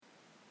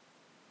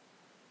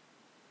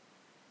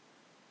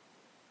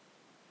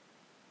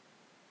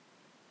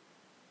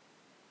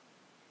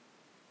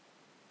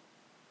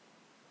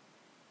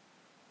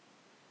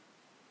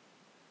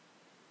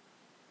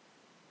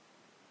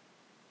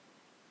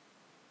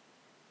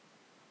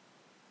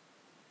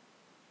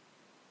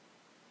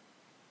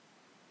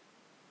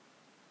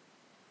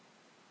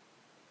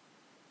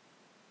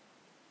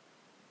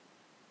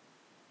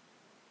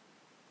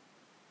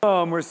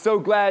We're so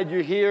glad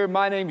you're here.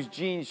 My name's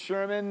Gene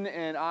Sherman,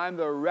 and I'm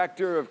the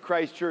rector of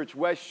Christ Church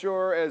West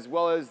Shore, as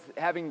well as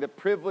having the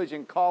privilege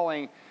and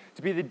calling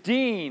to be the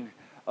dean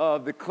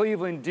of the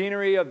Cleveland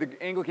Deanery of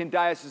the Anglican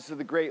Diocese of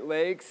the Great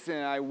Lakes.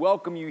 And I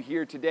welcome you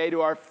here today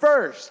to our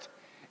first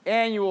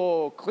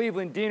annual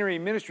Cleveland Deanery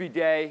Ministry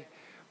Day,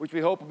 which we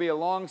hope will be a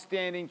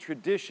long-standing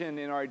tradition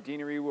in our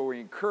deanery where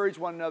we encourage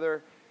one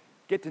another,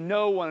 get to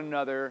know one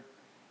another,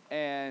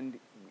 and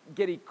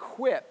get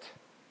equipped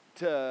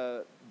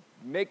to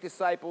make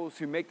disciples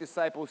who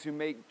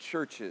make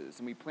churches.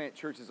 And we plant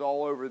churches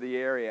all over the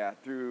area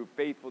through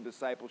faithful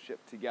discipleship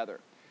together.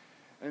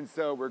 And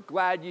so we're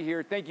glad you're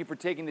here. Thank you for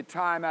taking the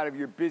time out of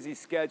your busy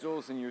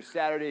schedules and your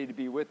Saturday to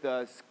be with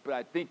us. But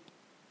I think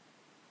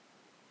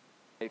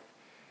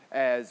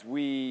as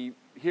we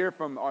hear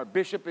from our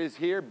bishop is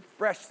here,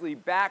 freshly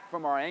back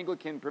from our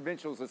Anglican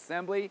Provincial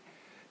Assembly,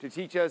 to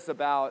teach us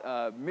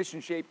about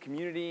mission-shaped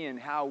community and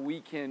how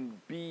we can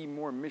be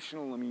more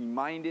missionally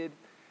minded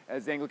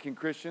as Anglican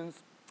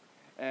Christians.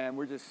 And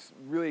we're just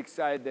really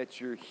excited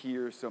that you're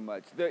here so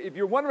much. If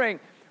you're wondering,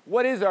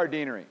 what is our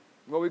deanery?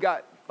 Well, we've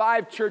got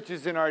 5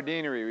 churches in our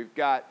deanery. We've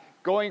got,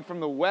 going from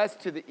the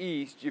west to the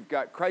east, you've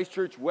got Christ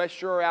Church West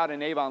Shore out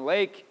in Avon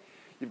Lake.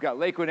 You've got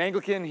Lakewood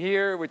Anglican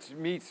here, which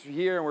meets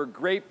here, and we're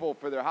grateful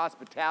for their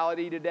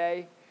hospitality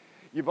today.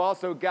 You've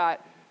also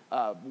got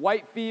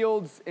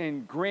Whitefields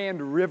and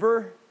Grand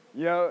River.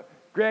 You know,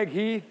 Greg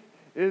Heath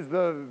is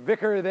the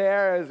vicar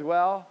there as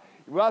well.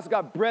 We also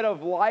got Bread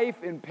of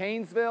Life in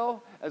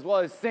Paynesville, as well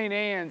as St.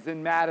 Anne's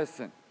in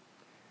Madison.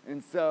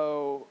 And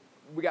so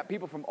we got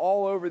people from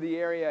all over the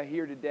area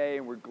here today,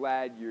 and we're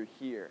glad you're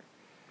here.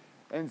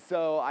 And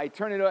so I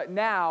turn it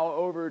now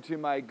over to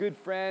my good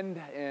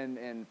friend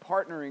and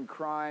partner in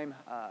crime,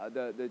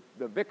 the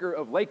vicar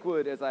of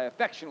Lakewood, as I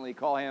affectionately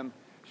call him,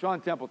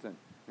 Sean Templeton.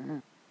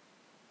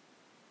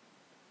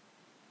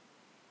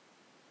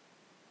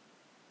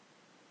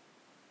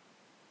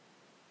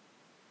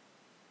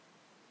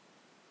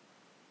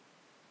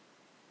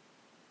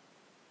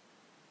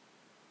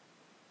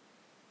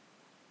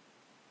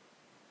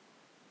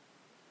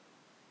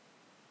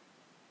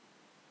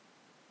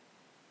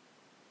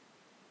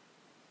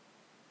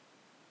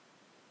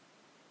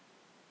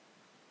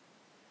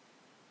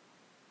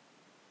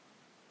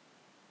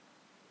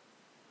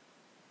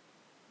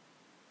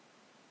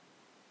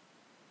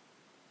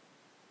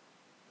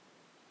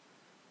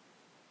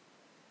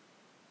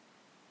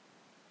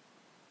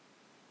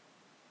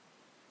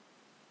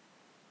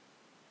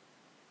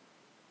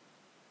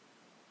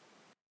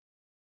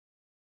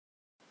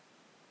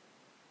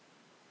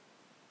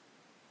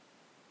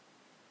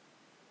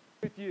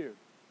 With you.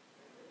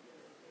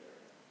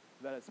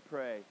 Let us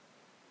pray.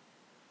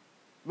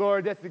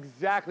 Lord, that's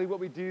exactly what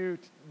we do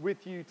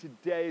with you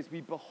today as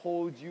we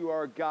behold you,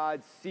 our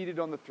God, seated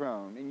on the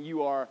throne, and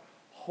you are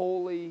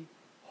holy,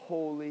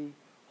 holy,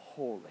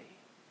 holy.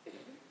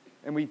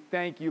 And we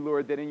thank you,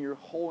 Lord, that in your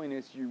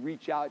holiness you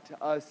reach out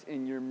to us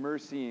in your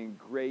mercy and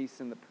grace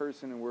in the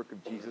person and work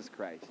of Jesus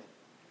Christ.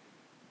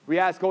 We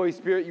ask, Holy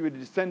Spirit, you would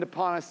descend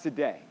upon us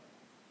today.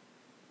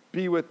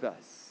 Be with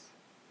us.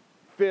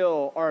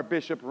 Fill our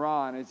Bishop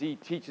Ron as he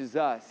teaches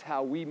us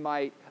how we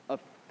might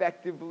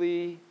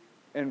effectively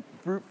and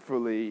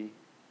fruitfully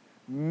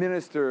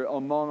minister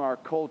among our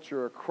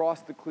culture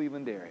across the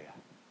Cleveland area.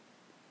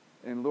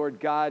 And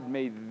Lord God,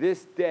 may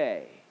this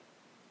day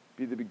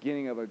be the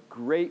beginning of a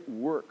great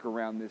work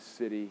around this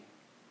city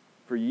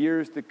for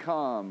years to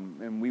come,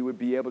 and we would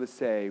be able to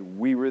say,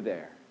 we were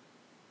there,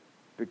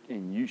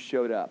 and you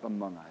showed up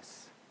among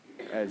us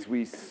as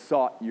we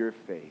sought your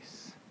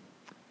face.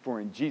 For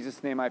in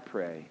Jesus' name I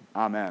pray,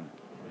 amen.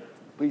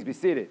 Please be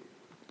seated.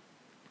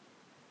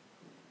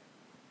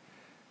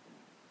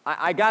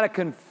 I got to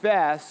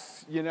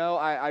confess,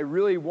 I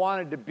really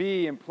wanted to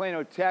be in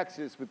Plano,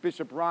 Texas with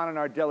Bishop Ron and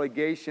our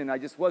delegation. I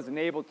just wasn't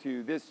able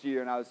to this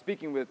year. And I was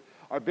speaking with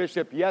our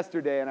bishop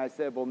yesterday, and I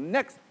said, well,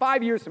 next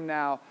 5 years from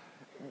now,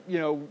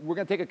 we're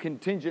going to take a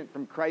contingent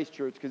from Christ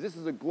Church because this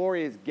is a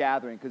glorious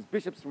gathering because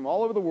bishops from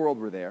all over the world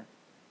were there.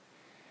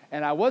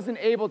 And I wasn't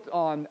able to,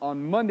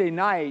 on Monday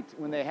night,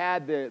 when they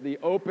had the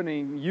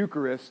opening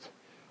Eucharist,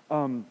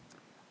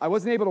 I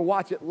wasn't able to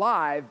watch it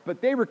live, but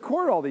they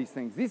record all these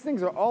things. These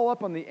things are all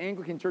up on the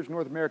Anglican Church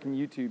North American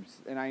YouTubes,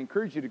 and I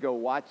encourage you to go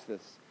watch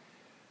this.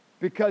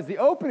 Because the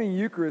opening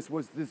Eucharist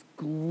was this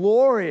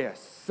glorious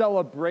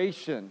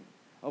celebration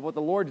of what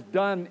the Lord's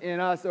done in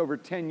us over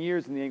 10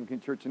 years in the Anglican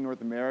Church in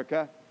North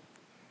America.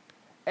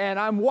 And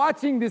I'm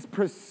watching this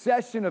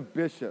procession of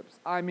bishops.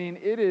 I mean,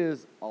 it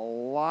is a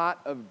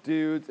lot of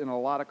dudes in a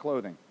lot of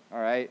clothing, all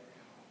right?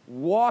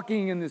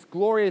 Walking in this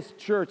glorious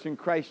church in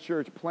Christ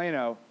Church,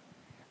 Plano.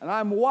 And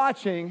I'm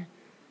watching,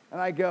 and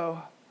I go,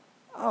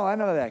 oh, I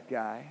know that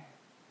guy.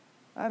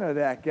 I know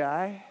that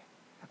guy.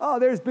 Oh,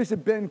 there's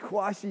Bishop Ben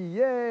Kwashi,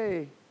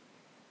 yay.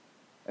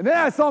 And then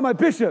I saw my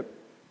bishop,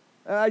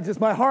 and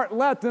my heart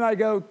leapt, and I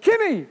go,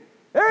 Kimmy,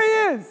 there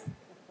he is.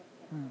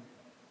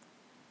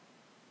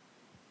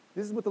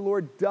 This is what the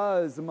Lord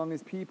does among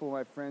his people,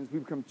 my friends. We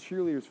become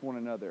cheerleaders for one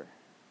another.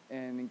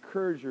 and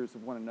encouragers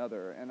of one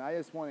another. And I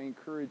just want to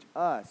encourage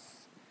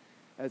us,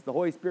 as the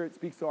Holy Spirit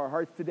speaks to our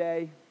hearts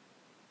today,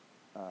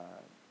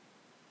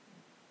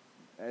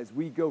 as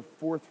we go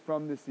forth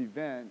from this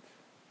event,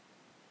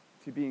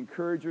 to be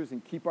encouragers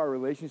and keep our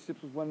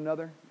relationships with one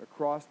another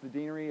across the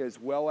deanery, as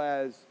well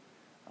as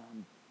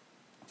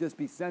just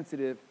be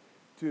sensitive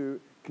to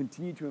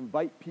continue to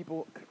invite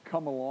people to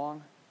come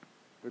along,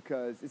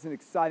 because it's an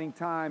exciting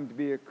time to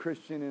be a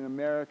Christian in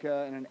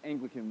America and an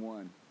Anglican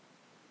one.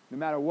 No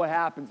matter what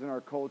happens in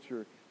our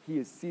culture, he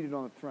is seated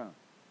on the throne.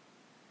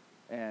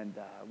 And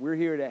we're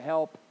here to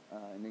help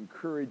and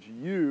encourage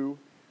you,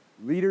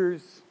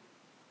 leaders,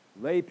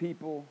 lay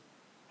people,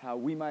 how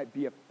we might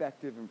be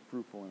effective and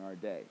fruitful in our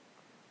day.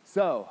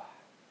 So,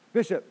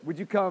 Bishop, would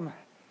you come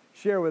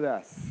share with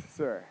us,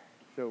 sir?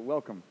 So,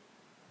 welcome.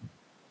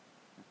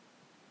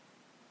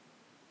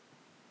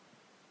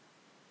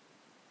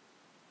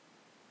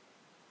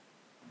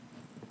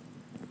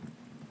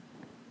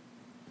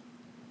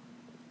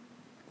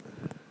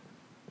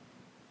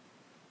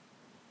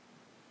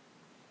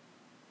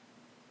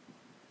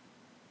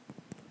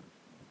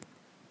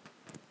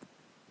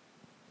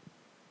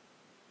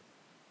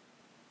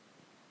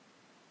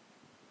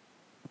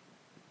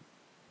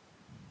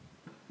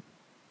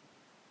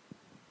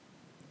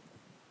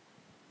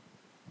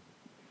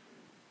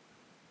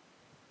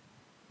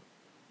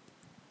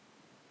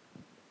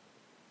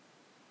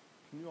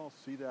 Can you all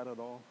see that at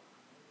all?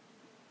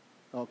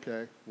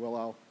 Okay, well,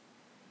 I'll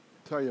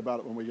tell you about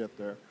it when we get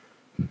there.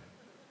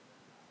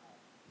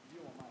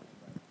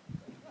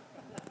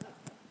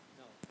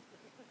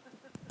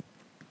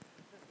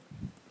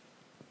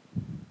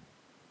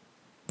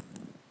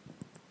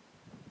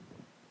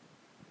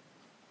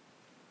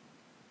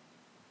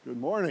 Good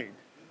morning.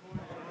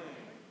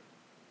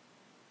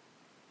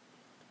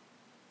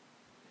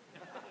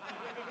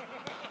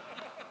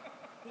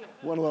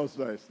 One of those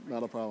days,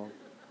 not a problem.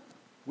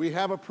 We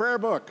have a prayer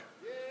book.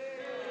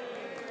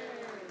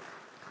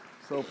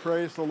 So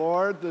praise the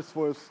Lord. This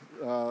was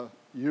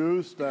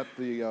used at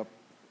the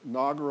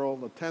inaugural,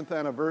 the 10th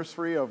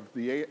anniversary of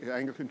the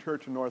Anglican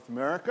Church in North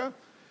America.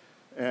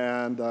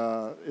 And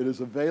it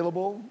is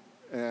available,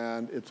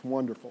 and it's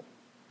wonderful.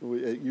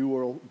 You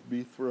will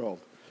be thrilled.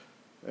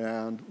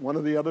 And one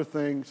of the other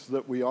things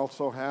that we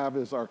also have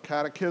is our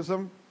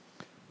catechism.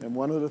 And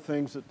one of the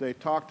things that they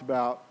talked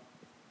about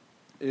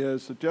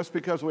is that just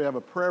because we have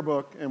a prayer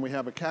book and we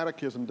have a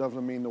catechism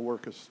doesn't mean the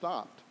work is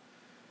stopped.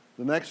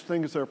 The next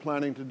things they're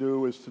planning to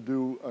do is to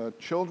do a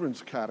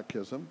children's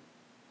catechism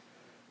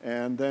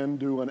and then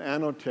do an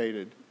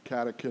annotated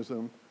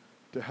catechism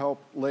to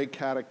help lay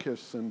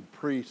catechists and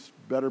priests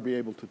better be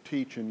able to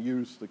teach and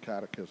use the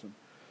catechism.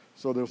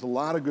 So there's a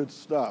lot of good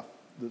stuff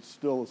that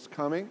still is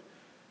coming.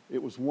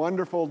 It was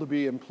wonderful to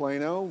be in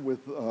Plano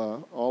with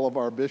all of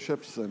our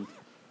bishops and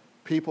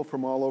people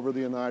from all over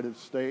the United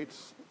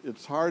States.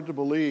 It's hard to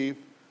believe,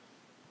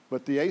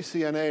 but the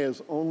ACNA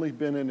has only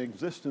been in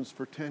existence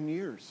for 10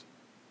 years.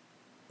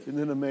 Isn't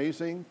it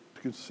amazing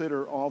to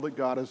consider all that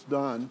God has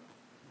done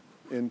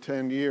in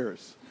 10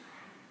 years?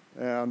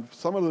 And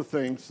some of the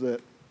things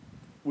that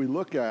we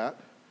look at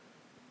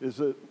is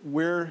that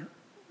we're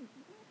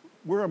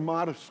a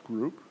modest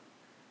group.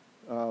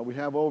 We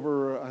have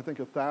over, I think,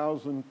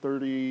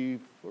 1,030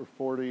 or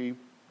 40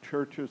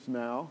 churches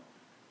now.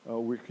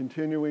 We're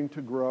continuing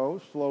to grow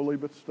slowly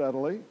but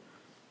steadily.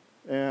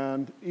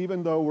 And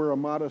even though we're a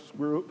modest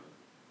group,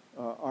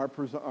 our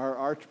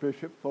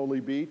Archbishop, Foley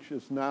Beach,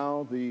 is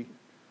now the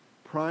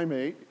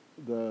primate,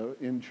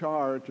 in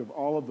charge of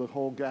all of the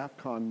whole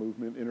GAFCON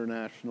movement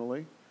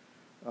internationally.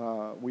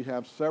 We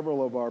have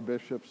several of our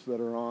bishops that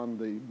are on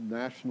the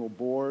national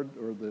board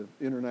or the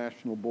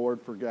international board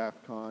for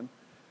GAFCON.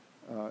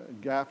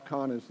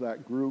 GAFCON is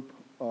that group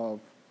of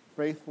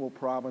faithful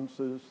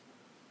provinces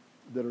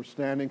that are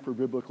standing for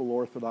biblical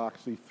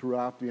orthodoxy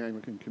throughout the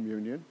Anglican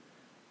Communion.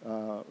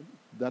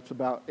 That's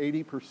about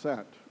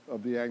 80%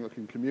 of the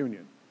Anglican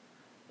Communion.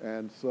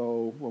 And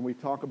so when we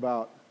talk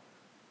about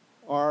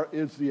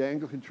is the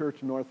Anglican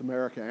Church in North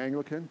America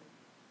Anglican?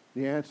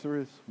 The answer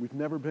is we've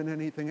never been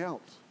anything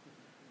else.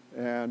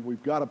 And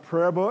we've got a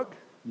prayer book.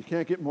 You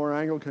can't get more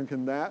Anglican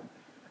than that.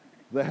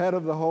 The head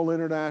of the whole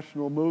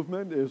international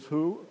movement is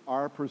who?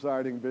 Our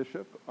presiding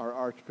bishop, our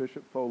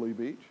Archbishop Foley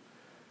Beach.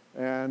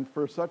 And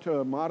for such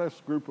a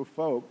modest group of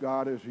folk,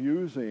 God is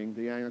using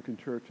the Anglican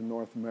Church in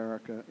North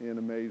America in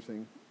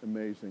amazing,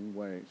 amazing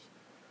ways.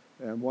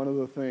 And one of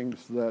the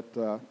things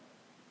that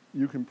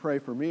you can pray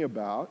for me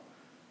about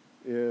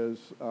is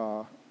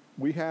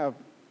we have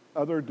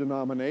other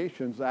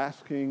denominations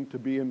asking to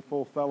be in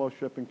full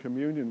fellowship and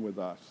communion with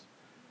us.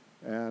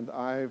 And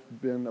I've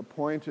been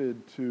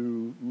appointed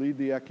to lead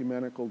the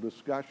ecumenical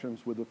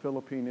discussions with the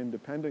Philippine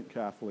Independent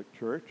Catholic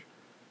Church.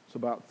 It's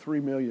about 3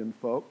 million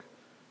folk.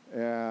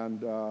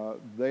 And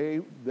they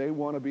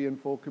want to be in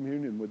full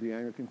communion with the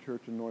Anglican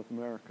Church in North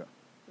America.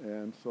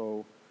 And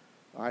so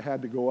I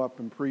had to go up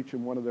and preach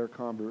in one of their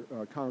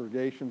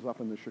congregations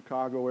up in the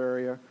Chicago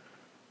area.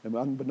 And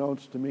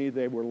unbeknownst to me,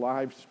 they were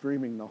live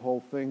streaming the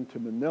whole thing to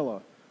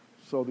Manila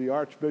so the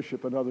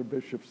archbishop and other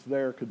bishops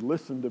there could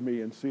listen to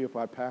me and see if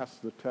I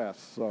passed the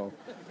test. So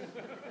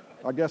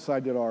I guess I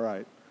did all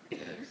right.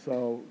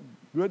 So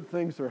good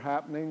things are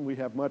happening. We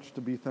have much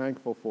to be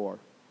thankful for.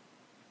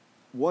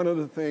 One of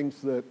the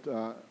things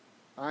that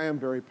I am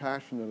very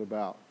passionate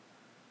about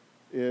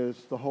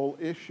is the whole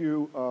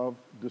issue of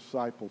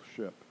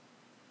discipleship.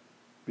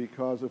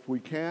 Because if we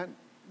can't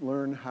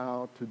learn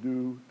how to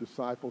do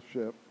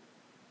discipleship,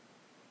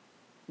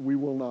 we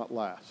will not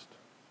last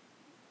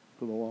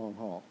for the long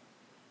haul.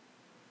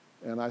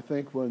 And I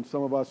think when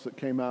some of us that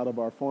came out of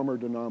our former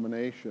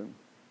denomination,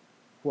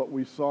 what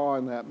we saw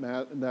in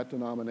that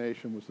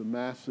denomination was a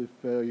massive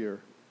failure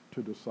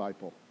to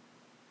disciple.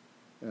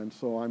 And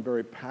so I'm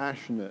very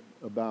passionate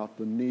about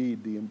the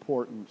need, the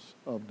importance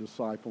of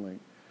discipling.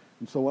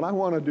 And so what I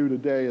want to do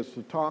today is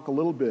to talk a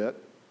little bit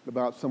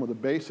about some of the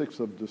basics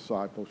of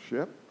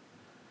discipleship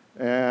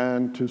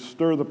and to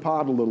stir the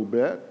pot a little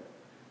bit,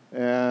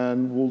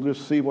 and we'll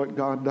just see what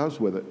God does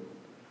with it.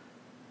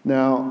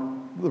 Now,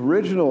 the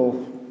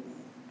original,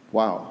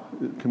 wow,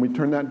 can we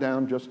turn that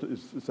down?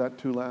 Is that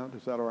too loud?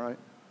 Is that all right?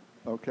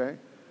 Okay.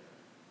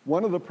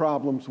 One of the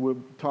problems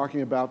with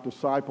talking about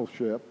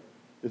discipleship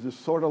is it's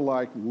sort of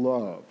like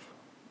love.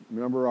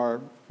 Remember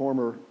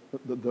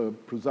the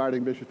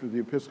presiding bishop of the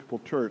Episcopal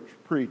Church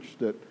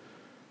preached at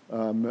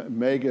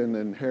Meghan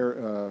and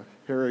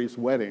Harry's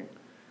wedding.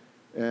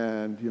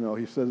 And,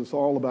 he says it's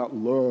all about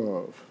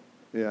love.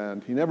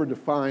 And he never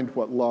defined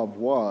what love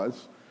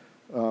was,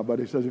 but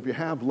he says if you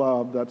have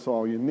love, that's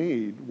all you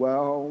need.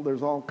 Well,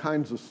 there's all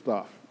kinds of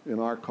stuff in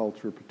our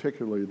culture,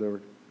 particularly,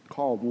 they're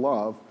called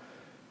love,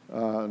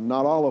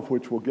 not all of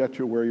which will get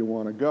you where you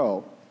want to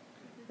go.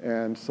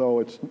 And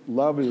so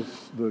love is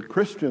the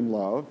Christian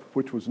love,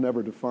 which was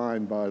never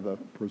defined by the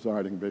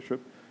presiding bishop,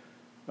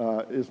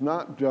 is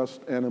not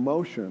just an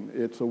emotion.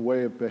 It's a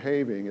way of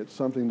behaving. It's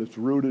something that's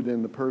rooted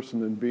in the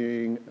person and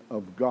being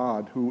of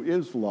God, who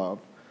is love.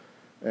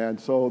 And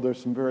so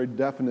there's some very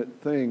definite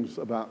things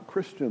about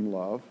Christian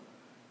love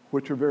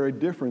which are very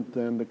different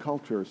than the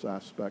culture's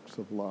aspects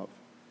of love.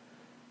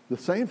 The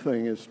same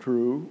thing is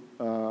true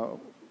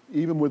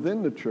even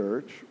within the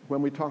church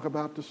when we talk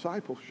about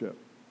discipleship.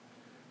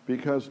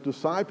 Because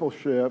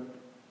discipleship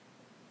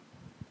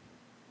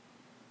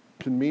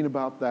can mean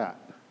about that.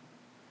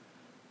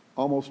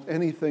 Almost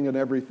anything and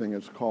everything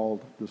is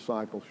called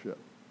discipleship.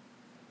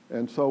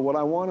 And so what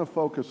I want to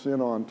focus in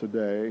on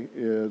today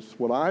is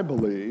what I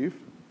believe,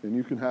 and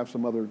you can have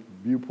some other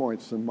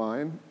viewpoints in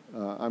mind.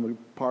 I'm a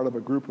part of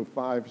a group of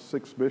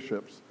 5-6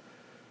 bishops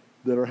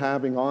that are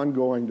having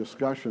ongoing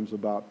discussions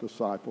about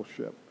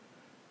discipleship.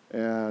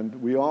 And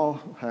we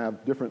all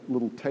have different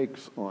little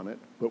takes on it,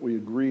 but we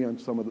agree on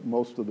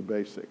most of the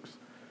basics.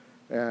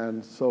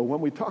 And so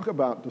when we talk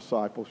about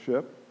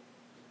discipleship,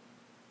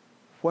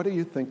 what do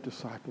you think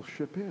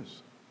discipleship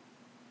is?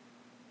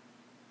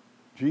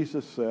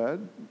 Jesus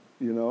said,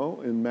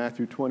 in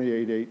Matthew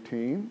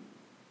 28:18,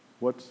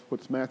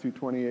 what's Matthew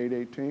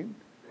 28:18?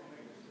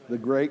 The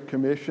Great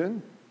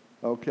Commission,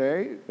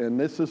 okay? And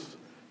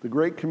the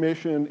Great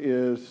Commission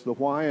is the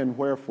why and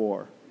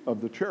wherefore of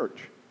the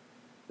church.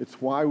 It's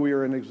why we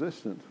are in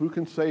existence. Who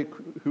can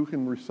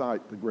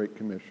recite the Great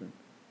Commission?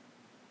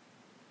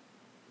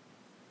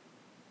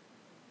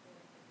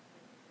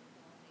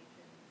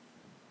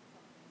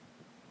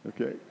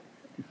 Okay.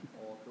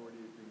 All authority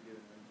has been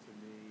given unto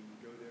me.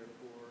 Go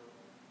therefore.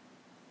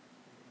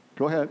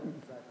 Go ahead.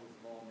 Disciples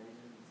of all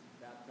nations,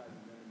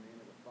 baptizing them in the name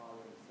of the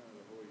Father, and the Son, and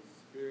the Holy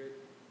Spirit,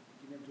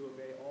 teaching them to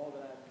obey all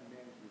that I have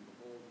commanded you.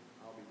 Behold,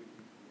 I'll be with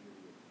you to the end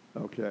of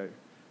the age. Okay.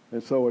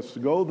 And so it's to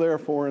go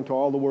therefore into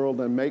all the world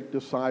and make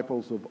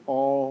disciples of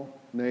all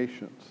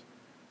nations,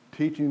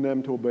 teaching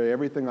them to obey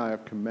everything I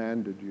have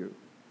commanded you.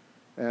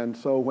 And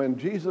so when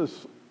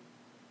Jesus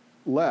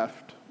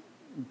left,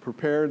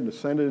 prepared and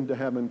ascended into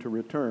heaven to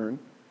return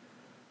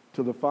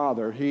to the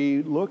Father,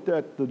 he looked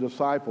at the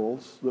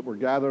disciples that were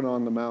gathered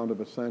on the Mount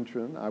of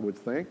Ascension, I would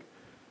think,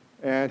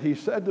 and he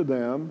said to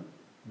them,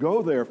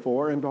 go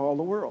therefore into all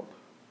the world.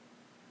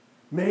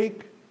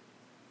 Make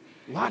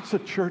lots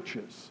of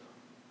churches.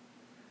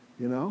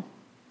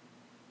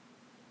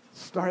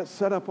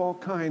 Set up all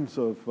kinds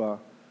of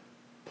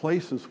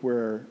places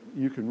where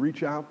you can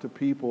reach out to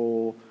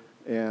people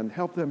and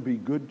help them be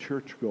good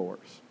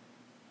churchgoers.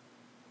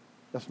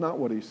 That's not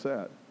what he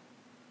said.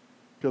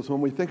 Because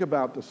when we think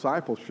about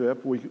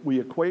discipleship, we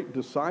equate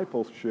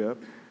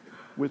discipleship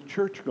with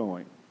church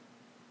going.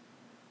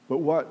 But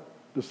what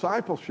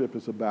discipleship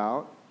is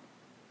about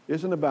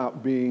isn't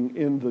about being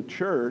in the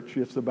church,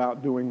 it's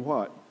about doing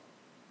what?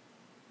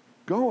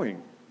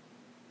 Going.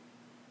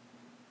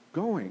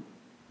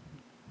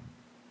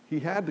 He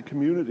had the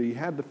community, he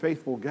had the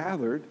faithful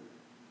gathered,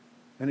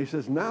 and he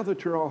says, now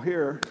that you're all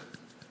here,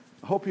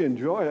 I hope you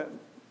enjoy it.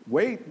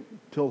 Wait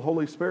till the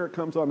Holy Spirit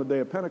comes on the day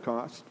of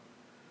Pentecost.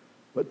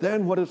 But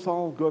then what it's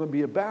all going to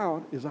be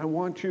about is I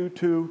want you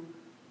to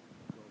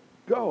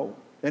go.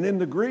 And in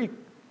the Greek,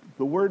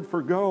 the word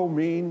for go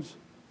means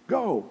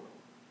go.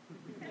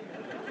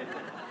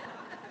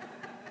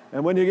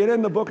 And when you get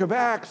in the book of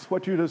Acts,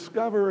 what you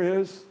discover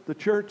is the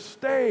church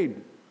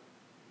stayed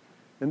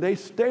And they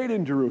stayed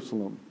in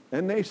Jerusalem,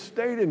 and they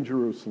stayed in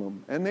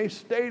Jerusalem, and they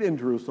stayed in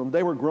Jerusalem.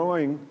 They were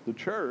growing the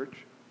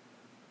church,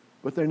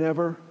 but they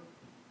never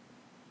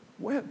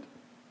went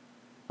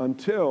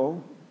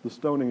until the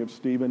stoning of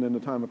Stephen and the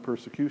time of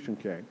persecution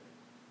came.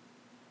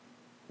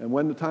 And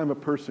when the time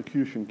of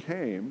persecution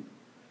came,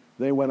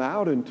 they went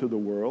out into the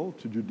world,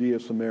 to Judea,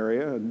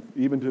 Samaria, and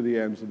even to the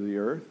ends of the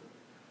earth.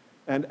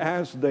 And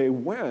as they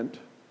went,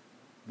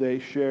 they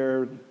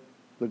shared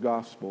the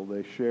gospel.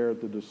 They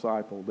shared the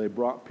disciple. They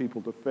brought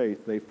people to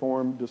faith. They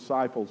formed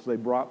disciples. They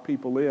brought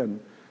people in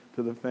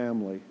to the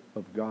family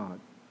of God.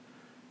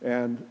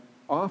 And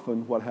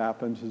often what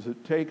happens is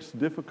it takes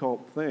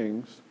difficult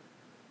things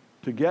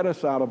to get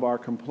us out of our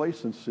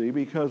complacency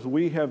because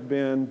we have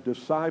been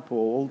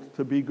discipled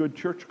to be good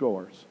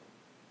churchgoers.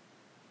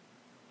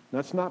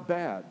 That's not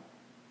bad,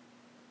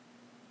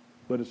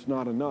 but it's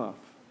not enough.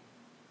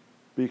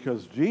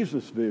 Because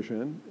Jesus'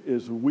 vision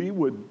is we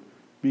would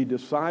be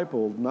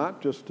discipled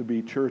not just to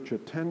be church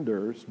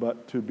attenders,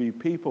 but to be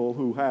people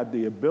who had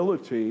the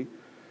ability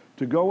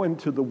to go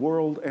into the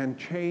world and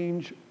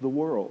change the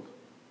world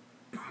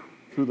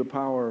through the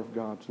power of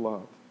God's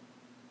love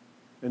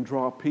and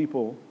draw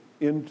people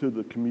into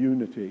the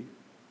community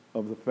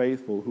of the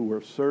faithful who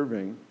are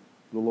serving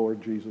the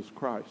Lord Jesus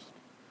Christ.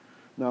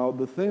 Now,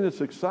 the thing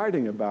that's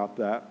exciting about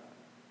that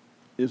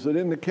is that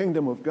in the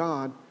kingdom of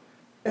God,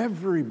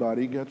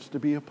 everybody gets to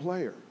be a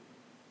player.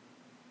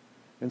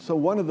 And so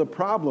one of the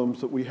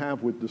problems that we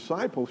have with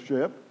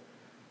discipleship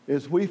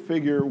is we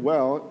figure,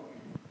 well,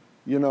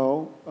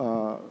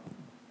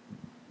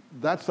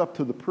 that's up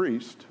to the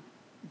priest,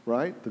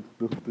 right?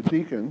 The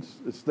deacons.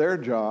 It's their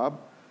job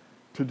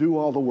to do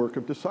all the work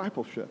of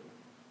discipleship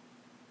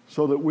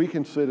so that we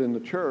can sit in the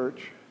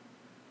church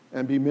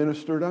and be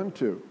ministered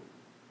unto.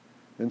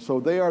 And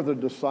so they are the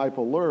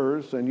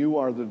disciplers and you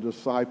are the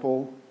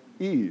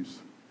disciplees.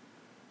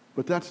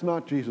 But that's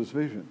not Jesus'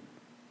 vision.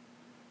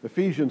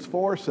 Ephesians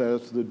 4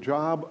 says the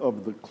job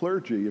of the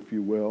clergy, if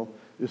you will,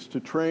 is to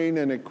train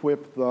and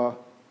equip the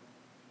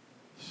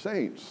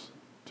saints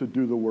to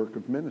do the work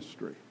of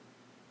ministry.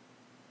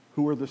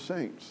 Who are the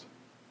saints?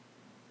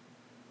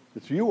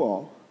 It's you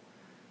all.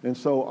 And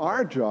so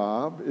our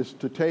job is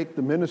to take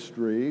the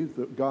ministry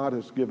that God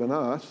has given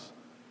us,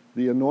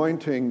 the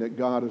anointing that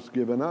God has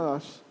given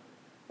us,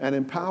 and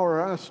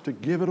empower us to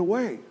give it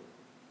away,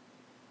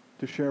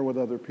 to share with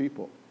other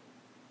people.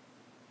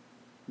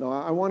 Now,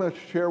 I want to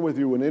share with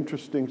you an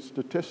interesting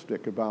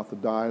statistic about the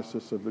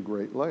Diocese of the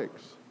Great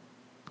Lakes.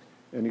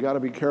 And you got to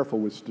be careful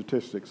with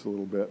statistics a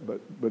little bit,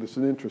 but it's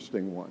an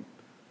interesting one.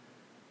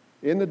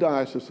 In the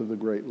Diocese of the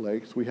Great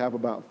Lakes, we have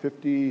about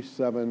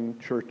 57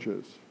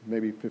 churches,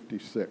 maybe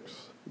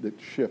 56. That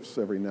shifts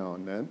every now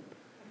and then.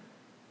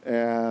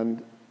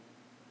 And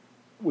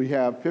we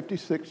have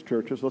 56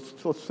 churches,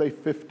 let's say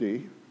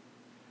 50.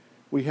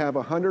 We have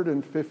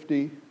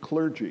 150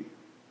 clergy.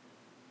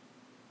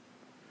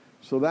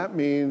 So that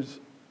means,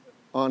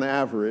 on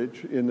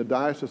average, in the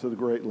Diocese of the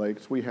Great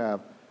Lakes, we have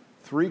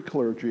 3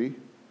 clergy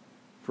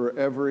for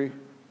every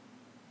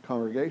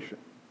congregation.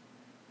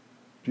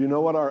 Do you know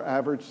what our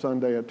average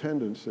Sunday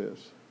attendance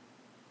is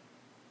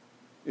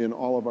in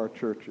all of our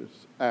churches?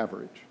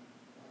 Average.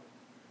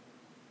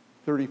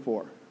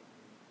 34.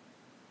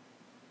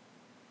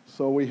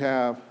 So we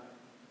have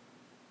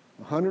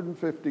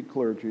 150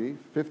 clergy,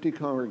 50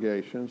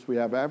 congregations. We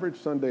have average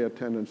Sunday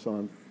attendance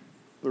on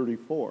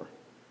 34.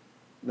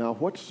 Now,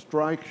 what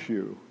strikes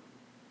you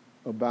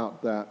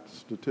about that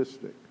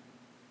statistic?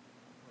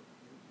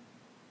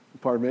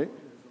 Pardon me?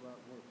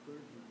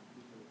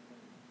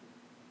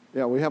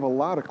 Yeah, we have a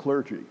lot of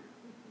clergy.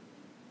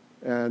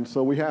 And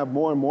so we have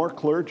more and more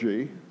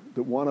clergy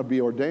that want to be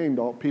ordained,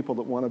 people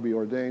that want to be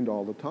ordained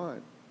all the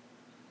time.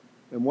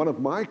 And one of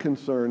my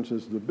concerns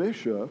as the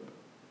bishop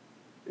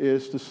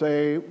is to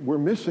say we're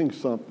missing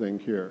something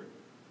here.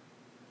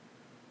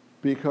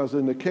 Because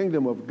in the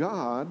kingdom of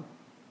God,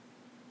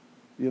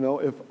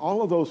 if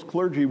all of those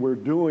clergy were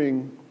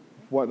doing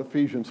what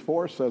Ephesians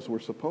 4 says we're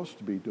supposed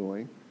to be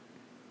doing,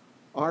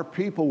 our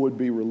people would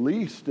be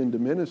released into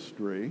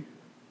ministry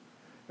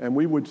and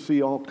we would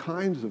see all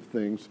kinds of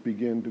things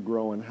begin to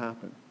grow and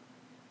happen.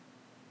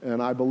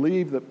 And I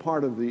believe that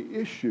part of the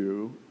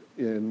issue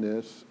in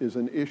this is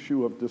an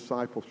issue of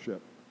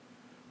discipleship.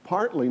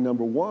 Partly,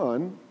 number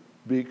one,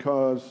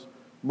 because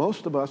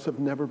most of us have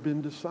never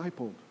been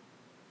discipled.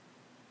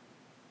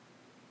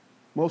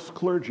 Most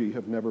clergy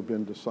have never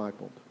been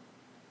discipled.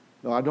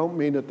 Now, I don't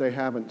mean that they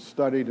haven't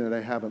studied and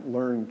they haven't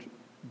learned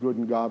good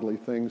and godly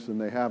things and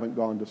they haven't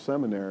gone to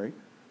seminary.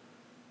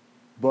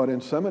 But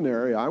in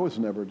seminary, I was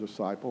never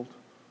discipled.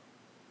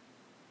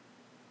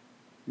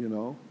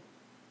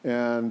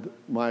 And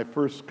my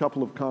first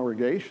couple of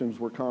congregations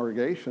were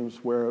congregations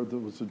where there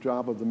was the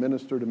job of the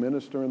minister to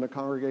minister and the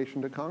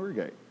congregation to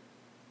congregate.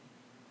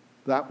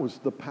 That was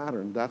the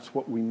pattern. That's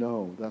what we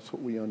know. That's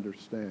what we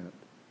understand.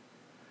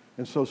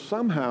 And so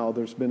somehow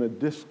there's been a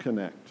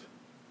disconnect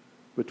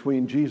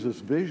between Jesus'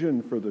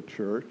 vision for the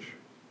church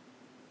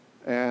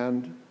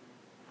and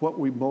what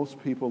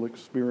most people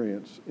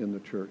experience in the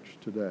church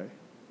today.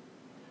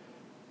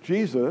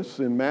 Jesus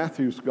in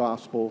Matthew's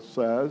gospel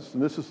says,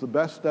 and this is the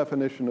best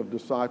definition of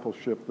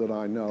discipleship that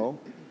I know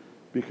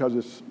because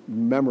it's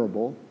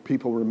memorable,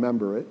 people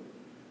remember it.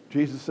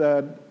 Jesus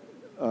said,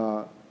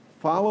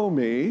 follow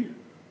me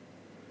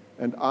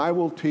and I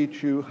will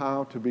teach you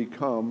how to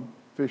become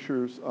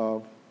fishers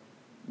of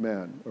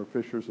men or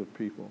fishers of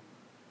people.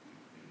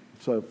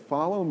 So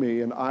follow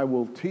me and I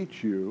will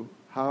teach you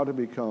how to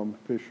become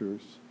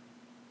fishers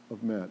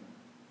of men.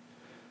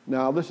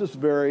 Now this is a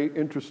very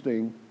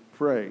interesting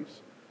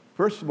phrase.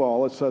 First of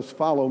all, it says,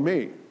 follow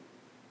me.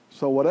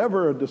 So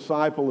whatever a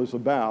disciple is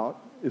about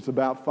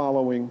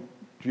following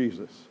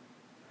Jesus.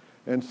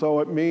 And so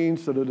it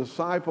means that a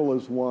disciple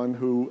is one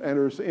who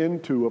enters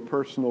into a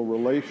personal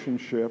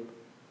relationship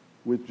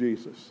with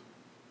Jesus.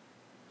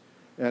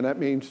 And that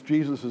means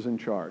Jesus is in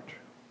charge.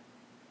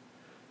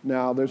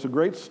 Now, there's a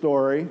great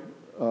story,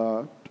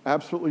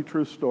 absolutely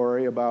true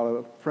story, about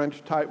a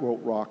French tightrope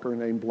rocker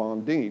named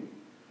Blondin.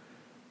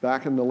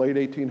 Back in the late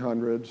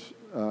 1800s,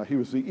 he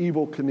was the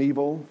Evel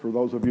Knievel. For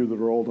those of you that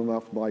are old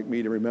enough like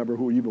me to remember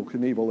who Evel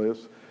Knievel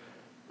is,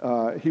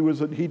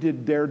 he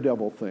did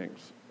daredevil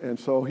things. And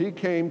so he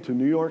came to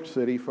New York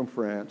City from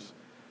France,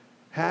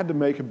 had to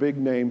make a big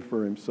name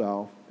for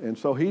himself, and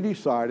so he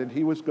decided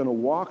he was going to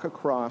walk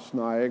across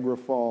Niagara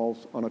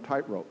Falls on a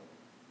tightrope.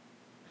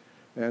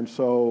 And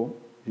so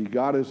he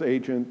got his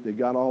agent, they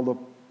got all the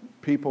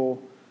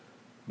people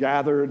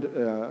gathered,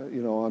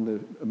 on the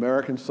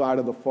American side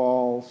of the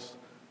falls.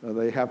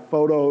 They have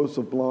photos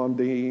of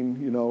Blondin,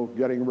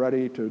 getting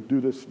ready to do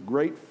this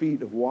great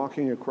feat of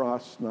walking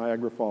across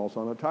Niagara Falls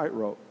on a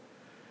tightrope.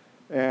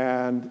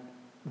 And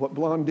what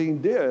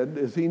Blondin did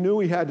is he knew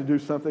he had to do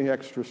something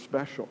extra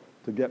special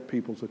to get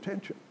people's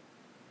attention.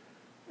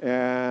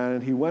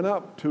 And he went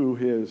up to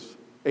his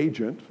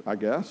agent, I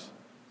guess,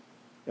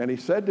 and he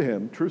said to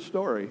him, true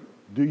story,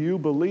 do you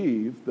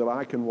believe that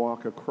I can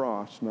walk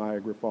across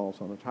Niagara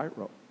Falls on a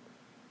tightrope?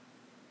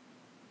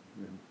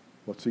 And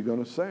what's he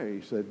going to say?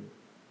 He said,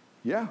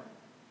 yeah,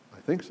 I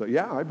think so.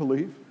 Yeah, I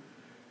believe.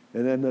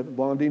 And then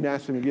Blondin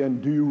asked him again,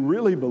 do you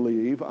really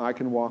believe I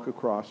can walk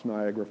across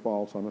Niagara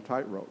Falls on a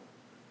tightrope?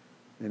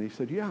 And he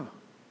said, yeah.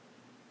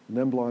 And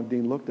then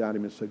Blondin looked at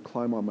him and said,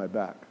 climb on my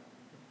back.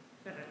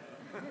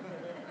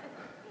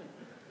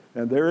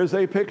 And there is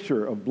a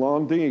picture of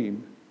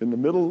Blondin in the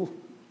middle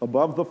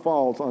above the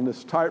falls on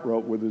this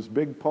tightrope with his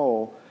big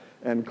pole,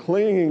 and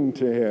clinging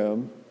to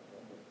him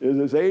is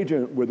his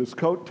agent with his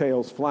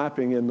coattails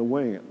flapping in the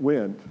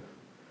wind.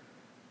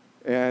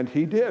 And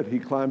he did. He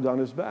climbed on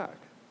his back.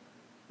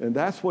 And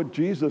that's what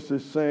Jesus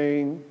is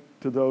saying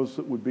to those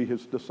that would be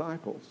his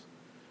disciples.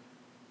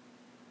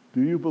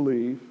 Do you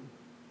believe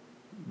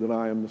that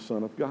I am the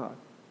Son of God?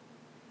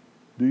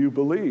 Do you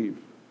believe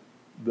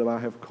that I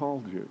have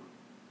called you?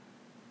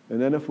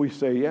 And then if we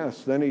say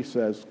yes, then he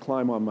says,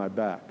 climb on my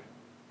back.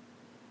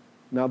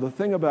 Now the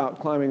thing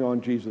about climbing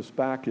on Jesus'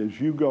 back is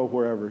you go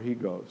wherever he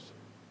goes,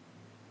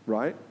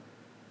 right?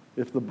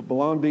 If the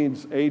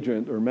Blondin's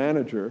agent or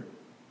manager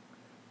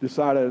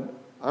decided,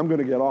 I'm going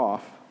to get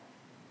off,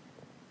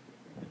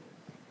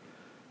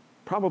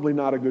 probably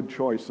not a good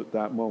choice at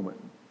that moment.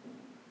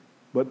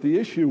 But the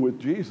issue with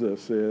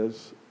Jesus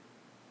is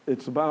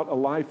it's about a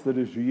life that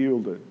is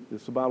yielded.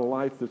 It's about a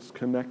life that's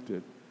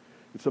connected.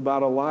 It's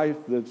about a life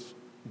that's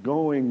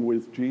going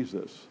with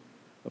Jesus.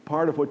 A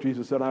part of what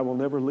Jesus said, I will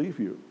never leave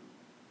you.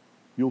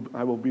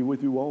 I will be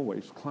with you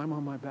always. Climb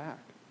on my back.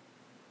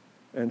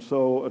 And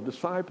so a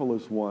disciple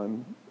is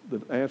one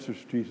that answers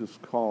Jesus'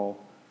 call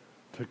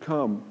to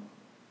come,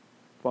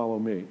 follow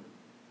me.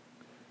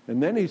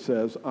 And then he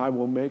says, I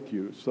will make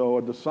you. So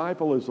a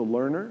disciple is a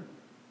learner.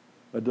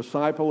 A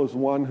disciple is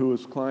one who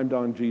has climbed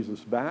on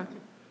Jesus' back.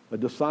 A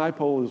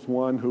disciple is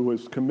one who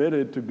is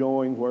committed to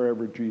going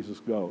wherever Jesus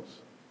goes.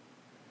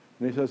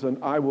 And he says,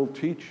 and I will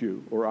teach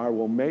you, or I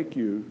will make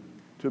you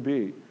to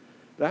be.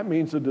 That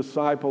means a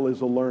disciple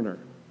is a learner.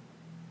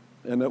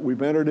 And that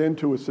we've entered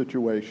into a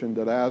situation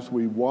that as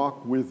we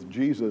walk with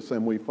Jesus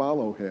and we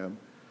follow him,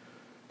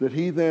 that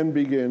he then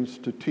begins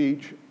to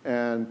teach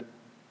and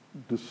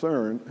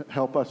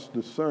help us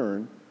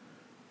discern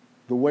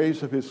the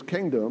ways of his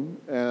kingdom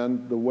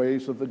and the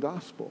ways of the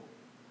gospel.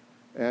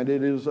 And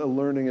it is a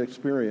learning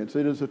experience.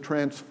 It is a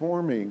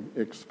transforming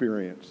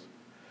experience.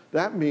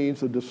 That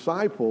means a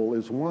disciple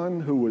is one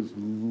who is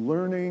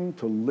learning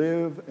to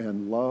live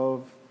and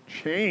love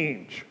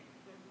change.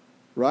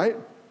 Right?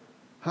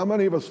 How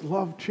many of us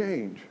love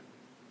change?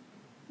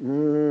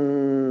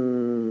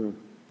 Not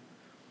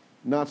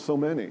so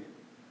many.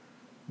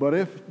 But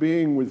if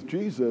being with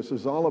Jesus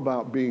is all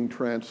about being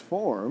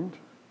transformed,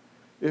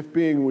 if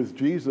being with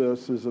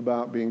Jesus is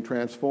about being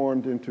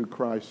transformed into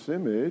Christ's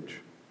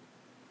image,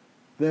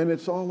 then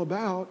it's all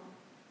about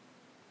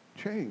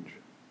change.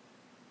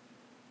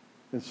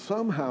 And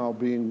somehow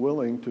being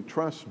willing to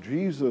trust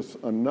Jesus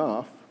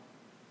enough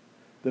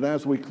that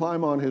as we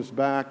climb on his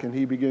back and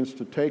he begins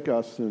to take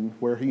us in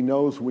where he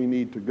knows we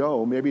need to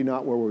go, maybe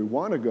not where we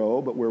want to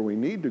go, but where we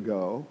need to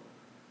go,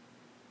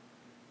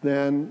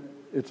 then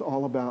it's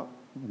all about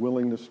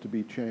willingness to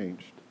be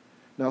changed.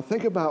 Now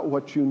think about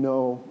what you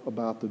know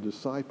about the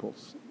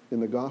disciples. in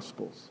the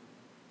Gospels.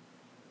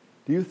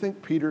 Do you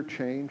think Peter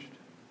changed?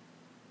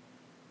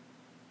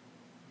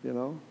 You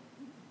know?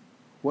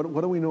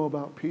 What do we know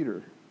about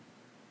Peter?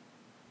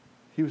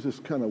 He was this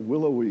kind of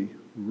willowy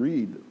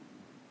reed,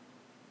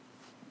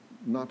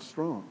 not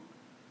strong.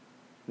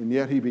 And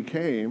yet he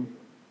became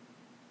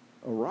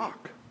a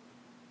rock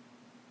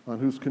on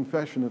whose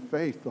confession of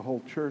faith the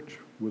whole church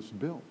was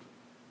built.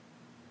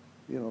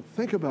 You know,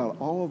 think about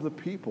all of the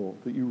people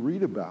that you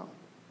read about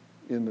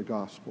in the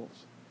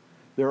Gospels.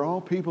 They're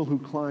all people who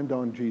climbed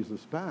on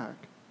Jesus' back,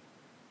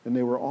 and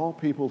they were all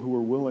people who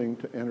were willing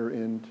to enter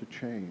into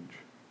change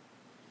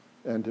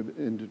and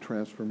into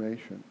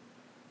transformation.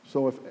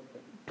 So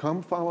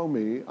come follow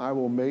me, I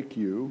will make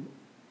you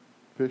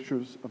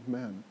fishers of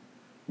men.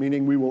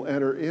 Meaning we will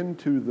enter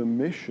into the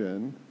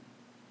mission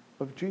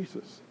of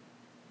Jesus.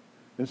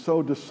 And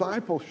so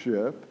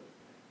discipleship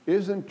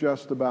isn't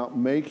just about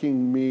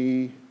making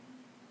me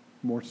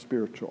more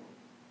spiritual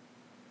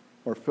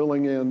or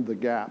filling in the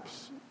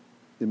gaps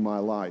in my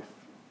life.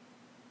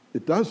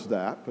 It does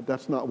that, but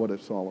that's not what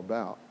it's all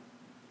about.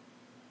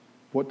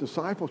 What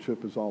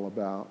discipleship is all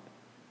about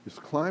is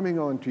climbing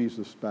on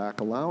Jesus' back,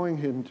 allowing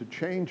him to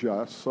change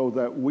us so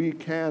that we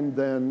can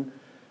then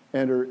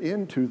enter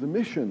into the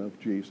mission of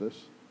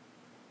Jesus,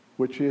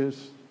 which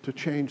is to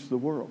change the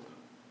world.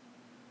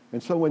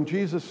 And so when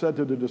Jesus said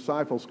to the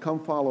disciples, "Come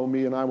follow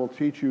me and I will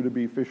teach you to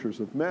be fishers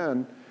of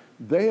men,"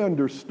 they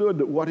understood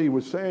that what he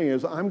was saying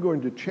is, I'm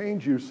going to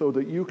change you so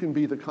that you can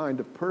be the kind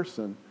of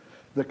person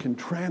that can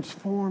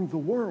transform the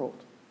world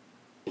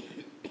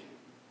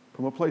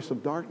from a place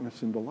of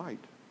darkness into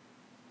light.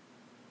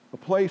 A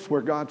place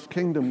where God's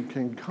kingdom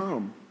can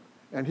come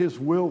and his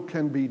will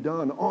can be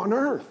done on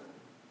earth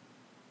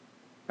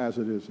as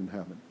it is in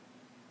heaven.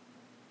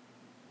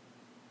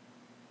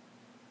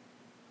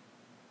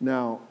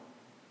 Now,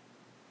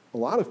 a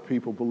lot of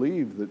people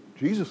believe that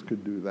Jesus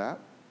could do that.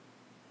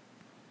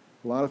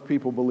 A lot of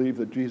people believe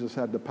that Jesus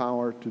had the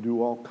power to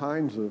do all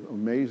kinds of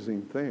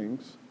amazing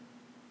things,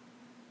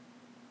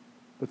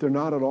 but they're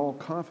not at all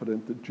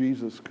confident that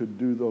Jesus could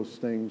do those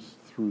things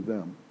through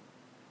them.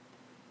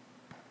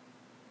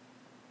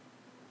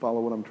 Follow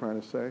what I'm trying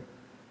to say?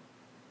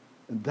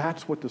 And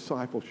that's what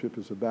discipleship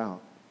is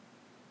about,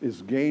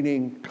 is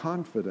gaining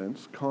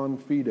confidence,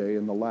 confide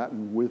in the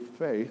Latin, with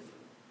faith,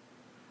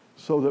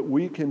 so that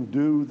we can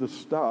do the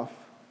stuff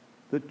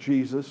that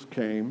Jesus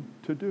came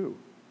to do.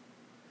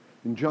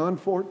 In John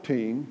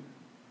 14,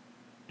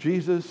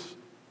 Jesus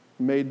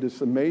made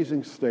this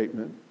amazing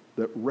statement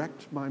that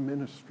wrecked my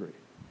ministry.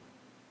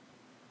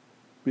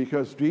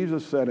 Because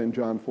Jesus said in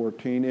John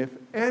 14, if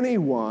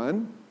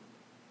anyone,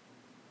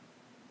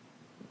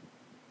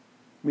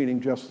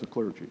 meaning just the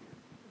clergy,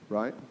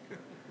 right?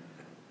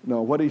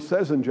 No, what he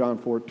says in John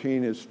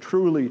 14 is,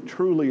 truly,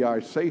 truly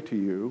I say to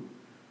you,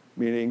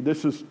 meaning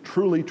this is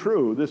truly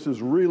true. This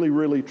is really,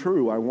 really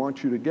true. I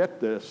want you to get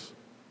this.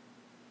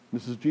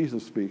 This is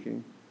Jesus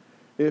speaking.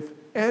 If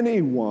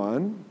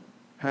anyone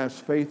has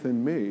faith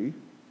in me,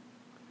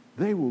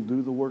 they will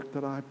do the work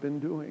that I've been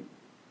doing.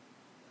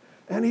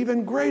 And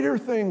even greater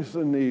things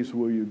than these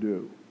will you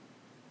do.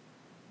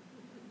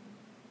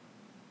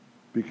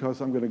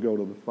 Because I'm going to go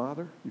to the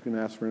Father. You can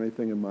ask for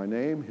anything in my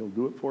name. He'll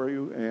do it for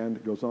you. And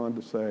it goes on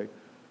to say,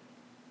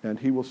 and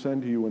he will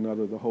send to you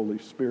another, the Holy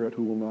Spirit,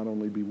 who will not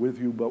only be with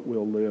you, but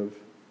will live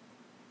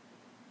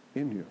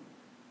in you.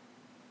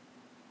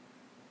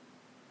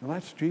 Now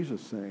that's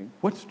Jesus saying.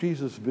 What's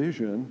Jesus'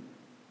 vision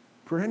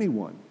for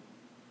anyone?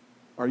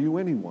 Are you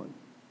anyone?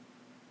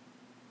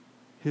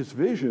 His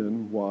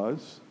vision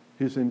was,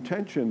 his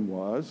intention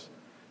was,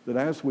 that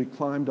as we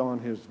climbed on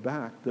his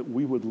back, that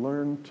we would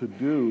learn to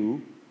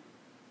do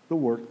the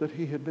work that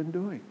he had been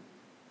doing.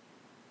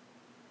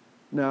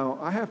 Now,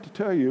 I have to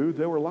tell you,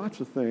 there were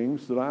lots of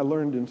things that I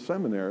learned in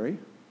seminary,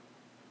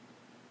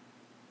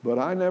 but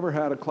I never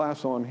had a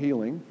class on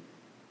healing.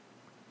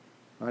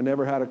 I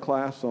never had a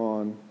class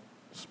on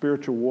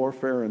spiritual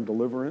warfare and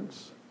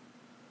deliverance.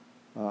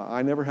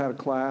 I never had a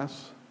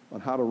class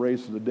on how to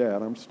raise the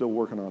dead. I'm still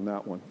working on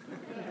that one.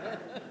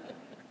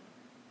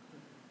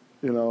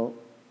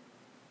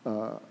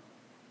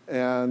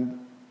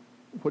 And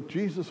what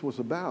Jesus was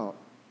about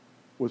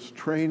was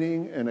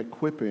training and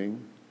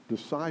equipping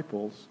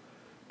disciples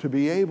to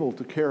be able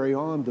to carry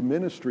on the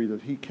ministry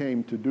that he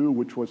came to do,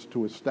 which was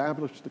to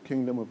establish the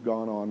kingdom of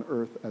God on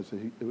earth as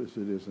it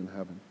is in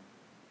heaven.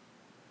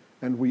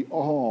 And we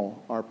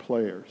all are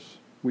players.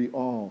 We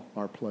all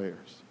are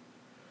players.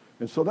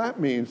 And so that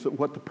means that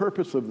what the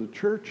purpose of the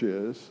church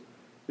is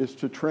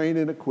to train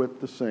and equip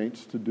the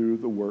saints to do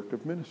the work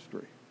of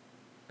ministry.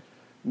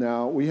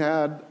 Now, we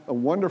had a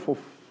wonderful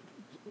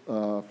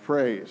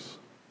phrase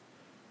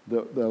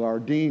that our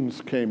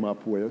deans came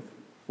up with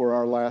for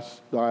our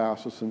last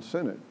diocesan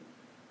synod.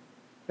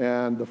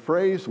 And the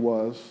phrase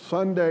was,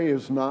 Sunday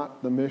is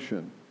not the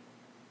mission.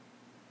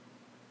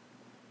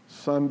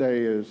 Sunday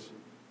is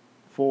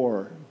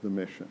for the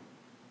mission.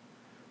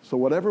 So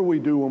whatever we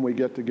do when we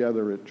get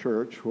together at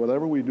church,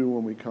 whatever we do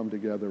when we come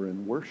together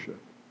in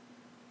worship,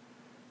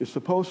 is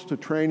supposed to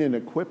train and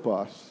equip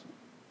us,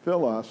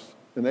 fill us,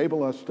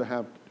 enable us to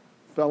have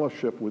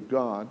fellowship with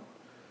God,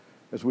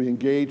 as we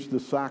engage the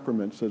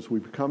sacraments, as we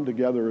come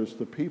together as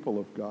the people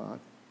of God,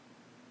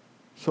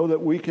 so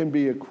that we can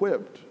be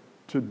equipped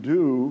to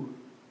do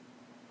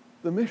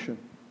the mission.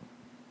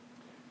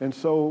 And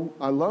so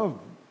I love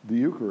the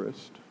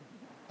Eucharist,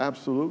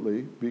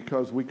 absolutely,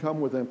 because we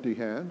come with empty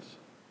hands.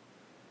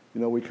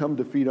 We come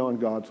to feed on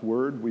God's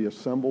word. We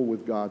assemble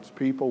with God's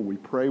people. We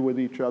pray with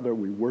each other.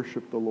 We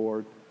worship the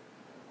Lord.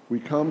 We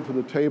come to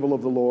the table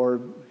of the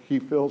Lord. He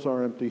fills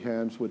our empty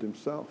hands with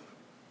himself.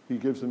 He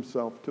gives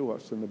himself to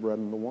us in the bread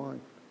and the wine.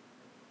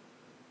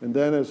 And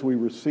then as we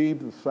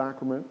receive the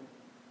sacrament,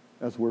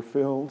 as we're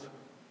filled,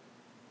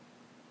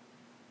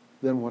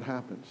 then what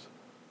happens?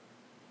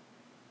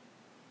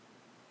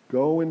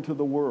 Go into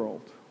the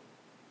world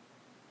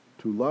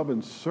to love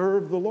and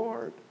serve the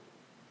Lord.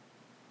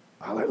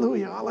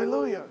 Hallelujah,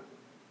 hallelujah.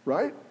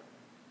 Right?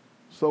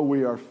 So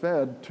we are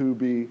fed to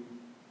be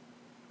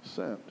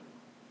sent.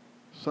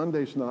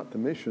 Sunday's not the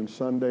mission.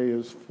 Sunday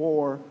is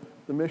for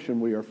the mission.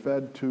 We are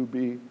fed to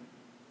be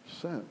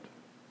sent.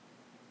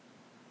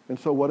 And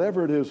so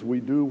whatever it is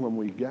we do when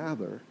we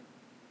gather,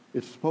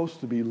 it's supposed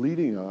to be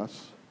leading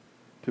us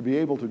to be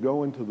able to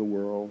go into the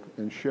world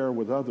and share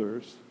with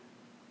others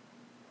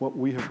what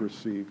we have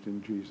received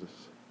in Jesus.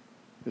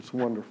 It's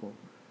wonderful.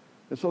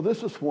 And so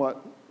this is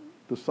what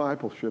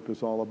discipleship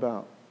is all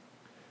about.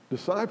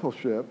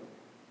 Discipleship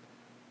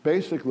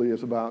basically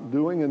is about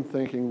doing and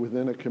thinking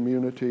within a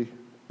community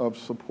of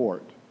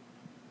support.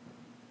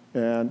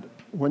 And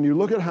when you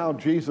look at how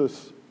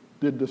Jesus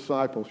did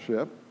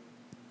discipleship,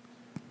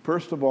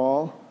 first of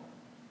all,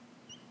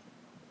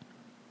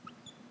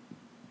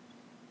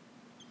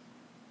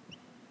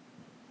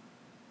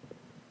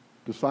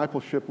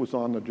 discipleship was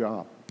on the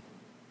job.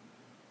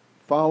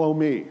 Follow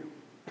me.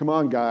 Come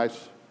on,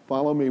 guys.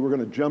 Follow me. We're going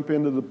to jump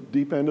into the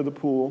deep end of the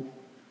pool,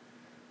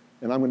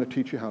 and I'm going to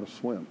teach you how to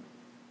swim.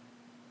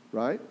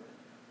 Right?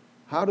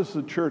 How does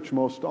the church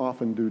most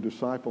often do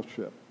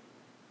discipleship?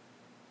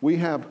 We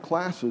have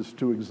classes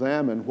to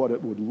examine what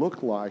it would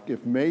look like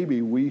if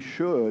maybe we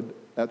should,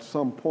 at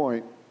some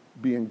point,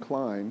 be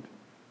inclined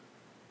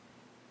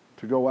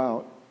to go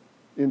out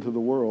into the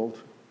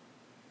world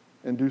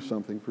and do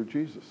something for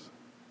Jesus.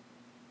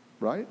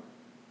 Right?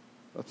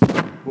 That's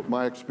what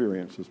my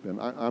experience has been.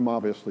 I'm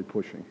obviously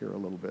pushing here a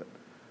little bit.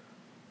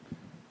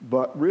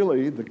 But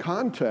really, the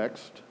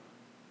context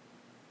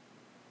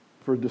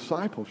for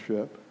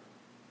discipleship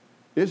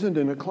isn't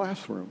in a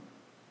classroom.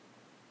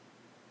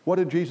 What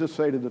did Jesus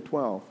say to the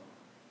 12?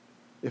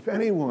 If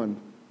anyone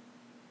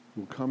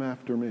will come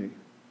after me,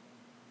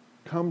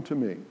 come to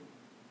me.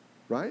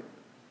 Right?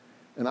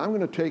 And I'm going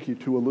to take you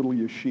to a little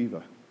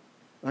yeshiva.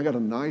 I got a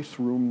nice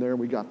room there.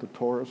 We got the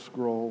Torah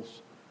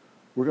scrolls.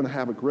 We're going to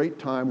have a great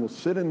time. We'll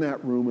sit in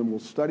that room and we'll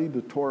study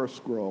the Torah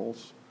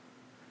scrolls.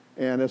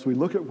 And as we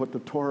look at what the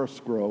Torah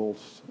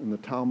scrolls and the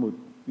Talmud,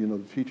 the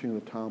teaching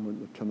of the Talmud,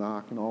 the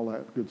Tanakh, and all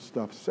that good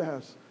stuff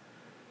says,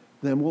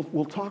 then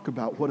we'll talk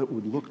about what it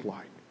would look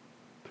like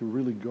to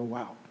really go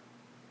out.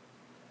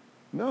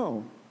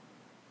 No.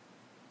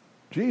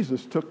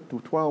 Jesus took the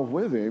 12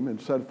 with him and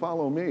said,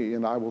 follow me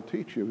and I will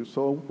teach you.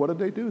 So what did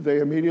they do? They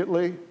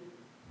immediately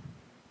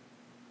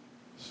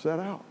set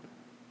out.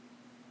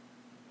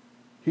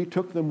 He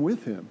took them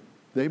with him.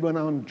 They went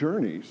on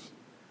journeys.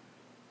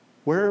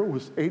 Where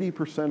was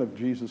 80% of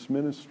Jesus'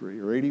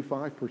 ministry or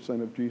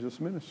 85% of Jesus'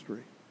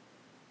 ministry?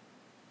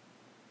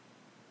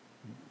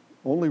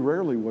 Only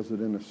rarely was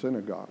it in a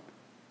synagogue.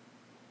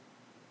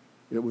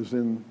 It was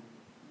in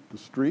the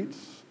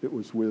streets. It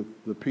was with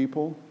the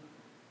people.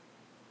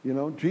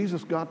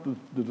 Jesus got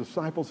the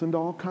disciples into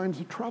all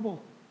kinds of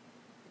trouble.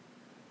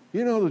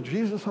 That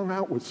Jesus hung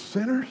out with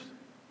sinners?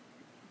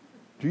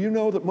 Do you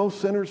know that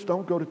most sinners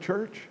don't go to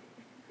church?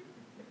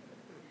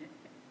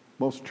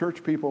 Most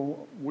church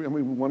people,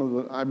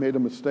 I made a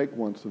mistake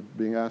once of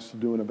being asked to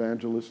do an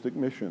evangelistic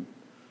mission.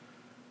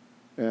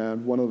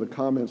 And one of the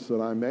comments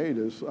that I made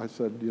is, I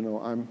said,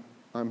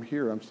 I'm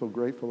here. I'm so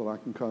grateful that I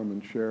can come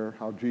and share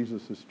how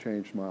Jesus has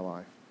changed my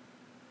life.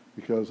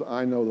 Because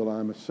I know that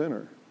I'm a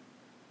sinner.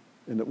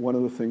 And that one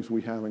of the things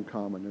we have in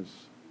common is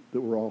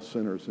that we're all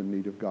sinners in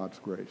need of God's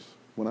grace.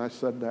 When I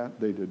said that,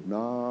 they did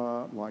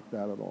not like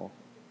that at all.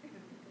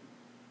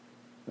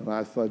 And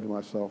I said to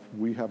myself,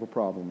 we have a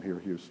problem here,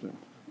 Houston.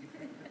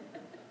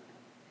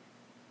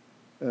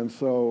 And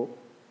so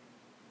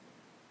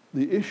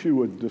the issue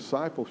with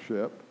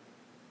discipleship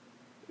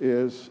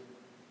is,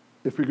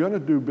 if you're going to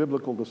do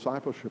biblical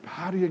discipleship,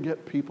 how do you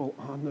get people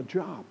on the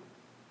job?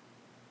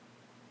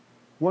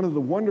 One of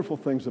the wonderful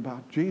things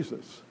about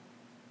Jesus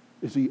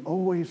is he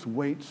always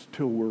waits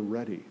till we're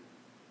ready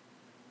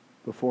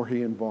before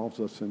he involves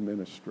us in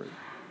ministry,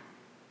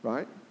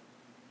 right?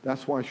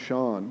 That's why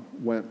Sean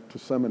went to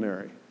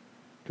seminary,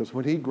 because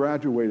when he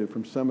graduated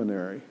from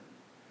seminary,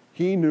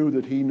 he knew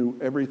that he knew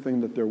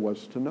everything that there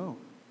was to know.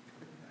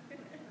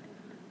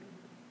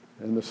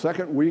 In the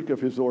second week of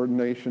his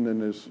ordination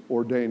and his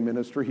ordained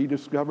ministry, he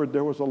discovered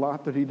there was a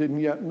lot that he didn't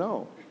yet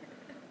know.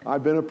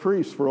 I've been a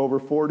priest for over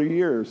 40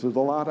 years. There's a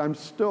lot I'm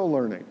still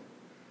learning.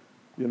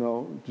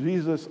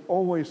 Jesus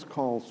always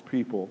calls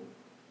people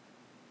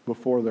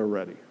before they're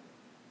ready.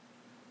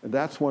 And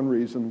that's one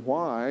reason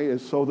why,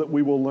 is so that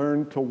we will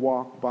learn to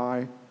walk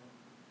by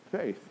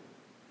faith.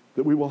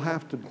 That we will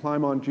have to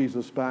climb on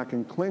Jesus' back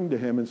and cling to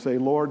him and say,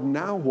 Lord,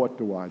 now what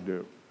do I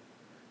do?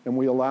 And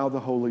we allow the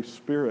Holy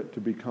Spirit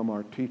to become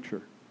our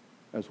teacher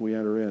as we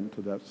enter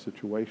into that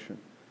situation.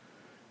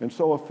 And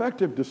so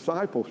effective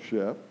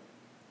discipleship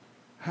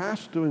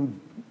has to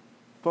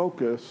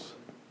focus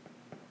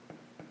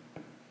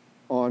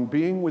on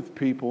being with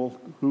people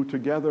who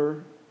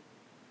together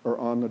are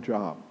on the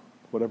job,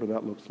 whatever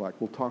that looks like.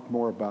 We'll talk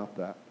more about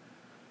that.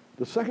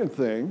 The second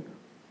thing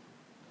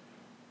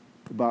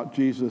about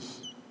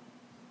Jesus'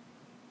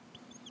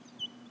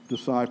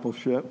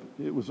 discipleship,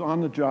 it was on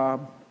the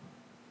job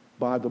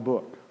by the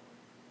book.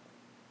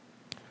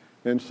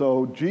 And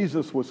so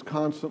Jesus was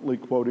constantly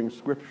quoting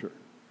Scripture.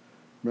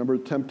 Remember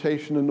the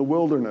temptation in the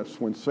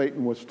wilderness when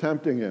Satan was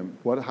tempting him.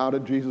 How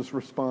did Jesus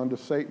respond to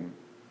Satan?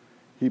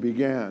 He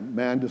began,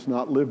 man does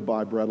not live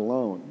by bread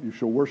alone. You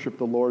shall worship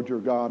the Lord your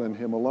God and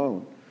him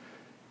alone.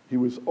 He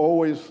was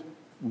always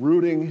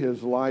rooting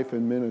his life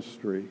and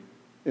ministry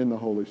in the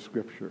Holy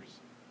Scriptures.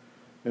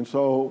 And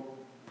so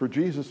for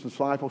Jesus,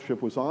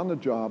 discipleship was on the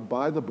job,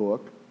 by the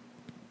book,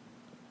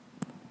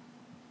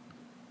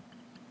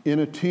 in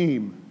a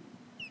team.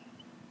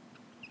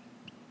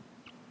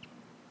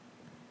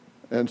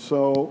 And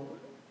so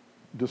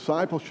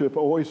discipleship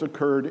always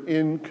occurred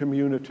in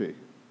community.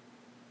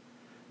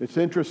 It's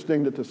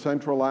interesting that the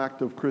central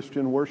act of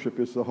Christian worship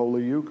is the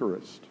Holy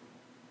Eucharist.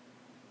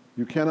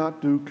 You cannot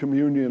do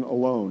communion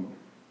alone.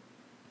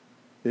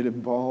 It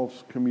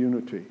involves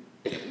community.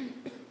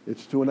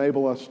 It's to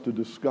enable us to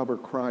discover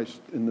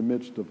Christ in the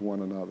midst of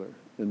one another,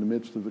 in the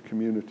midst of the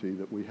community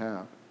that we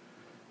have.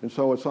 And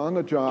so it's on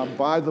the job,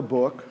 by the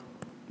book,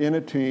 in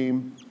a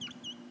team,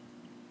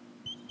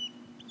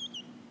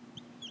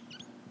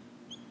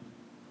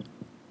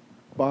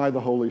 by the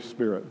Holy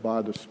Spirit,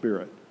 by the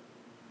Spirit.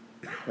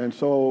 And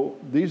so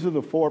these are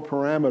the four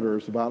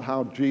parameters about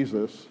how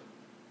Jesus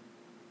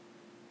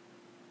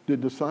did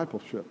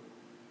discipleship.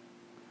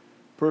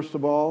 First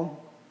of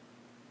all,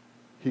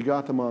 he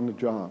got them on the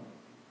job.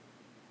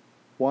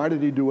 Why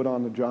did he do it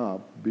on the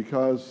job?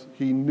 Because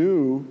he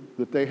knew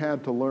that they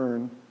had to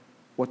learn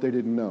what they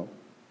didn't know.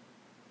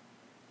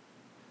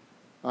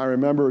 I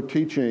remember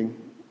teaching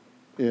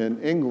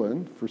in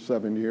England for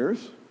 7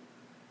 years.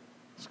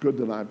 It's good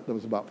that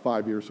was about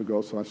 5 years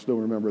ago, so I still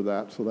remember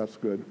that, so that's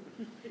good.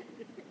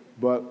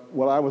 But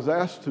what I was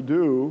asked to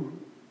do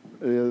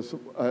is,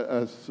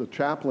 as a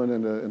chaplain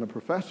and a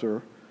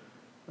professor,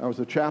 I was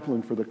a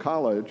chaplain for the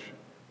college.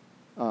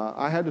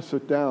 I had to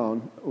sit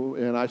down,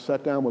 and I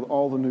sat down with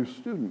all the new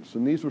students,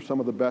 and these were some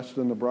of the best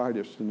and the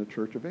brightest in the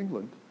Church of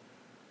England.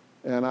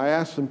 And I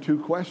asked them two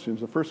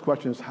questions. The first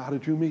question is, how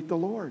did you meet the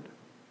Lord?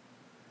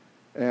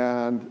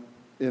 And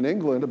in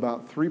England,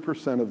 about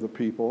 3% of the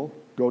people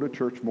go to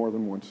church more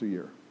than once a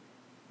year.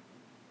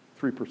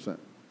 3%.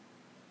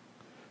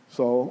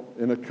 So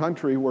in a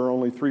country where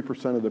only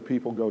 3% of the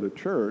people go to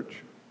church,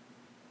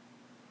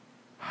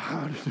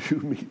 how did you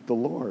meet the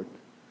Lord?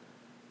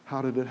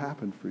 How did it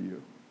happen for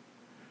you?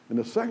 And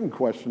the second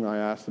question I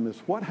asked them is,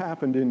 what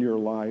happened in your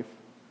life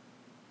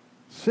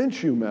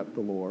since you met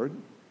the Lord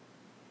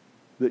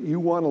that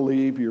you want to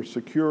leave your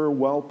secure,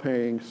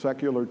 well-paying,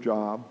 secular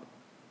job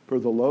for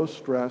the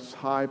low-stress,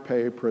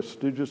 high-pay,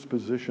 prestigious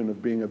position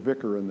of being a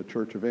vicar in the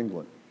Church of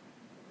England?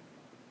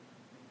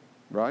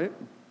 Right?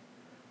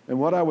 And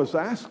what I was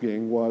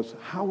asking was,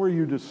 how were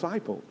you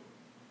discipled?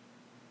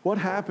 What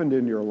happened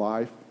in your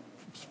life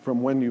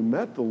from when you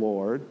met the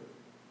Lord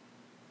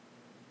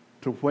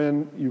to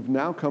when you've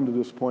now come to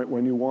this point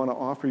when you want to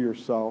offer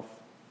yourself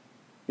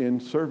in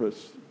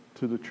service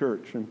to the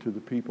church and to the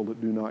people that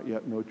do not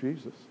yet know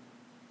Jesus?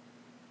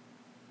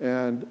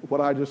 And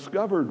what I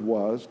discovered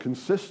was,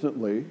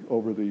 consistently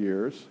over the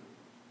years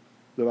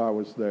that I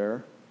was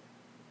there,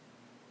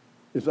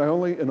 is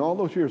in all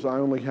those years, I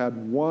only had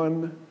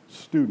one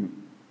student,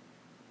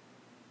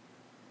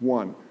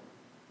 one,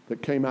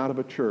 that came out of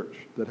a church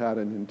that had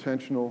an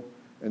intentional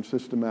and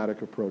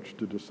systematic approach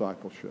to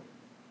discipleship.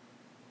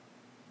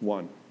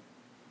 One.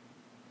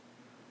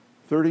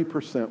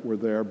 30% were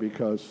there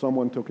because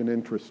someone took an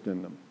interest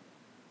in them.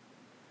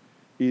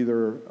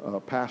 Either a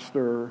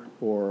pastor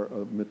or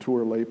a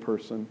mature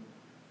layperson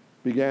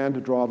began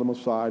to draw them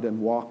aside and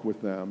walk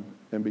with them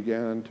and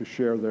began to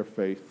share their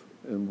faith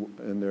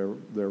and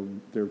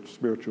their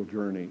spiritual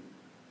journey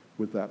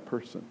with that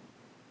person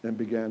and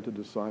began to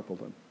disciple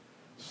them.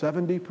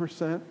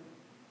 70%,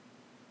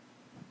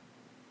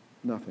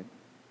 nothing.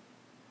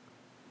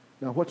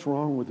 Now, what's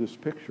wrong with this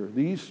picture?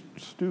 These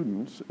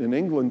students in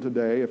England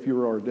today, if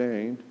you're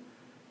ordained,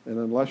 and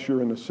unless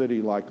you're in a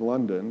city like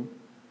London,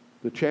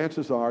 the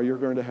chances are you're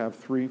going to have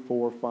 3,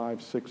 4,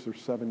 5, 6, or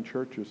 7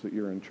 churches that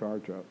you're in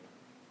charge of.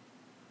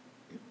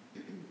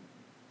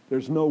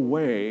 There's no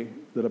way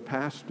that a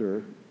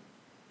pastor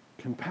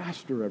can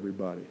pastor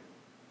everybody.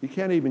 He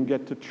can't even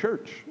get to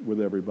church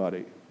with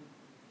everybody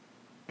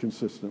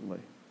consistently.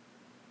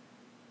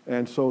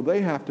 And so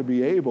they have to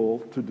be able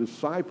to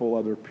disciple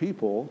other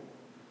people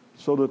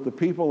so that the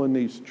people in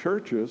these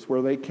churches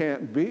where they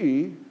can't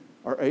be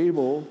are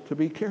able to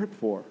be cared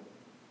for,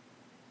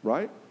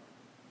 right?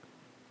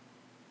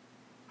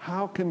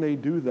 How can they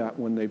do that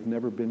when they've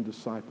never been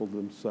discipled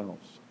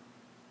themselves?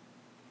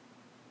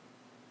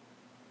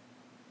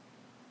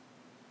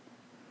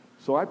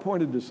 So I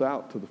pointed this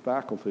out to the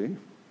faculty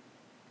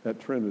at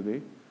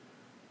Trinity,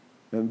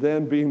 and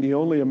then being the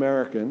only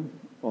American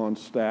on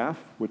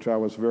staff, which I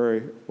was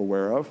very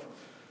aware of,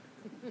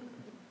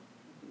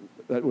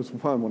 that was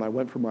fun. When I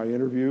went for my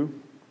interview,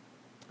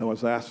 I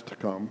was asked to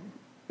come,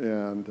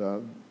 and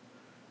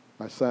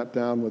I sat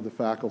down with the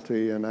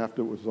faculty, and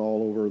after it was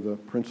all over, the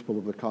principal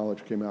of the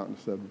college came out and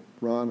said,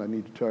 "Ron, I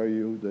need to tell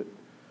you that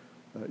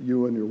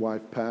you and your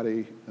wife,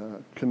 Patty,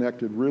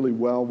 connected really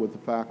well with the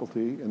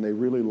faculty, and they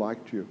really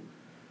liked you."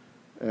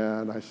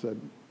 And I said,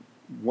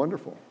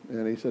 "Wonderful."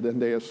 And he said,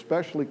 "And they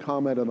especially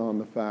commented on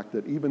the fact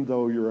that even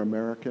though you're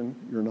American,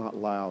 you're not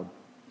loud."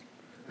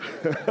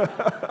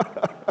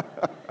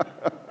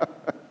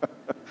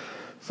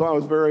 So I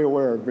was very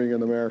aware of being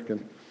an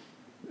American.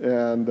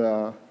 And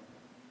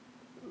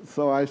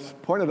so I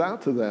pointed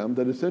out to them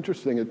that it's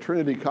interesting, at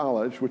Trinity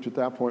College, which at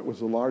that point was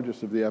the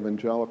largest of the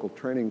evangelical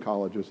training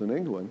colleges in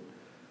England,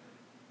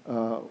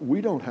 we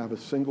don't have a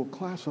single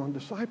class on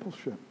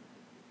discipleship.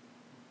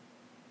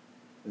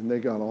 And they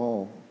got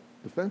all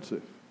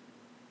defensive.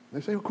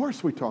 They say, "Of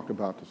course we talk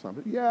about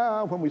discipleship."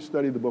 "Yeah, when we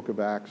study the book of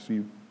Acts,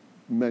 you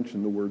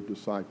mention the word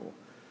disciple.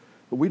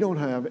 But we don't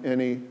have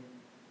any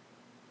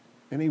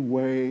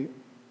way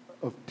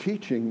of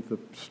teaching the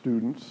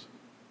students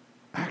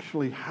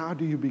actually how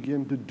do you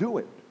begin to do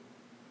it,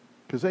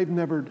 because they've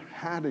never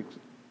had it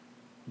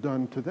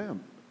done to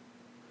them.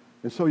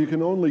 And so you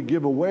can only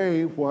give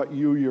away what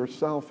you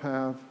yourself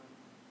have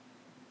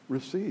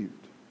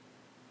received."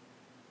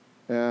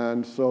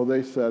 And so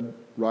they said,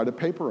 "Write a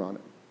paper on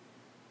it."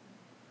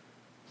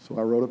 So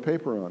I wrote a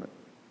paper on it,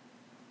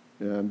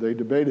 and they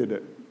debated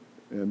it.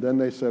 And then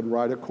they said,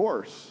 "Write a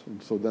course."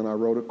 And so then I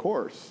wrote a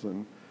course,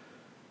 and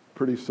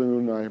pretty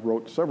soon I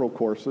wrote several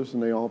courses,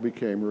 and they all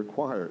became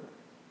required.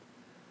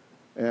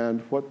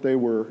 And what they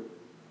were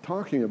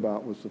talking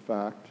about was the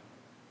fact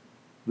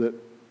that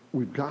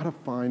we've got to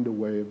find a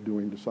way of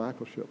doing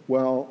discipleship.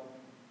 Well,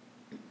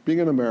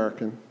 being an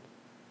American,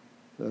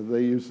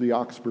 they use the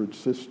Oxford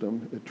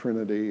system at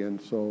Trinity,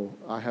 and so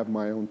I have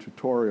my own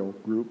tutorial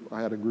group.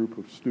 I had a group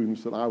of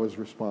students that I was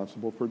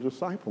responsible for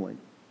discipling.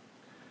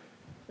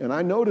 And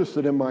I noticed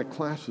that in my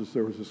classes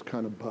there was this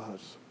kind of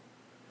buzz.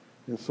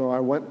 And so I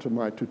went to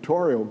my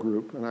tutorial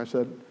group and I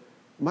said,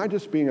 "Am I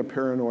just being a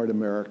paranoid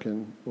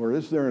American, or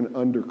is there an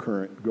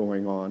undercurrent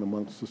going on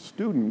amongst the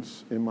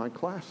students in my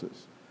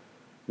classes?"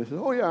 They said,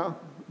 "Oh yeah,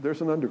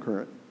 there's an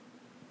undercurrent."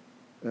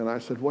 And I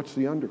said, "What's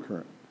the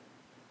undercurrent?"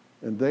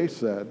 And they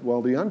said,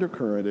 "Well, the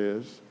undercurrent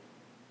is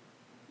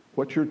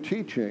what you're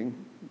teaching,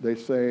 they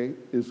say,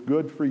 is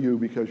good for you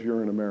because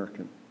you're an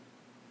American.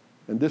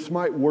 And this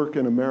might work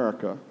in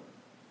America,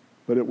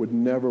 but it would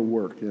never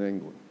work in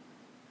England."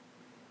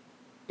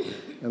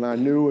 And I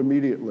knew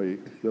immediately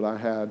that I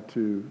had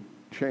to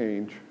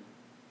change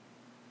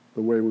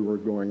the way we were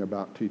going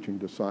about teaching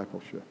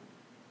discipleship.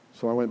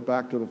 So I went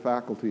back to the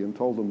faculty and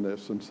told them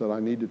this and said,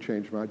 "I need to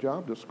change my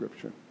job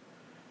description."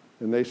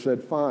 And they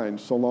said, "Fine,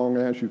 so long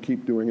as you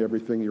keep doing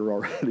everything you're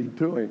already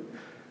doing."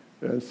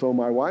 And so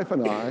my wife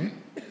and I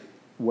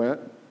went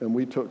and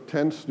we took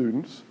 10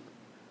 students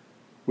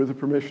with the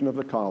permission of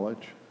the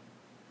college,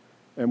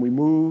 and we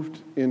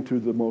moved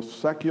into the most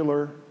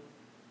secular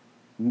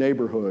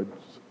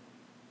neighborhoods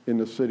in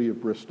the city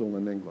of Bristol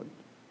in England.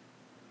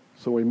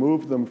 So we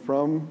moved them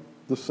from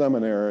the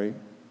seminary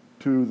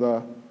to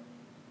the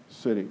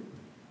city.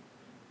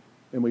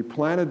 And we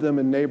planted them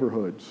in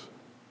neighborhoods,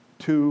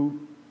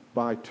 2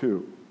 by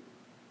 2.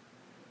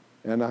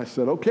 And I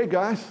said, "Okay,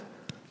 guys,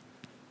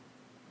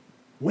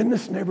 win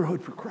this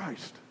neighborhood for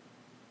Christ."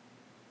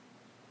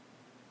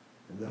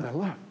 And then I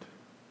left.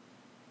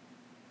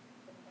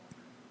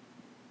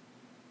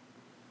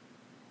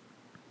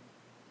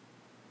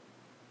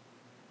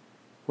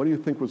 What do you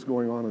think was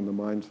going on in the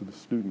minds of the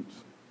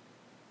students?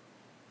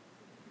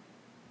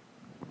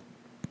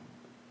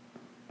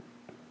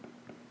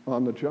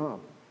 On the job.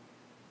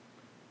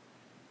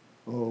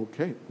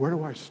 Okay, where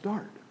do I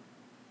start?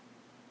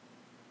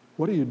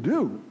 What do you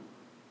do?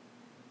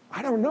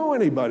 I don't know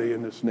anybody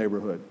in this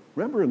neighborhood.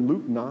 Remember in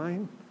Luke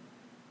 9,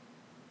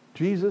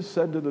 Jesus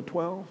said to the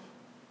 12,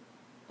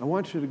 "I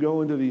want you to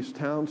go into these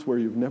towns where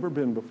you've never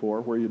been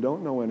before, where you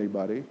don't know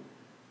anybody,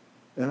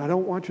 and I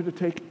don't want you to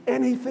take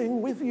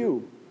anything with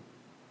you.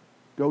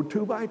 Go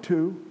 2 by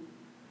 2,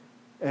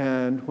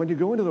 and when you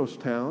go into those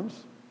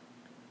towns,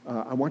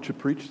 I want you to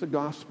preach the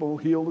gospel,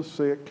 heal the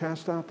sick,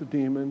 cast out the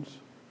demons.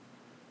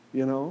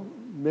 You know,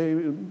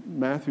 maybe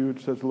Matthew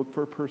says, look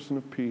for a person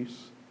of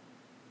peace."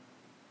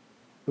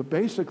 But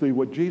basically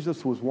what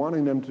Jesus was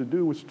wanting them to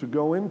do was to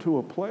go into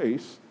a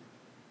place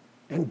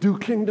and do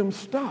kingdom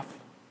stuff,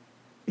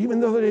 even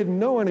though they didn't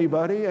know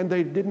anybody and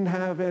they didn't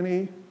have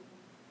any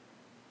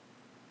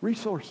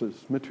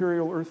resources,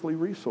 material earthly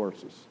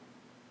resources.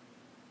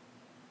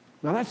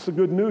 Now that's the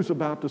good news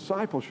about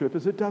discipleship,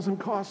 is it doesn't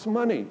cost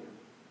money.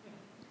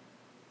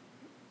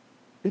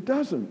 It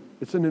doesn't.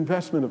 It's an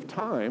investment of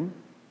time,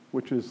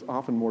 which is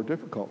often more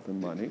difficult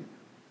than money.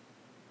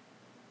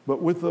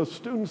 But with those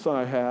students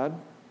I had,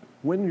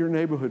 win your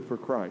neighborhood for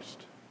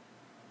Christ.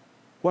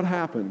 What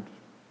happened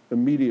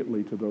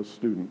immediately to those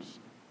students?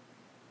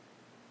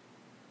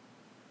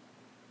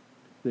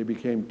 They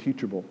became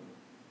teachable.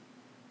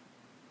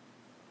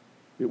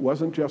 It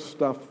wasn't just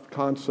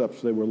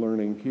concepts they were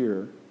learning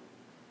here.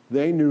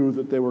 They knew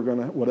that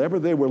whatever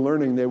they were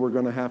learning, they were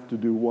going to have to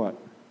do what?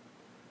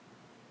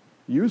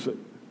 Use it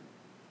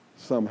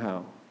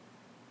somehow.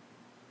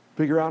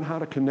 Figure out how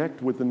to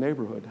connect with the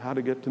neighborhood, how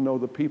to get to know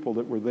the people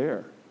that were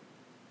there.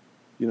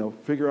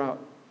 Figure out,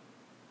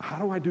 how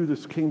do I do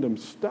this kingdom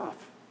stuff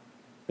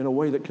in a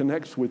way that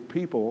connects with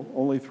people,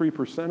 only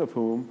 3% of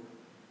whom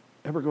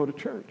ever go to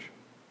church?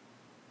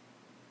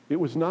 It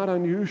was not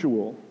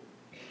unusual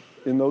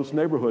in those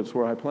neighborhoods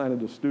where I planted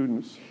the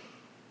students,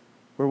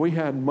 where we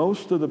had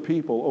most of the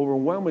people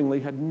overwhelmingly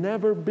had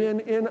never been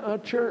in a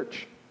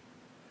church,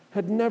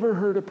 had never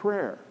heard a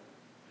prayer,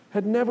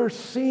 had never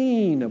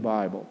seen a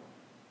Bible,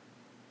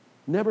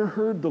 never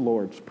heard the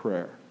Lord's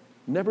Prayer,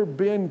 never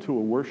been to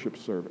a worship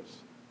service.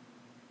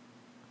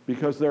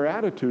 Because their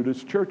attitude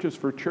is church is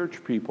for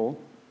church people,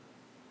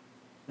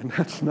 and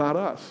that's not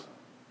us.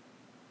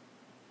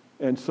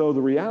 And so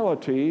the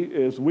reality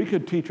is we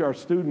could teach our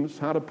students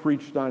how to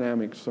preach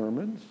dynamic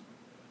sermons,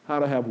 how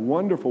to have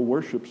wonderful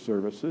worship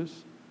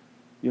services,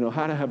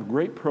 how to have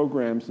great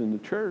programs in the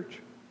church,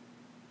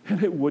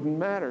 and it wouldn't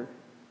matter.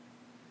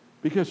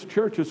 Because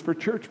church is for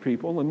church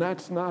people, and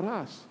that's not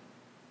us.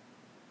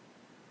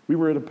 We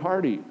were at a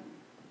party,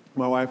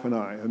 my wife and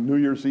I, a New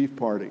Year's Eve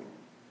party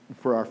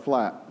for our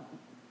flat,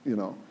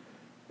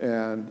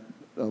 and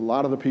a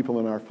lot of the people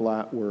in our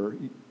flat were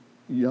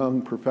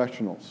young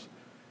professionals.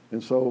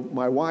 And so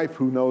my wife,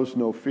 who knows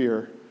no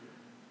fear,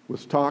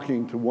 was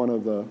talking to one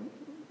of the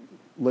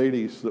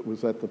ladies that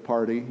was at the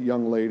party,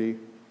 young lady,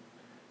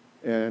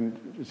 and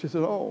she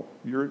said, "Oh,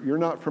 you're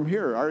not from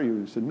here, are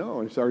you?" He said,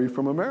 "No." He said, "Are you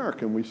from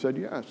America?" And we said,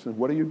 "Yes." And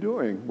what are you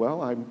doing?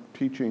 "Well, I'm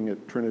teaching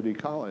at Trinity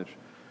College."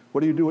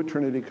 "What do you do at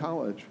Trinity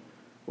College?"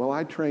 "Well,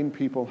 I train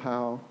people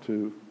how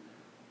to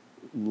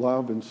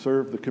love and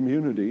serve the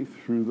community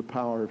through the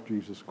power of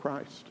Jesus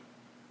Christ."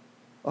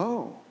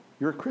 "Oh,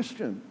 you're a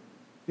Christian?"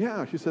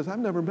 "Yeah." She says, "I've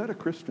never met a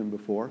Christian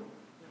before."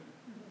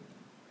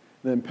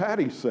 Then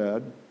Patty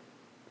said,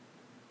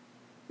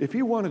 "If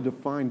you wanted to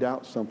find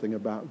out something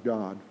about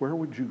God, where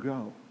would you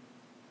go?"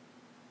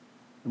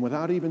 And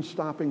without even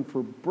stopping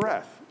for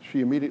breath, she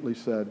immediately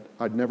said,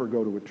 "I'd never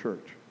go to a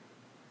church."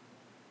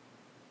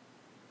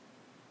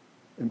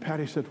 And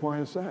Patty said, "Why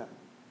is that?"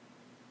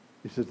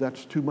 He says,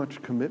 "That's too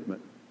much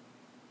commitment.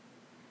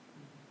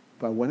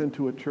 If I went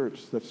into a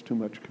church, that's too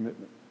much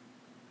commitment."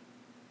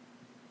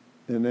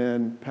 And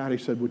then Patty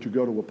said, "Would you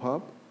go to a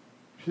pub?"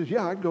 She says,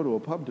 "Yeah, I'd go to a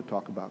pub to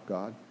talk about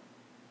God."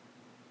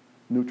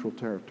 Neutral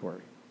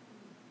territory.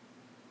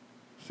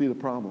 See the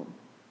problem?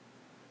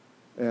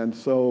 And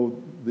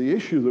so the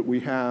issue that we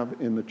have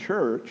in the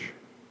church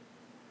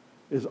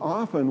is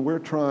often we're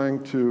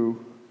trying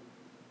to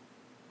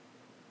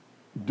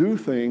do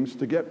things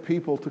to get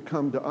people to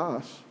come to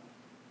us,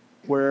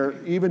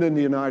 where even in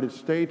the United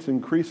States,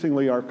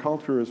 increasingly our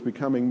culture is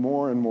becoming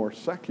more and more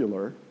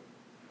secular,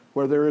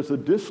 where there is a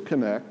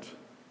disconnect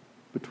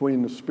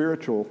between the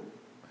spiritual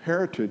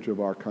heritage of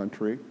our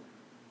country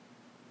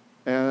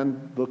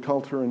and the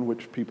culture in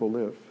which people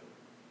live.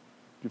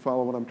 Do you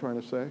follow what I'm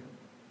trying to say?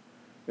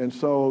 And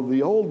so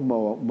the old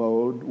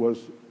mode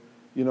was,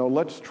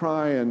 let's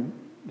try and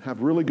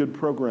have really good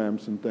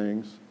programs and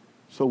things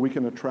so we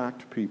can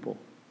attract people.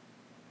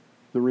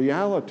 The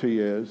reality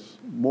is,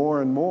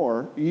 more and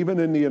more, even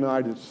in the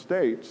United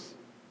States,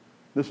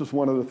 this is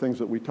one of the things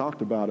that we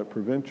talked about at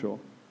Provincial,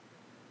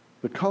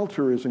 the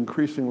culture is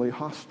increasingly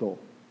hostile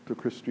to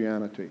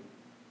Christianity.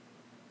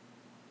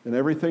 And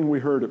everything we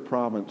heard at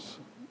Province,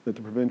 that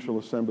the Provincial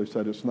Assembly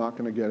said, it's not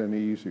going to get any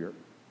easier.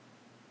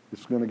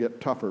 It's going to get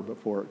tougher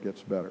before it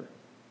gets better.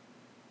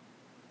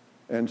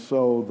 And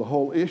so the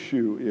whole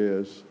issue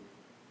is,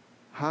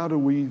 how do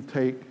we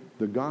take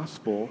the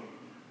gospel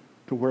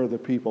to where the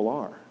people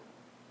are,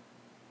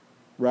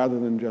 rather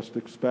than just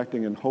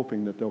expecting and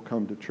hoping that they'll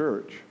come to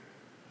church,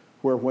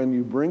 where when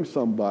you bring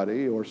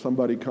somebody or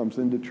somebody comes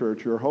into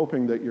church, you're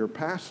hoping that your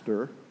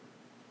pastor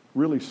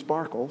really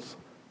sparkles,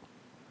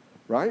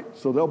 right?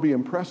 So they'll be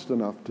impressed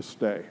enough to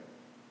stay.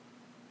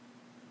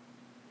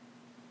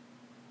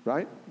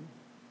 Right?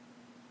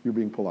 You're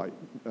being polite,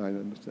 I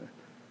understand.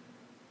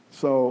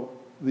 So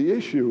the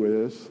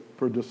issue is,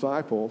 for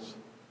disciples,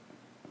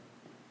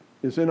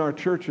 is in our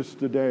churches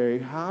today,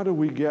 how do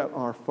we get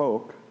our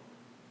folk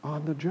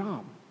on the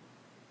job?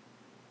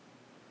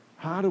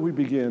 How do we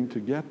begin to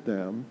get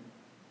them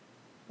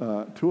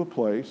to a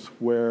place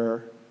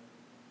where,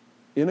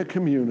 in a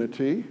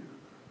community,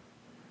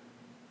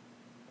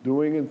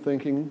 doing and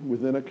thinking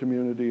within a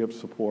community of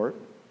support,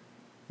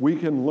 we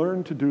can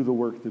learn to do the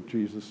work that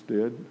Jesus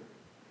did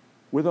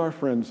with our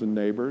friends and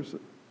neighbors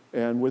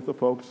and with the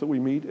folks that we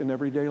meet in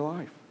everyday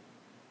life.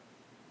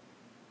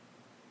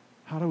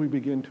 How do we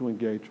begin to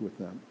engage with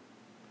them?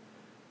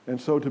 And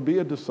so to be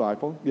a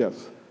disciple,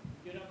 yes?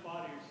 Get up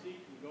out of your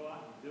seat and go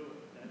out and do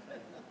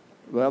it.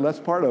 Well, that's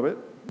part of it,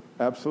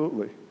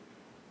 absolutely.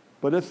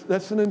 But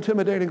that's an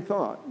intimidating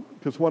thought,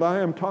 because what I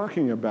am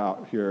talking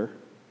about here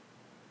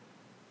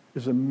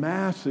is a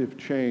massive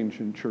change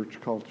in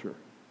church culture.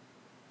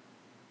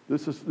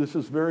 This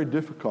is very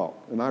difficult,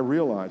 and I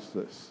realize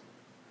this.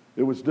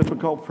 It was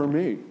difficult for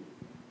me.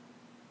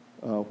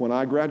 When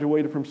I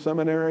graduated from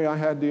seminary, I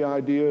had the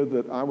idea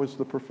that I was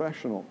the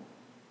professional.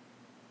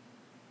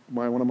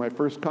 One of my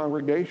first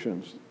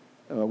congregations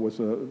was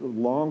a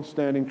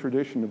long-standing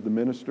tradition of the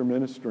minister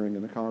ministering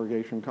and the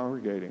congregation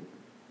congregating.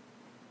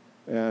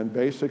 And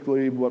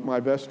basically what my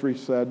vestry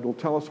said, well,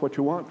 tell us what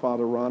you want,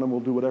 Father Ron, and we'll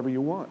do whatever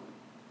you want.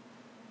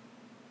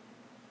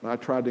 And I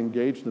tried to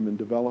engage them in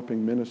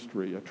developing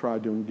ministry. I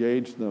tried to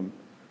engage them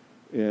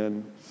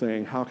in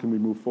saying, how can we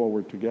move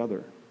forward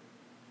together?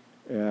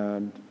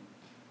 And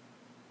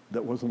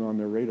that wasn't on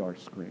their radar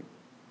screen.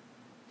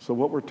 So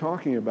what we're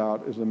talking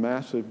about is a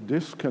massive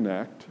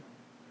disconnect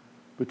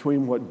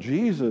between what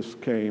Jesus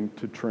came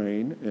to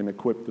train and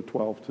equip the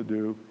 12 to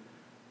do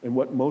and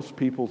what most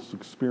people's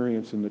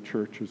experience in the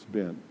church has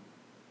been.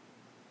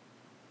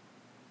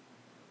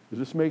 Is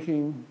this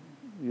making,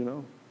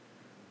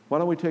 why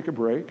don't we take a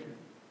break,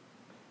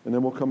 and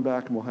then we'll come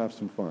back and we'll have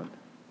some fun,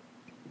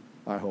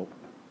 I hope.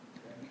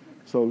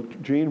 So,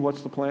 Gene,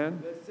 what's the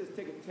plan? Let's just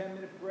take a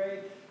 10-minute break,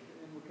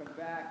 and we'll come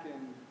back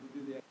and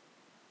we'll do the...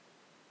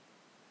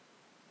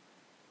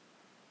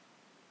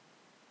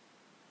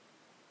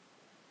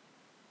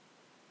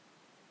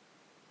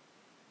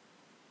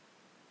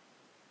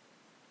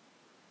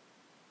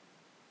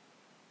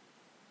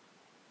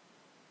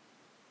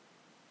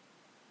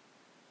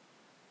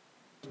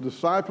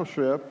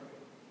 Discipleship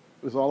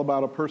is all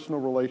about a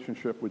personal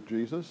relationship with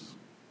Jesus.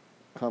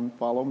 Come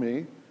follow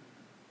me.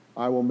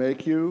 I will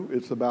make you.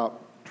 It's about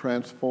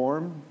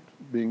transformed,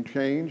 being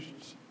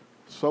changed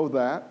so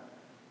that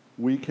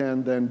we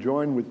can then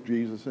join with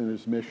Jesus in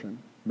his mission.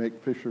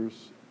 Make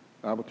fishers.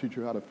 I will teach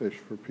you how to fish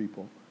for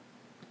people.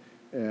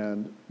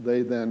 And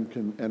they then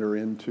can enter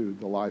into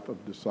the life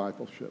of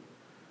discipleship.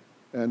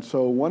 And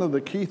so one of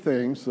the key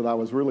things that I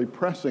was really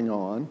pressing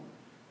on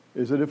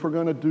is that if we're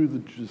going to do the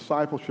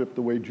discipleship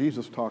the way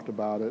Jesus talked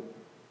about it,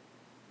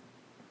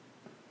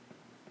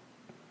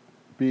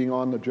 being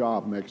on the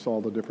job makes all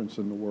the difference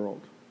in the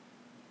world.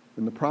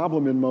 And the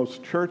problem in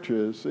most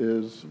churches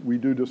is we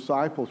do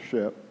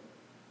discipleship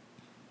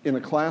in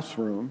a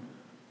classroom.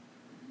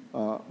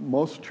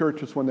 Most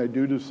churches, when they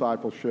do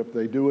discipleship,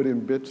 they do it in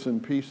bits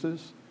and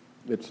pieces.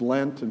 It's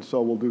Lent, and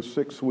so we'll do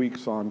 6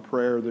 weeks on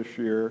prayer this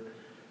year.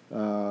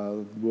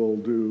 We'll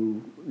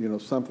do,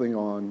 something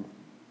on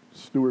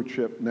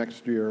stewardship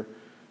next year,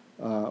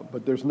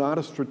 but there's not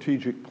a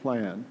strategic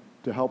plan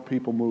to help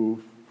people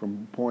move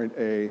from point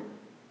A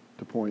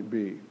to point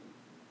B.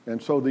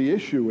 And so the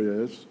issue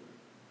is,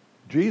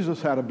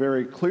 Jesus had a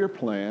very clear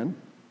plan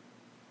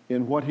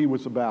in what he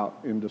was about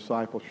in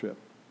discipleship.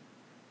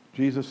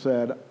 Jesus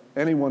said,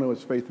 anyone who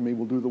has faith in me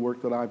will do the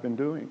work that I've been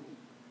doing.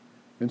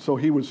 And so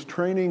he was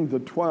training the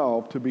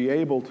 12 to be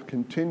able to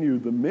continue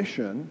the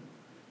mission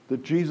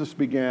that Jesus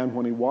began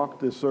when he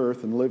walked this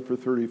earth and lived for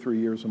 33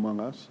 years among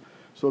us,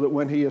 so that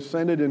when he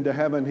ascended into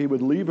heaven, he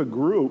would leave a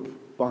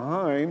group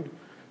behind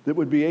that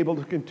would be able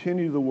to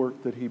continue the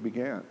work that he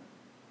began.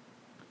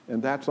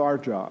 And that's our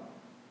job,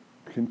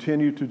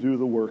 continue to do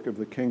the work of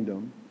the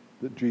kingdom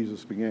that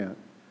Jesus began.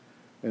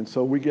 And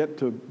so we get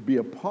to be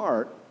a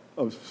part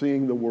of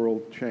seeing the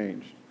world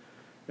changed.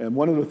 And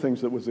one of the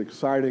things that was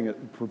exciting at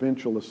the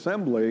Provincial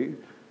Assembly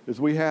is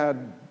we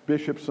had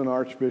bishops and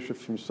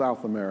archbishops from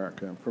South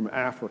America, and from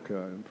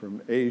Africa, and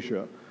from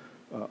Asia,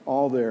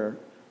 all there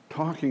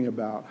talking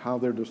about how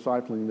they're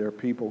discipling their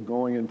people,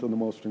 going into the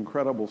most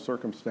incredible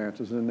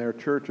circumstances, and their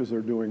churches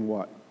are doing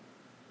what?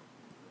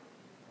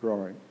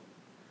 Growing.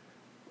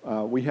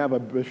 We have a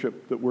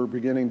bishop that we're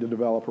beginning to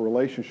develop a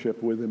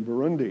relationship with in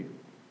Burundi.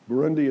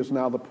 Burundi is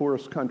now the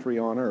poorest country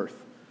on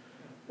earth.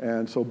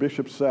 And so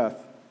Bishop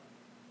Seth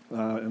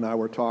and I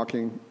were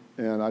talking,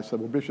 and I said,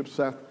 well, Bishop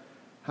Seth,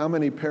 how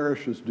many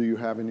parishes do you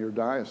have in your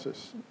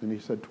diocese? And he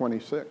said,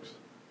 26.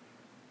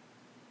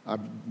 I've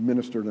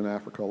ministered in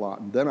Africa a lot.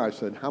 And then I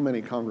said, how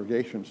many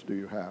congregations do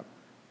you have?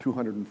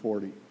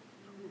 240.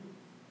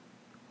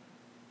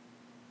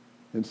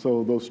 And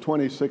so those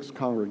 26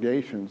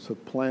 congregations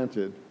have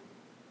planted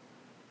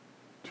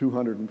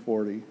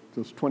 240.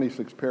 Those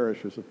 26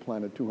 parishes have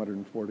planted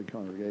 240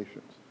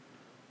 congregations.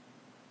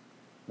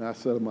 And I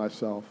said to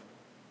myself,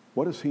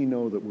 what does he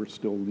know that we're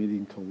still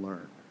needing to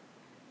learn?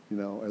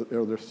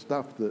 Are there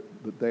stuff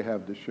that they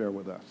have to share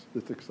with us?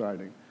 It's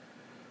exciting.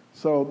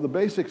 So the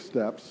basic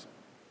steps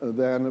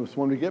then is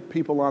when we get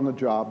people on the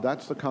job,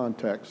 that's the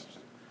context,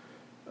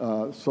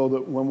 so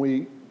that when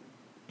we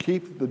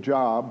keep the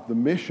job, the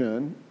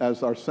mission,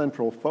 as our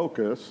central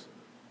focus,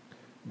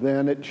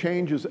 then it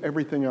changes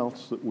everything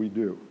else that we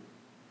do.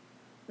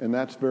 And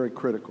that's very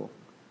critical.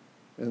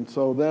 And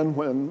so then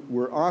when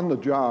we're on the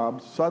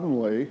job,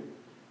 suddenly,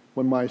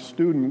 when my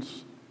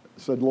students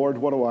said, Lord,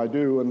 what do I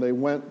do? And they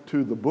went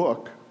to the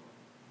book,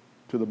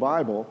 to the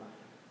Bible,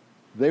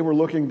 they were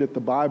looking at the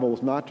Bible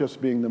as not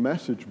just being the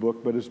message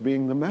book, but as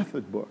being the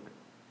method book.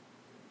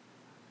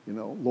 You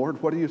know,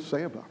 Lord, what do you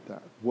say about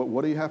that?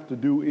 What do you have to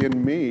do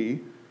in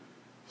me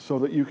so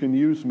that you can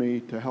use me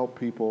to help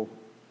people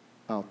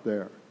out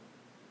there?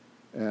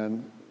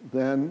 And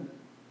then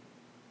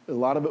a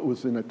lot of it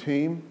was in a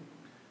team.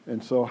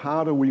 And so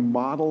how do we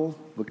model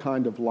the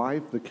kind of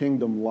life, the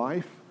kingdom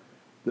life,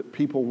 that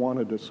people want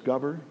to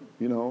discover?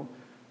 You know,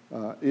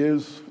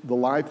 is the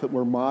life that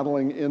we're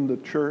modeling in the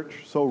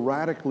church so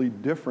radically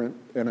different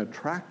and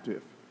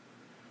attractive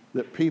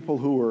that people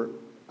who are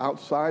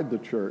outside the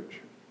church,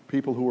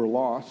 people who are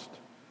lost,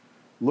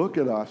 look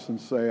at us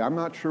and say, I'm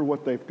not sure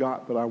what they've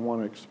got, but I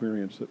want to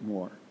experience it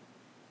more.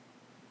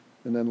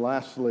 And then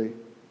lastly,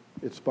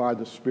 it's by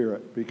the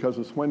Spirit, because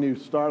it's when you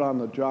start on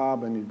the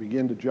job and you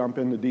begin to jump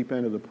in the deep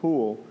end of the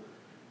pool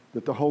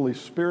that the Holy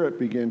Spirit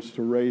begins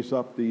to raise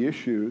up the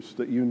issues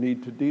that you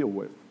need to deal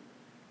with.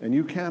 And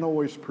you can't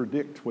always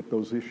predict what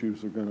those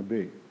issues are going to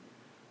be,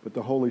 but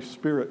the Holy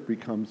Spirit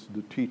becomes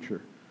the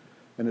teacher.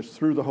 And it's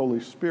through the Holy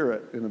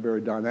Spirit, in a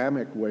very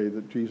dynamic way,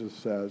 that Jesus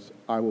says,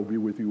 I will be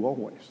with you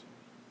always.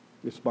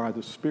 It's by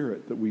the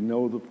Spirit that we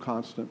know the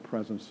constant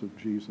presence of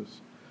Jesus.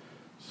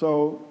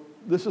 So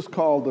this is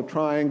called the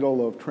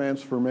triangle of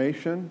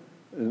transformation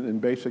in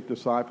basic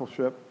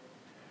discipleship.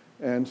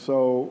 And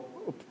so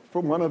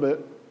for one of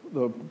it,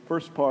 the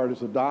first part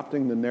is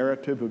adopting the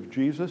narrative of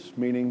Jesus,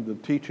 meaning the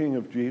teaching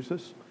of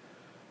Jesus,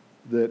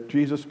 that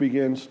Jesus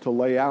begins to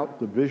lay out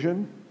the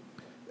vision.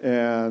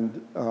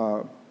 And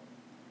one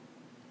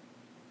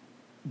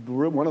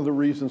of the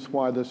reasons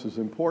why this is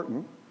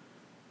important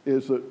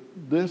is that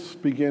this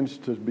begins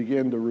to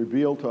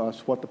reveal to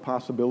us what the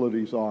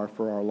possibilities are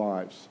for our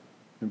lives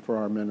and for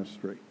our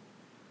ministry.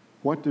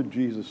 What did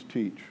Jesus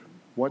teach?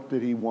 What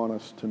did he want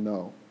us to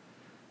know?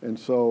 And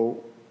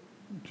so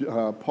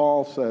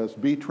Paul says,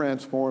 be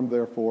transformed,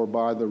 therefore,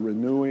 by the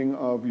renewing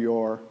of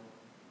your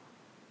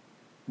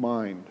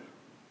mind.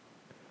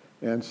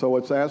 And so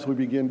it's as we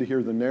begin to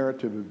hear the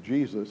narrative of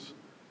Jesus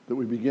that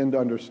we begin to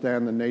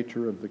understand the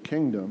nature of the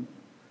kingdom,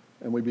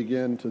 and we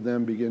begin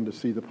to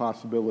see the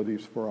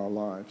possibilities for our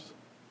lives.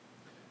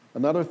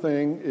 Another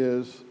thing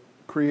is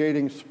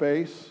creating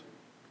space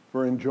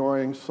for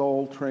enjoying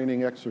soul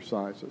training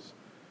exercises.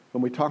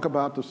 When we talk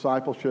about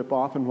discipleship,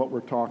 often what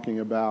we're talking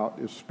about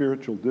is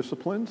spiritual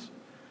disciplines.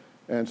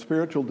 And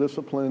spiritual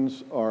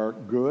disciplines are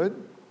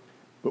good,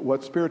 but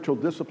what spiritual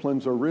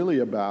disciplines are really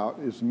about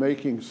is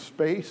making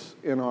space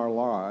in our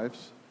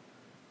lives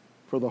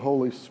for the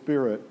Holy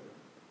Spirit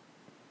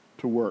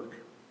to work.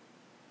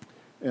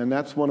 And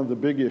that's one of the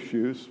big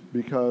issues,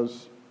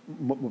 because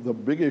the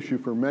big issue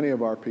for many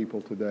of our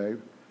people today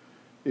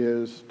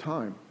is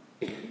time.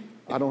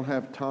 I don't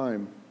have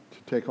time to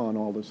take on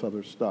all this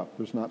other stuff.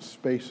 There's not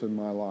space in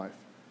my life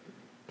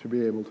to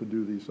be able to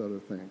do these other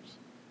things.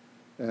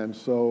 And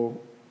so,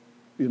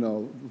 you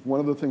know, one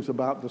of the things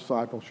about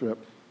discipleship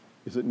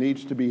is it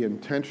needs to be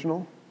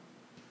intentional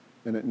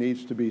and it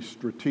needs to be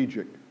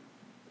strategic.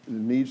 It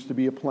needs to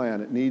be a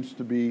plan. It needs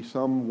to be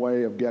some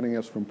way of getting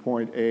us from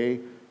point A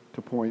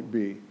to point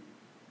B.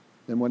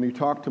 And when you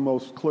talk to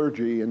most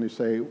clergy and you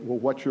say, well,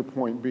 what's your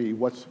point B?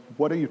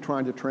 What are you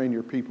trying to train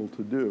your people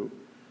to do?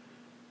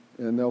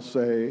 And they'll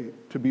say,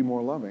 to be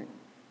more loving.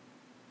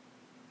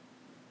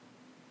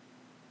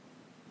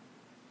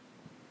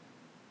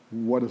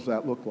 What does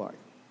that look like?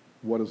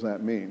 What does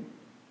that mean?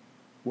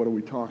 What are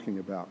we talking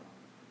about?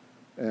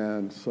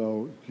 And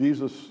so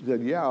Jesus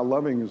said, yeah,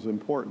 loving is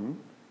important,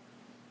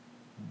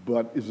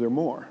 but is there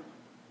more?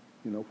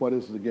 You know, what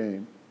is the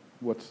game?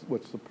 What's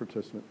the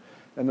participant?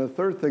 And the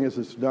third thing is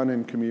it's done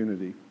in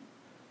community.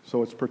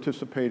 So it's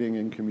participating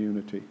in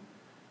community.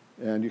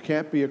 And you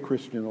can't be a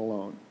Christian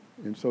alone.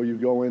 And so you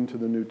go into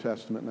the New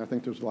Testament, and I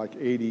think there's like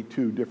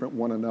 82 different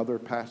one another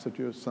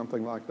passages,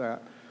 something like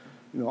that.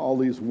 You know, all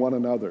these one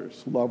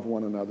another's, love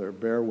one another,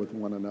 bear with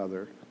one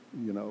another,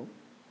 you know,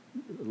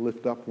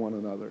 lift up one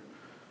another.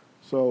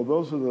 So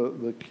those are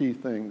the key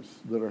things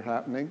that are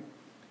happening.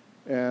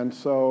 And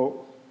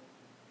so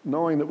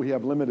knowing that we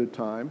have limited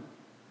time,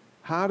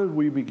 how did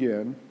we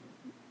begin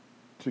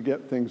to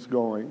get things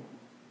going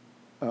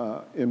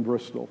in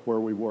Bristol where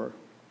we were?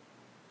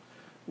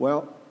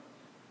 Well,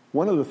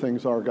 one of the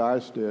things our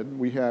guys did,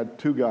 we had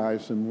 2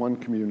 guys in one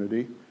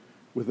community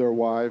with their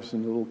wives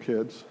and little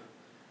kids,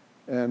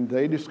 and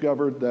they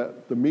discovered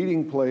that the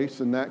meeting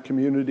place in that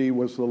community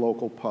was the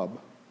local pub.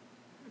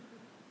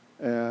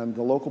 And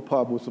the local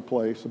pub was the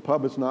place. The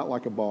pub is not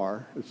like a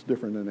bar. It's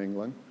different in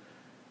England.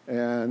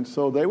 And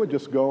so they would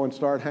just go and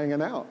start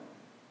hanging out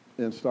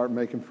and start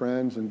making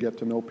friends and get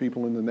to know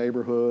people in the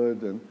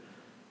neighborhood and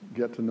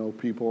get to know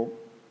people.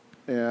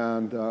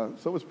 And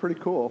so it was pretty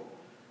cool.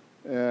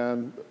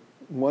 And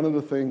one of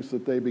the things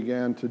that they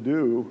began to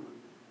do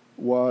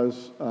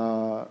was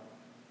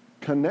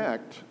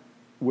connect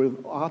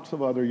with lots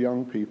of other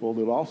young people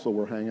that also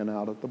were hanging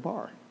out at the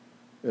bar,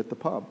 at the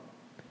pub.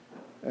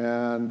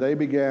 And they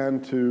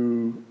began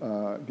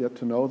to get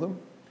to know them.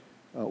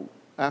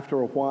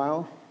 After a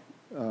while,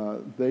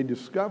 they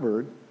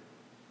discovered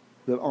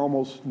that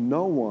almost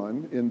no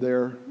one in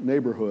their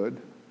neighborhood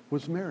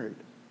was married.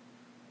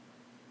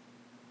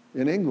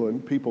 In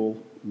England,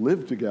 people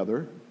live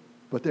together,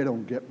 but they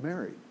don't get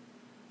married.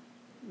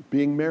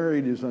 Being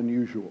married is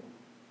unusual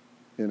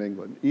in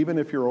England. Even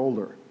if you're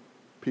older,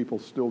 people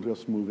still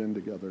just move in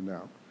together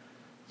now.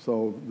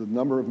 So the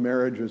number of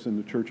marriages in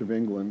the Church of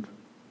England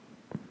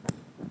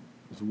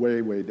is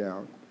way, way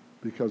down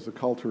because the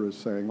culture is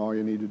saying all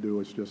you need to do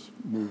is just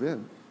move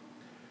in.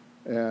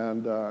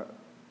 And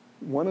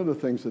one of the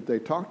things that they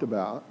talked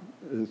about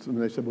is,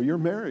 and they said, well, you're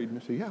married. And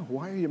I said, yeah,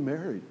 why are you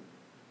married?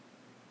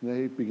 And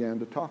they began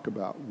to talk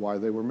about why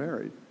they were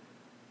married.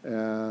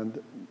 And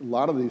a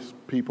lot of these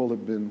people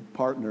have been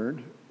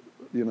partnered,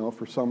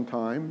 for some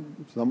time.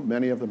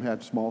 Many of them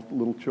had small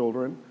little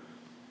children.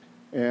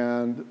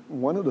 And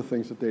one of the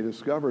things that they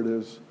discovered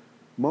is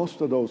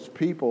most of those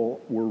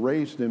people were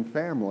raised in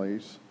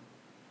families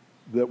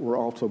that were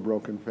also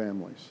broken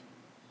families.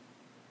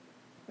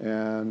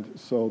 And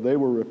so they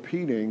were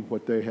repeating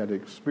what they had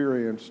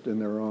experienced in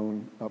their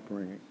own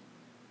upbringing.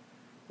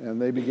 And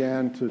they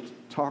began to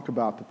talk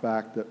about the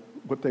fact that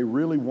what they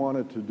really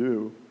wanted to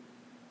do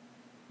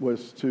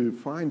was to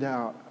find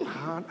out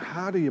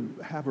how do you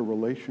have a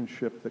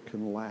relationship that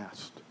can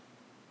last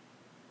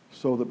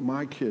so that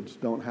my kids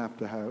don't have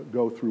to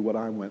go through what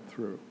I went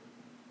through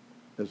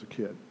as a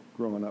kid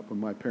growing up when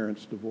my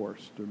parents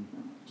divorced and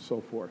so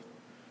forth.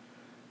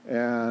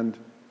 And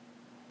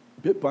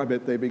bit by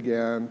bit, they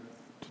began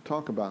to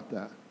talk about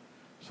that.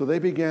 So they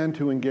began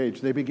to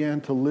engage. They began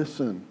to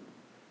listen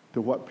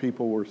to what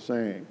people were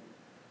saying.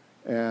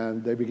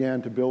 And they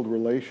began to build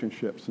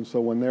relationships. And so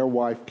when their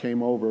wife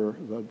came over,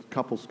 the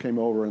couples came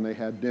over and they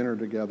had dinner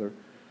together,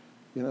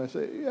 I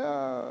say,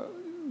 yeah,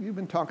 you've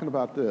been talking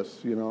about this,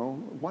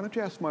 why don't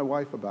you ask my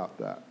wife about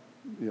that?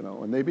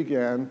 And they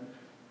began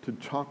to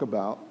talk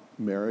about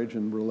marriage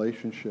and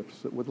relationships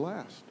that would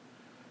last.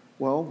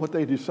 Well, what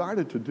they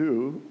decided to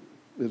do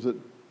is that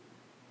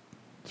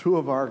 2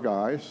 of our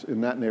guys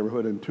in that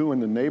neighborhood and 2 in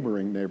the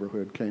neighboring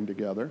neighborhood came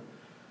together,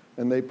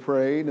 and they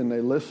prayed and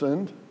they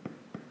listened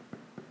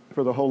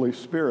for the Holy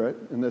Spirit,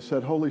 and they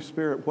said, Holy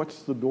Spirit,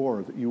 what's the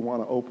door that you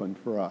want to open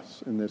for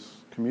us in this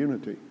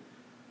community?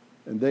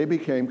 And they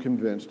became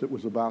convinced it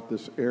was about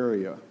this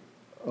area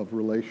of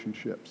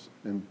relationships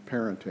and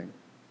parenting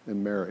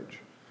and marriage.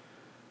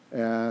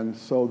 And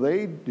so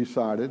they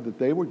decided that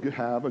they would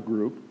have a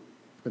group,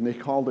 and they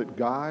called it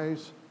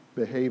Guys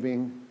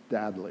Behaving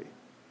Dadly.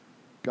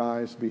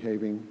 Guys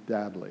Behaving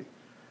Dadly.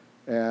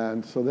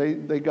 And so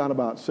they got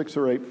about 6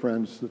 or 8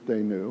 friends that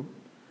they knew,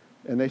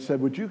 and they said,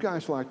 would you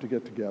guys like to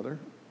get together?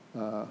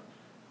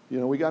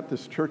 We got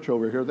this church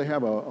over here. They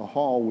have a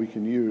hall we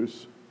can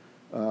use.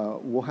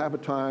 We'll have a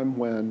time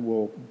when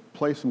we'll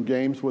play some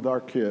games with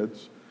our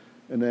kids,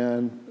 and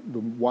then the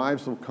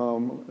wives will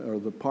come, or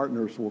the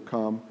partners will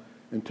come,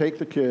 and take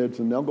the kids,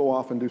 and they'll go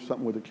off and do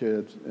something with the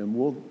kids, and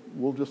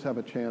we'll just have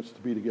a chance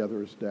to be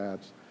together as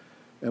dads.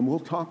 And we'll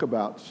talk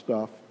about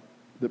stuff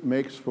that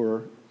makes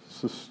for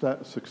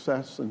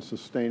success and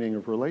sustaining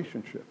of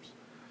relationships.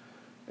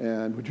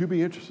 And would you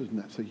be interested in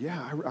that? I said,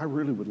 yeah, I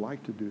really would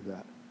like to do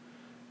that.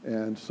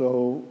 And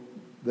so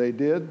they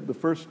did. The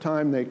first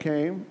time they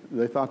came,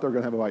 they thought they were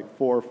going to have like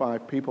 4 or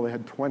 5 people. They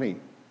had 20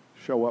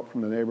 show up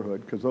from the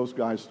neighborhood because those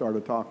guys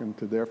started talking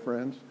to their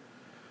friends.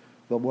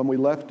 But when we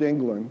left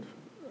England,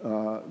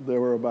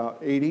 there were about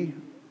 80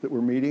 that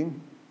were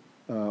meeting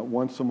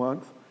once a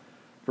month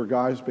for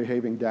Guys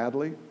Behaving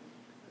Dadly.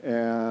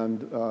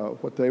 And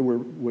what they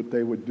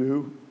would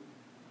do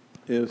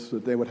is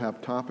that they would have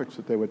topics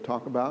that they would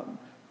talk about.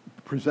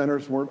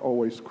 Presenters weren't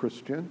always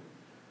Christian,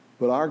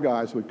 but our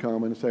guys would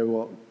come and say,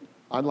 well,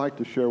 I'd like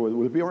to share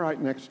would it be all right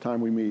next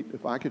time we meet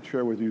if I could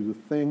share with you the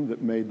thing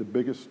that made the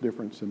biggest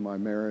difference in my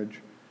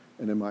marriage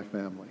and in my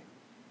family?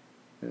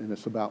 And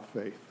it's about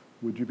faith.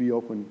 Would you be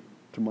open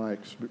to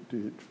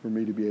for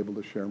me to be able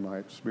to share my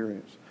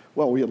experience?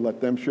 Well, we had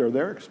let them share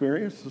their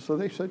experience, so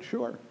they said,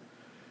 sure.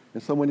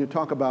 And so when you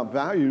talk about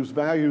values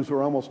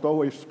are almost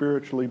always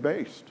spiritually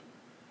based.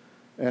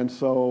 And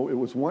so it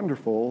was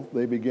wonderful.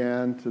 They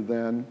began to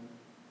then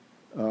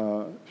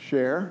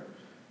share.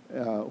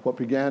 What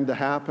began to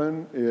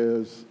happen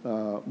is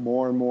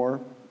more and more,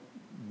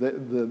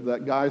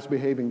 that Guys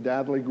Behaving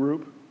Dadly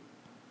group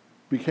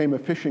became a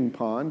fishing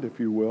pond, if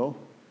you will,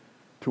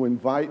 to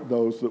invite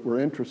those that were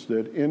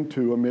interested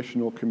into a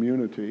missional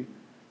community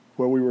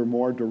where we were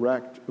more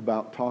direct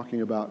about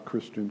talking about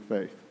Christian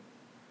faith.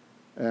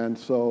 And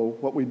so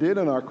what we did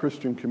in our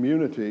Christian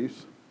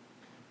communities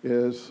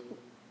is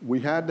we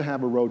had to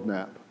have a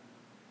roadmap.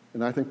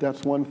 And I think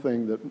that's one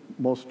thing that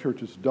most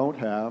churches don't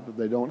have.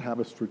 They don't have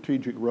a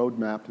strategic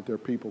roadmap that their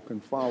people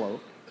can follow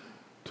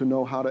to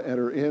know how to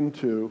enter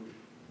into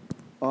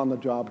on the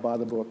job, by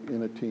the book,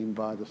 in a team,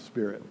 by the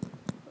Spirit.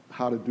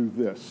 How to do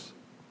this.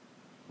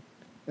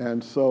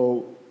 And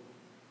so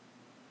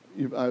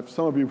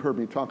some of you have heard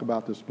me talk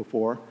about this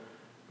before,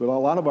 But a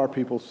lot of our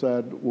people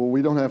said, well,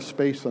 we don't have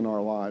space in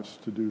our lives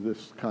to do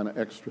this kind of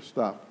extra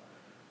stuff.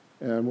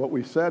 And what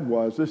we said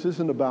was, this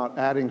isn't about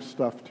adding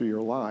stuff to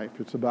your life.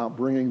 It's about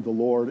bringing the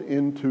Lord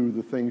into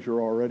the things you're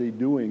already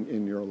doing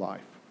in your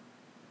life.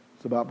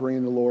 It's about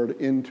bringing the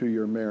Lord into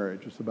your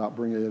marriage. It's about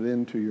bringing it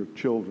into your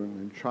children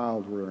and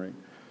child rearing.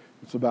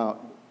 It's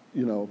about,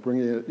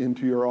 bringing it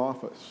into your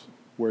office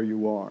where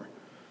you are.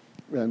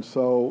 And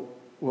so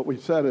what we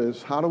said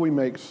is, how do we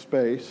make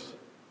space,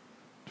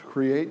 to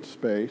create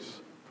space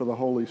for the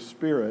Holy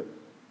Spirit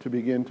to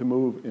begin to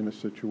move in a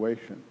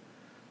situation?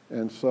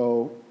 And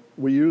so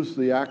we use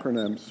the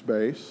acronym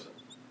SPACE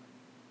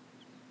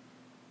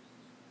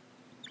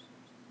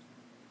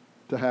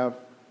to have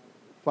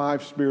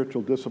 5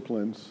 spiritual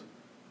disciplines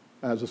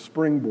as a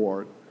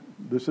springboard.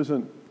 This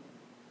isn't,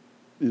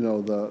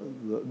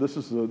 this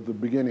is the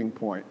beginning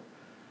point,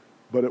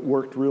 but it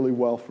worked really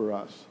well for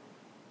us.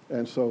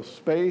 And so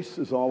SPACE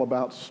is all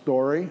about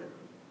story,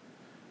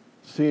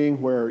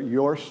 seeing where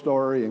your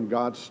story and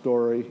God's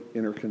story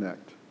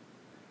interconnect.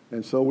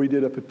 And so we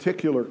did a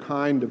particular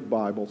kind of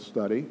Bible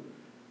study,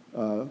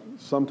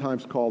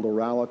 sometimes called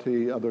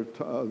orality,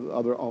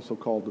 other also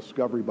called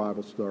discovery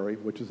Bible story,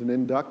 which is an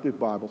inductive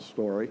Bible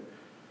story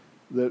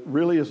that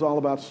really is all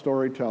about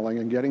storytelling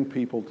and getting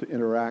people to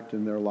interact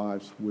in their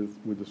lives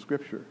with the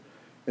Scripture.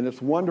 And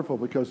it's wonderful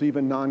because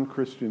even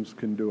non-Christians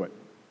can do it.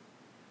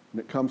 And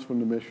it comes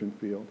from the mission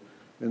field.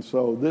 And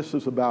so this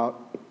is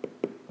about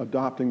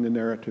adopting the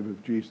narrative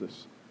of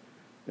Jesus.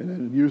 And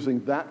then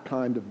using that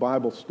kind of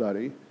Bible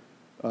study,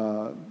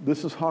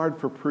 this is hard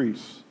for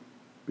priests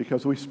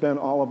because we spend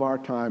all of our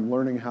time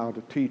learning how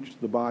to teach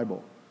the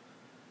Bible.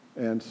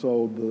 And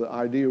so the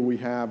idea we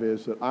have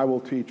is that I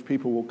will teach,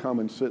 people will come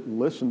and sit and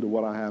listen to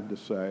what I have to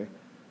say,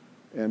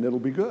 and it'll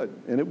be good.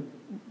 And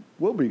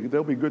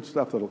there'll be good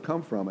stuff that'll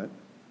come from it,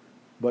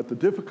 but the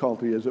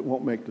difficulty is it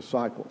won't make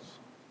disciples.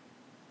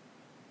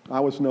 I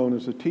was known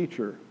as a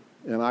teacher,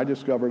 and I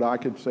discovered I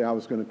could say I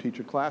was going to teach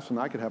a class and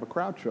I could have a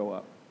crowd show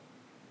up.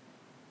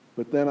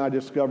 But then I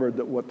discovered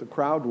that what the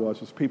crowd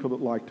was is people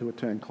that like to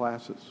attend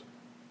classes.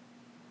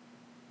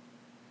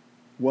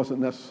 It wasn't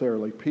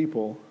necessarily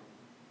people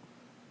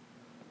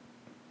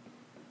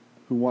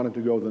who wanted to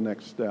go the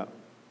next step.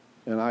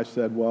 And I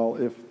said, well,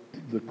 if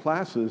the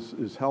classes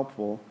is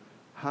helpful,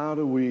 how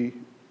do we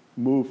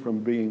move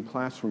from being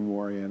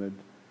classroom-oriented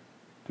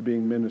to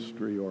being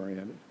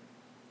ministry-oriented?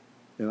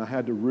 And I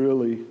had to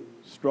really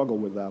struggle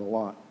with that a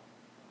lot.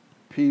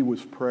 P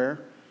was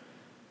prayer,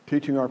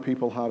 teaching our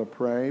people how to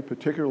pray,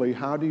 particularly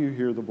how do you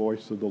hear the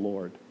voice of the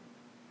Lord?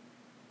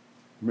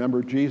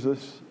 Remember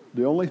Jesus,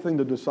 the only thing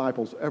the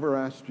disciples ever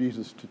asked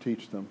Jesus to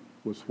teach them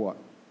was what?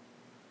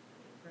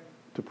 Pray.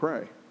 To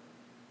pray.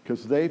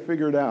 Because they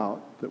figured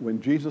out that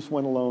when Jesus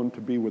went alone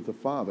to be with the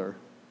Father,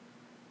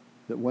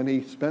 that when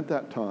he spent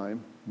that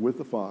time with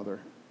the Father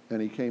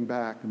and he came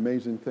back,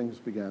 amazing things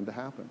began to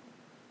happen.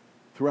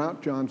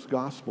 Throughout John's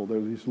Gospel, there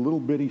are these little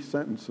bitty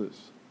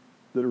sentences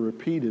that are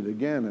repeated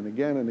again and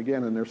again and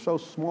again, and they're so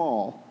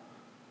small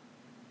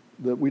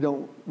that we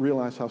don't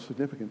realize how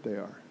significant they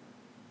are.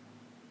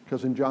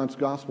 Because in John's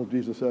Gospel,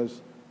 Jesus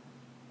says,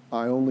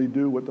 I only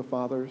do what the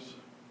Father's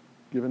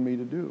given me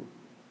to do.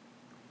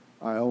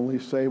 I only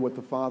say what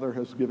the Father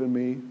has given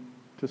me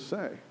to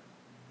say.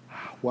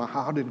 Well,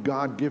 how did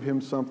God give him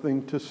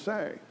something to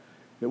say?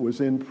 It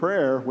was in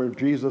prayer where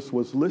Jesus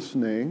was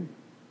listening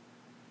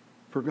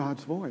for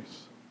God's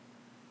voice.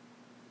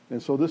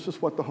 And so this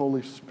is what the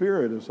Holy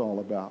Spirit is all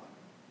about.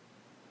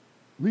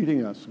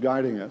 Leading us,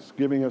 guiding us,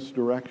 giving us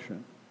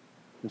direction.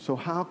 And so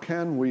how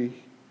can we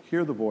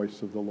hear the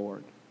voice of the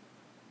Lord?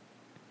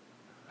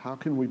 How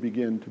can we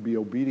begin to be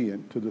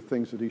obedient to the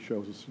things that he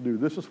shows us to do?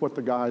 This is what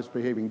the guys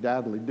behaving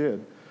dadly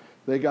did.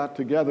 They got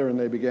together and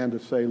they began to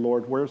say,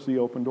 Lord, where's the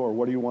open door?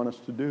 What do you want us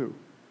to do?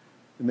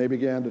 And they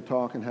began to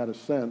talk and had a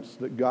sense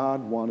that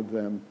God wanted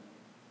them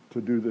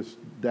to do this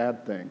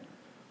dad thing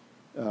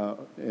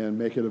and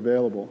make it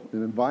available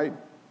and invite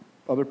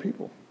other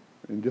people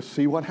and just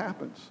see what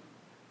happens.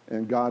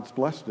 And God's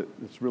blessed it.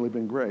 It's really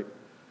been great.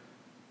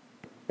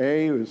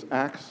 A is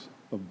acts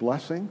of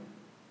blessing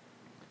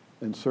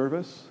and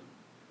service.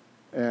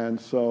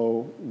 And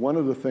so one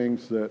of the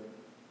things that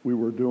we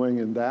were doing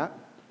in that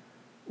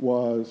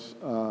was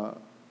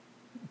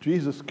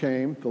Jesus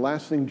came. The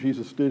last thing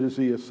Jesus did as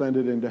he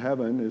ascended into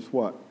heaven is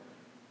what?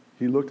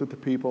 He looked at the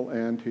people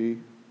and he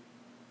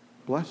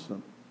blessed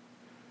them.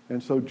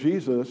 And so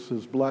Jesus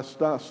has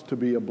blessed us to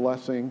be a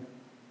blessing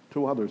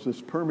to others. This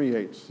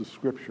permeates the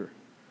Scripture.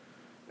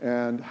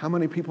 And how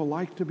many people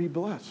like to be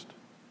blessed?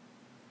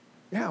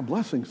 Yeah,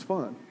 blessing's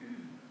fun.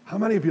 How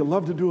many of you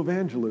love to do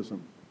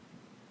evangelism?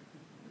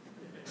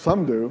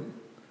 Some do.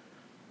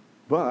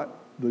 But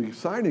the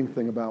exciting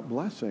thing about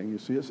blessing, you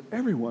see, is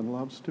everyone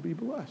loves to be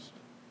blessed.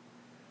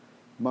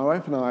 My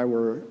wife and I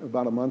were,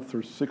 about a month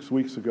or 6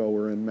 weeks ago,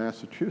 were in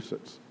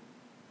Massachusetts.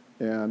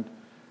 And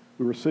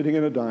we were sitting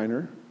in a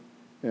diner,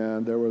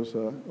 and there was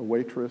a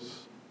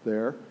waitress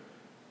there.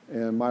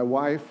 And my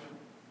wife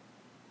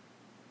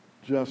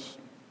just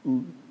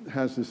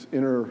has this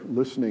inner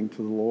listening to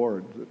the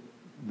Lord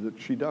that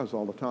she does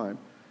all the time.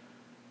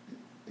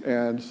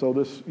 And so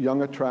this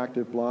young,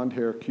 attractive,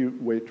 blonde-haired,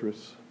 cute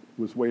waitress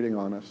was waiting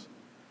on us.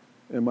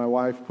 And my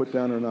wife put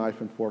down her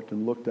knife and fork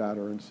and looked at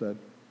her and said,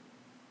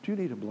 "Do you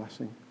need a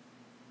blessing?"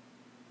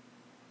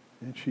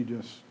 And she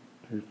just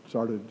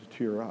started to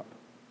tear up.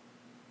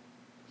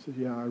 I said,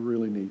 "Yeah, I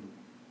really need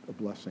a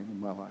blessing in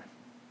my life."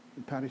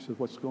 And Patty said,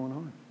 "What's going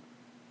on?"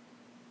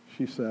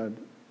 She said,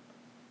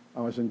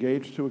 "I was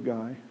engaged to a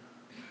guy,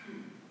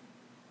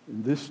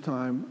 and this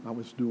time I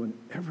was doing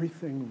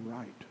everything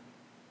right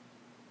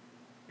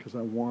because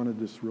I wanted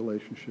this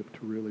relationship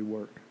to really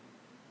work.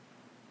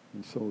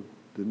 And so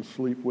didn't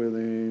sleep with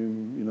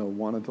him,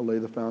 wanted to lay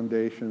the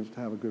foundations to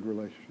have a good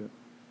relationship.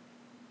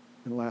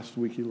 And last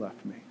week he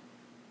left me."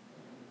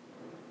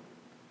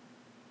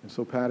 And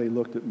so Patty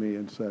looked at me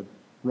and said,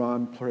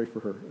 "Ron, pray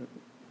for her.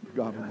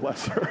 God will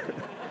bless her."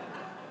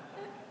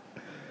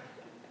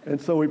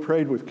 And so we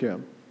prayed with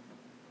Kim.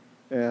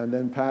 And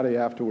then Patty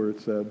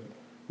afterwards said,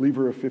 "Leave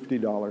her a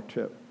 $50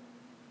 tip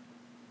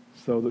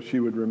so that she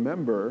would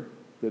remember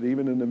that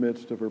even in the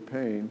midst of her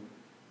pain,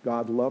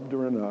 God loved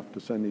her enough to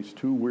send these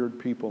two weird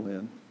people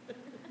in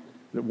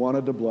that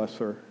wanted to bless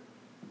her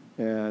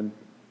and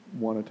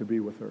wanted to be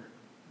with her."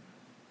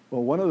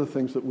 Well, one of the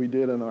things that we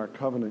did in our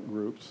covenant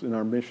groups, in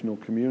our missional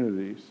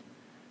communities,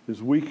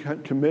 is we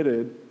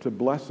committed to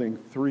blessing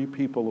 3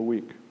 people a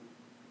week.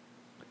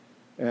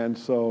 And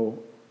so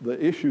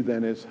the issue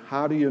then is,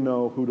 how do you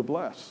know who to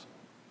bless?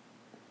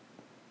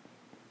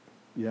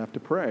 You have to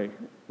pray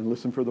and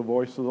listen for the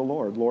voice of the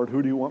Lord. "Lord,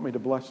 who do you want me to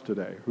bless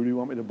today? Who do you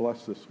want me to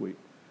bless this week?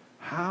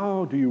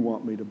 How do you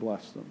want me to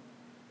bless them?"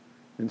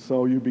 And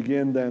so you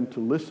begin then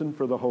to listen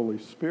for the Holy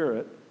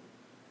Spirit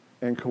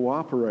and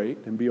cooperate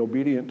and be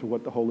obedient to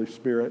what the Holy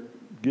Spirit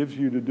gives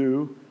you to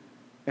do,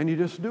 and you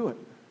just do it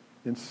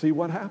and see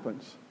what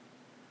happens.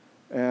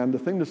 And the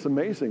thing that's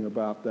amazing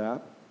about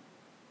that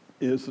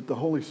is that the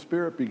Holy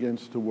Spirit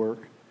begins to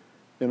work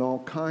in all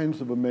kinds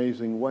of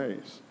amazing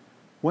ways.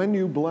 When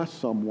you bless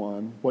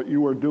someone, what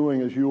you are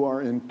doing is you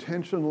are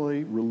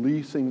intentionally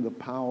releasing the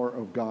power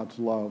of God's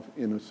love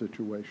in a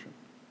situation.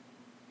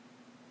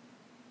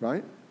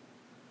 Right?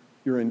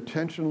 You're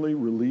intentionally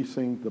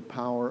releasing the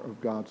power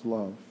of God's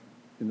love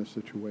in a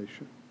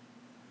situation.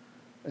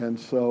 And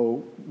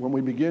so when we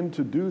begin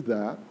to do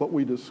that, what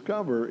we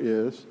discover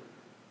is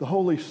the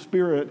Holy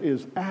Spirit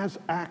is as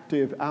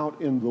active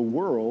out in the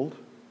world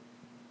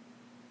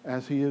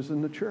as he is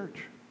in the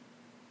church.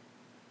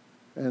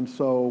 And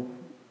so,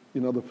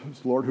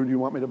 "Lord, who do you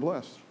want me to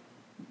bless?"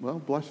 "Well,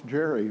 bless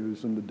Jerry,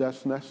 who's in the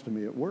desk next to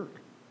me at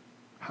work."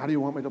 "How do you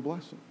want me to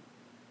bless him?"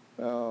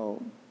 "Oh,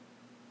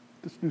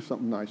 just do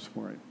something nice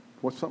for him.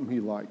 What's something he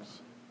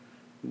likes?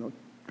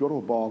 Go to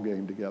a ball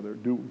game together.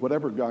 Do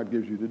whatever God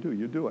gives you to do,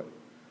 you do it."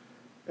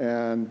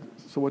 And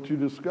so what you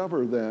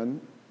discover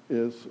then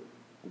is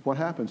what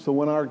happens. So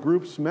when our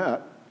groups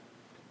met,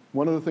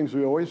 one of the things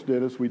we always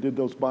did is we did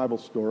those Bible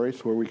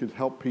stories where we could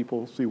help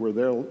people see where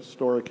their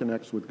story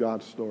connects with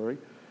God's story.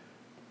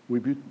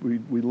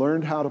 We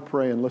learned how to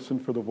pray and listen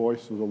for the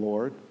voice of the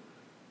Lord.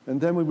 And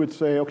then we would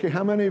say, "Okay,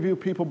 how many of you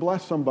people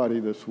bless somebody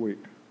this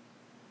week?"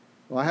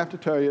 Well, I have to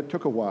tell you, it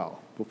took a while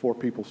before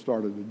people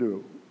started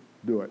to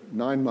do it.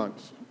 9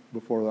 months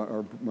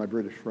before my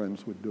British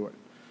friends would do it.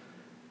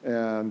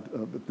 And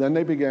but then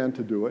they began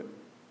to do it.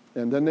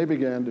 And then they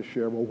began to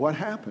share, well, what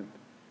happened?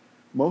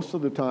 Most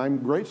of the time,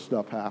 great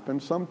stuff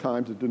happened.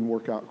 Sometimes it didn't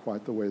work out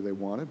quite the way they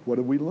wanted. What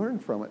did we learn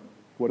from it?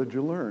 What did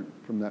you learn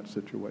from that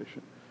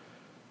situation?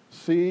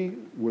 C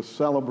was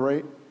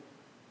celebrate.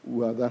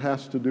 Well, that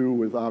has to do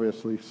with,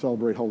 obviously,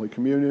 celebrate Holy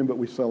Communion, but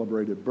we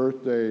celebrated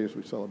birthdays,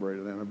 we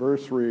celebrated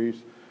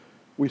anniversaries,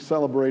 we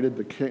celebrated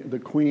the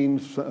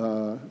Queen's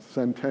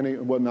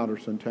centennial, well, not her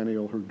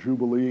centennial, her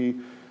Jubilee.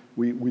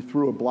 We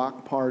threw a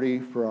block party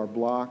for our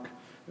block.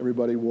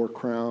 Everybody wore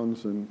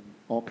crowns and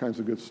all kinds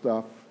of good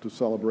stuff to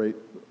celebrate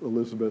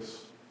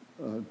Elizabeth's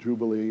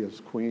Jubilee as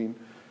Queen.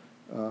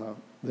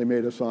 They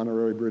made us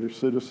honorary British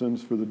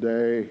citizens for the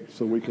day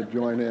so we could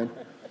join in.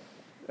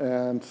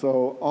 And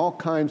so all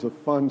kinds of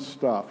fun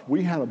stuff.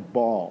 We had a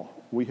ball.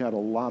 We had a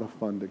lot of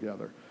fun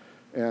together.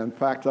 And in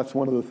fact, that's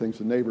one of the things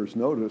the neighbors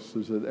noticed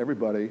is that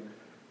everybody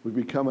would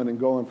be coming and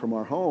going from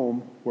our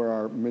home where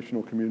our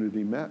missional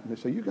community met. And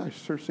they say, "You guys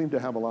sure seem to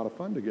have a lot of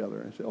fun together."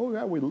 And I say, "Oh,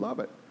 yeah, we love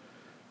it."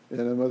 And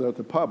then when they're at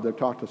the pub, they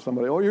talk to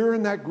somebody, "Oh, you're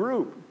in that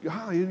group.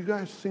 Golly, you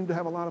guys seem to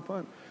have a lot of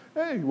fun.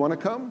 Hey, you want to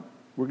come?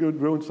 We're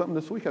doing something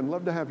this weekend. I'd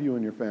love to have you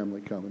and your family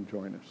come and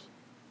join us."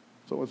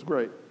 So it was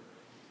great.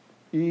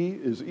 E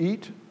is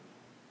eat.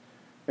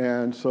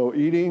 And so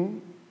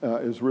eating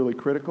is really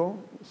critical.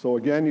 So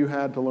again, you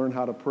had to learn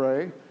how to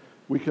pray.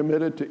 We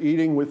committed to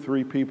eating with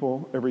 3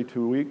 people every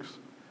 2 weeks.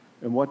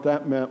 And what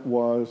that meant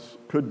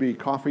could be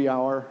coffee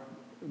hour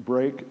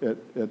break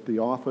at the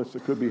office.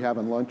 It could be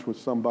having lunch with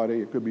somebody.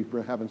 It could be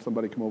having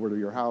somebody come over to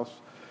your house.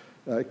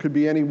 It could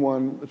be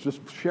anyone. It's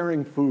just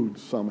sharing food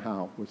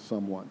somehow with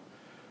someone.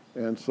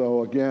 And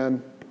so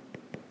again,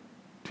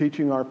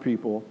 teaching our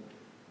people,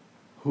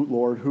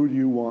 Lord, who do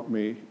you want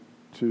me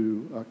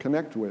to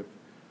connect with?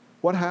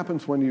 What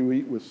happens when you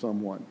eat with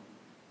someone?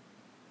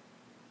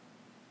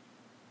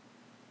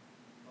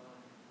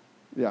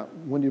 Yeah,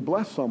 when you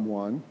bless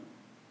someone,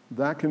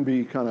 that can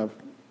be kind of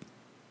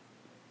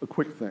a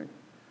quick thing.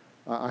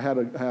 I had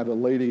a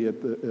lady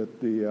at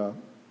the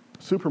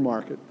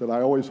supermarket that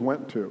I always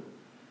went to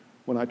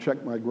when I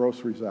checked my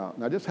groceries out.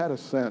 And I just had a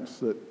sense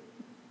that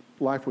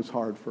life was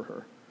hard for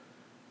her.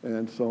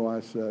 And so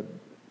I said,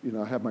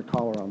 I had my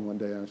collar on one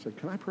day, and I said,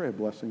 "Can I pray a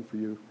blessing for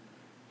you?"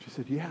 She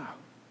said, "Yeah,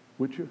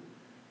 would you?"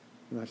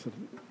 And I said,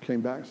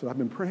 came back and said, "I've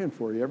been praying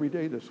for you every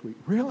day this week."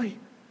 "Really?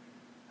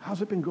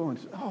 How's it been going?"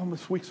 She said, "Oh,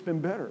 this week's been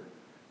better."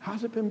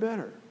 "How's it been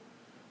better?"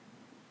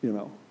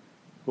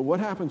 But what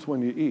happens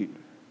when you eat?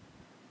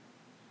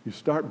 You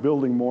start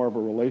building more of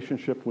a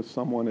relationship with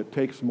someone. It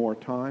takes more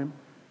time.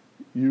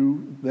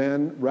 You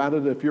then, rather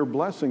than if you're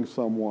blessing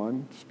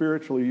someone,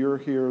 spiritually you're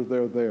here,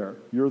 they're there.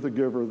 You're the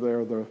giver,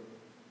 they're the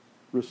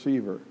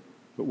receiver.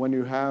 But when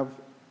you have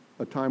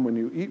a time when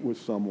you eat with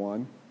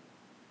someone,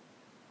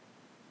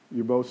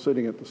 you're both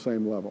sitting at the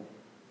same level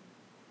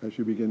as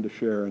you begin to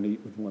share and eat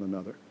with one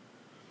another.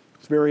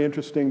 It's very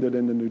interesting that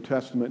in the New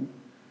Testament,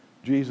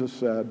 Jesus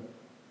said,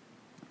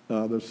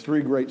 there's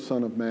 3 great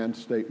Son of Man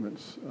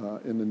statements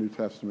in the New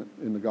Testament,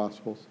 in the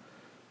Gospels.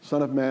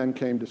 Son of Man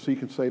came to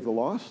seek and save the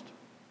lost.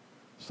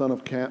 Son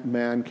of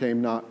Man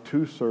came not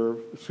to serve,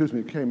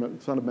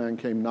 Son of Man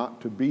came not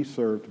to be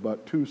served,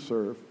 but to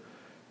serve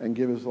and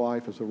give his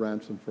life as a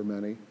ransom for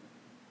many.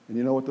 And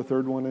you know what the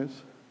third one is?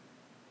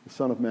 The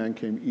Son of Man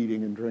came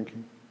eating and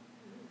drinking.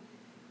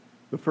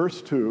 The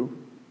first 2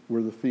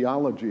 were the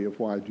theology of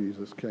why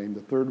Jesus came.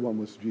 The third one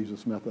was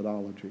Jesus'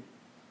 methodology.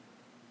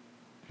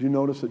 Did you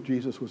notice that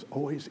Jesus was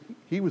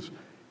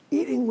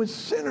eating with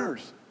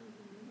sinners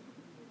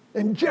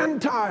and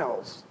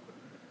Gentiles?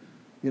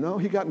 He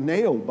got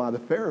nailed by the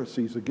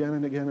Pharisees again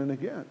and again and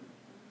again.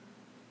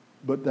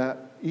 But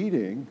that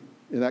eating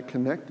and that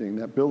connecting,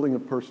 that building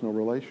of personal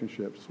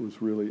relationships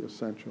was really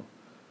essential.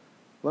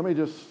 Let me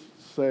just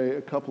say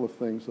a couple of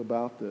things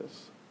about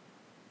this.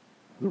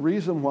 The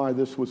reason why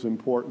this was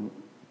important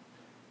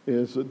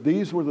is that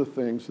these were the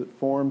things that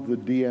formed the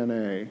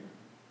DNA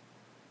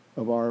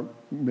of our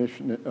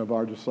mission, of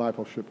our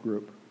discipleship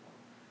group.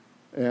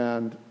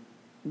 And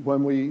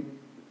when we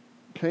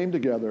came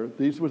together,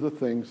 these were the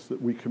things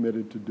that we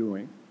committed to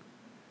doing.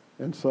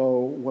 And so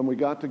when we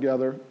got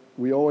together,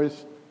 we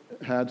always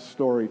had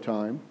story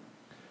time.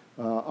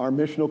 Our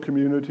missional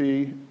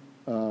community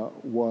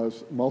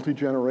was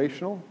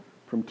multi-generational,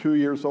 from 2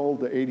 years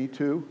old to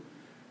 82.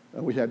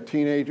 We had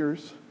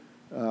teenagers.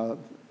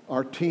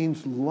 Our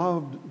teens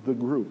loved the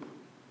group.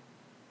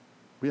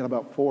 We had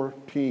about 4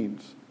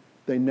 teens.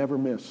 They never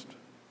missed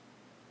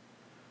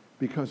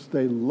because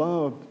they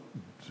loved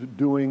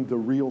doing the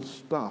real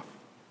stuff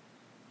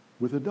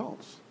with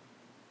adults.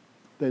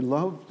 They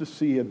loved to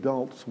see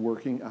adults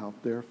working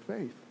out their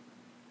faith.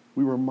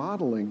 We were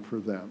modeling for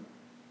them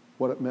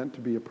what it meant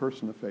to be a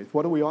person of faith.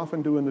 What do we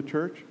often do in the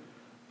church?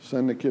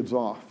 Send the kids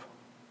off.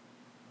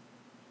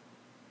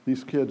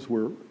 These kids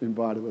were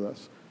invited with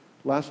us.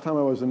 Last time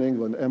I was in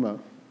England, Emma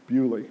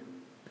Bewley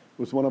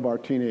was one of our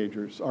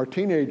teenagers. Our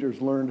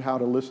teenagers learned how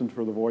to listen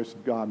for the voice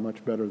of God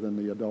much better than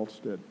the adults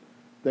did.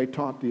 They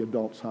taught the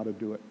adults how to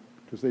do it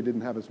because they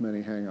didn't have as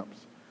many hang-ups.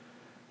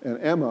 And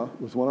Emma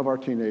was one of our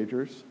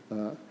teenagers.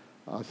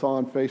 I saw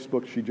on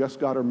Facebook she just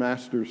got her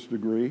master's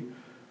degree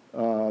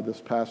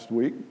this past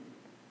week,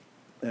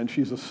 and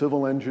she's a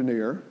civil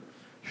engineer.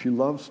 She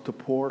loves to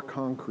pour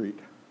concrete.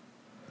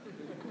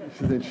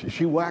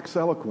 She wax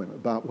eloquent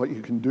about what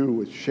you can do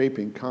with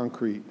shaping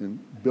concrete and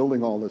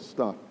building all this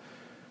stuff.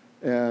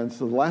 And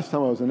so the last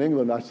time I was in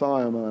England, I saw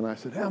Emma, and I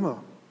said, "Emma,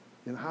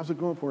 how's it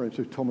going for you?" And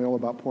she told me all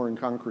about pouring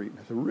concrete. And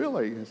I said,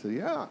 "Really?" And I said,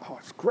 "Yeah." "Oh,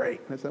 it's great."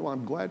 And I said, "Well,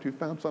 I'm glad you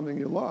found something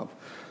you love."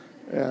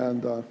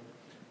 And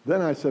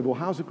then I said, "Well,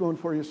 how's it going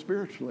for you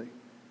spiritually?"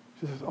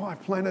 She says, "Oh, I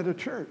planted a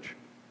church."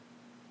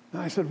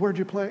 And I said, "Where'd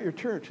you plant your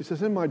church?" She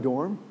says, "In my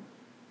dorm."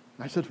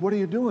 I said, "What are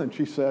you doing?"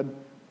 She said,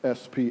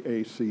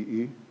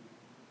 SPACE.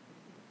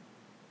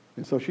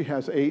 And so she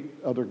has 8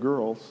 other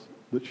girls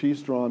that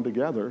she's drawn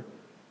together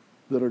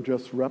that are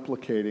just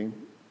replicating.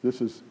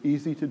 This is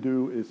easy to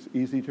do, it's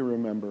easy to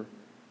remember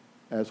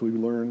as we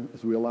learn,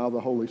 as we allow the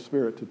Holy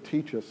Spirit to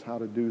teach us how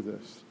to do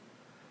this.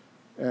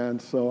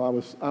 And so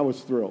I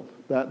was thrilled.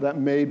 That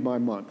made my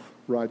month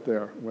right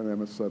there when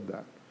Emma said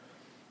that.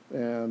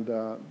 And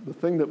the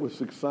thing that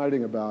was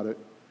exciting about it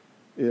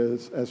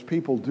is as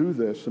people do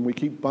this, and we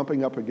keep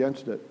bumping up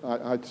against it,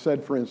 I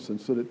said, for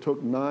instance, that it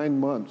took 9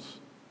 months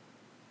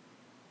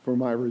for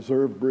my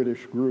reserve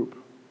British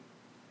group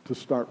to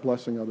start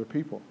blessing other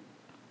people.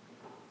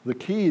 The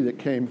key that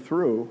came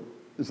through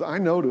is I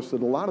noticed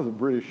that a lot of the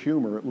British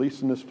humor, at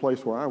least in this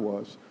place where I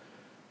was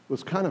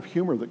kind of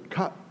humor that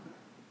cut.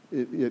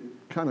 It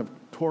kind of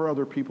tore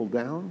other people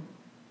down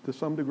to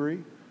some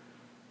degree.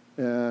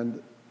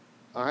 And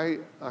I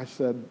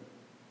said,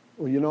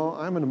 well,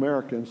 I'm an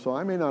American, so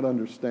I may not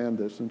understand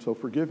this, and so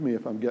forgive me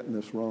if I'm getting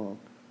this wrong.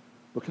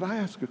 But could I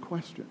ask a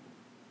question?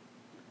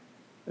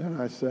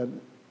 And I said,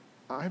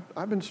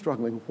 I've been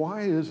struggling.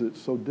 Why is it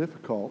so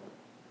difficult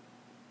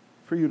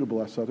for you to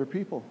bless other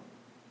people?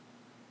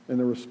 And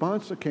the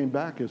response that came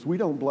back is, we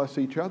don't bless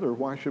each other.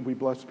 Why should we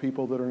bless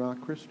people that are not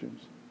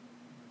Christians?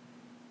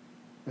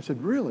 I said,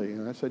 really?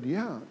 And I said,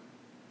 yeah.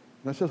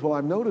 And I said, well,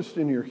 I've noticed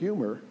in your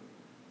humor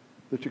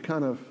that you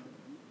kind of,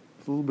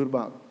 it's a little bit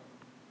about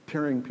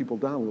tearing people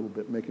down a little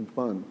bit, making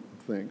fun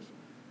of things.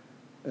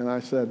 And I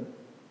said,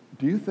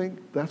 do you think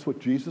that's what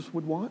Jesus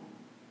would want?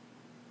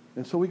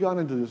 And so we got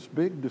into this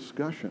big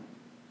discussion.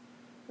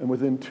 And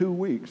within 2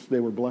 weeks, they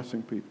were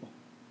blessing people.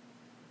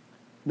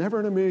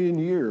 Never in a million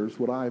years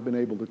would I have been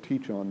able to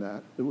teach on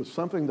that. It was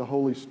something the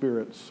Holy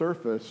Spirit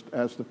surfaced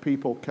as the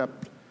people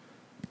kept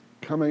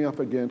coming up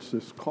against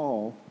this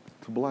call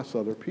to bless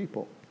other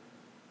people.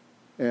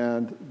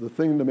 And the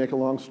thing, to make a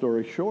long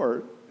story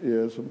short,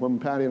 is when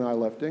Patty and I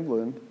left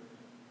England,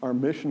 our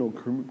missional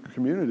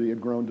community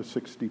had grown to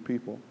 60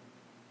 people.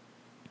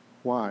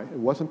 Why? It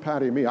wasn't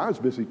Patty and me. I was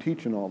busy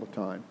teaching all the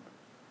time.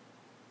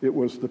 It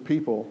was the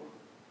people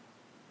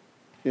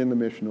in the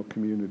missional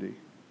community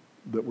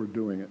that were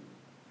doing it.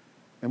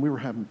 And we were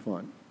having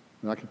fun.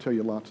 And I could tell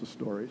you lots of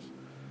stories.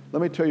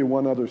 Let me tell you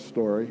one other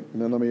story,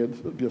 and then let me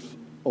just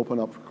open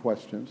up for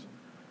questions.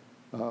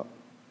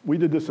 We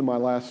did this in my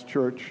last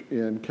church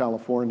in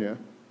California.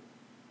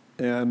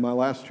 And my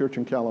last church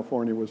in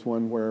California was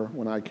one where,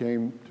 when I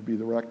came to be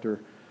the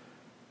rector,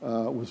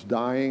 was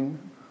dying.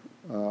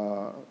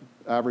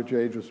 Average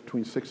age was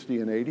between 60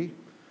 and 80.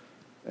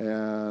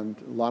 And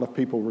a lot of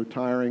people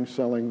retiring,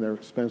 selling their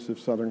expensive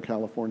Southern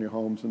California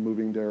homes and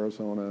moving to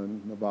Arizona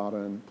and Nevada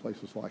and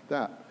places like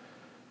that.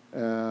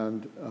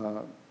 And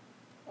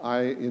I,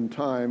 in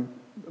time,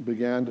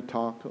 began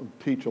to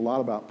teach a lot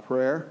about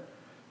prayer.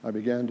 I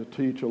began to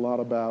teach a lot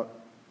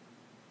about,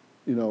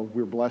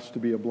 we're blessed to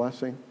be a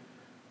blessing.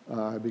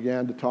 I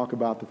began to talk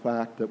about the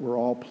fact that we're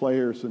all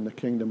players in the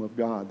kingdom of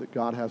God, that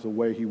God has a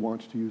way he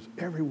wants to use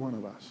every one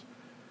of us.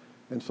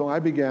 And so I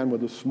began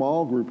with a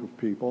small group of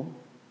people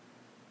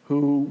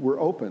who were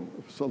open.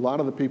 So a lot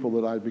of the people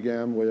that I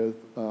began with,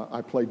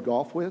 I played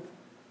golf with.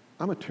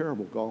 I'm a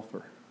terrible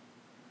golfer.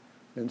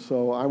 And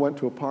so I went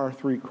to a par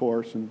 3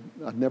 course, and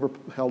I'd never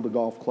held a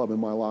golf club in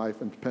my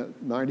life, and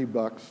spent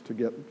 $90 to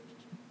get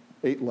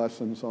 8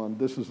 lessons on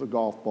this is a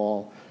golf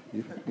ball,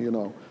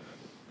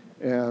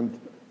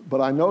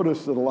 But I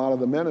noticed that a lot of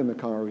the men in the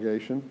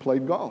congregation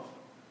played golf.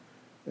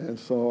 And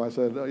so I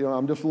said,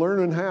 I'm just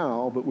learning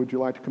how, but would you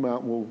like to come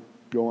out and we'll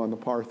go on the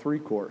par 3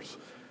 course?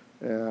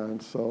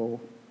 And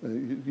so,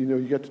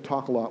 you get to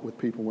talk a lot with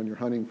people when you're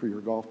hunting for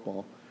your golf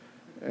ball.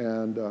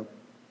 And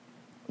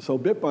so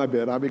bit by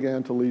bit, I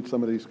began to lead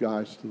some of these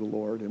guys to the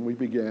Lord, and we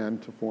began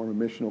to form a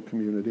missional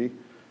community.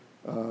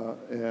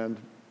 And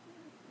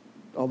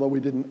although we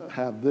didn't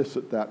have this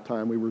at that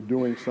time, we were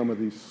doing some of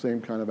these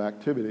same kind of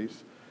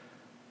activities.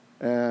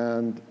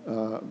 And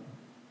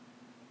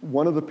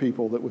one of the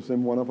people that was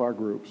in one of our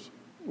groups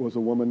was a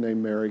woman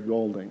named Mary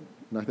Golding.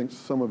 And I think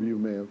some of you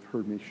may have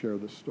heard me share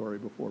this story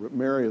before, but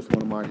Mary is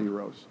one of my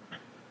heroes.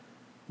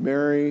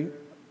 Mary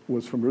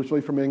was originally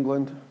from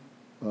England.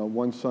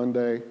 One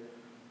Sunday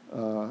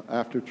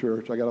after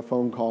church, I got a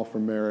phone call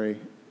from Mary.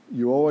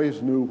 You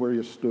always knew where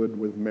you stood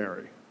with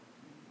Mary.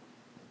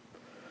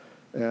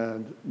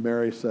 And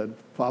Mary said,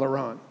 Father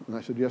Ron. And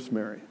I said, yes,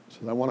 Mary. She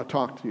said, I want to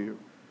talk to you.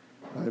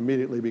 I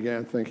immediately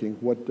began thinking,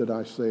 what did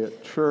I say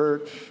at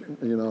church?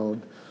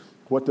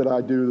 What did I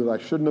do that I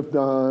shouldn't have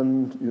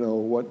done?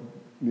 What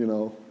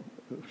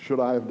should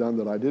I have done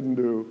that I didn't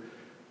do?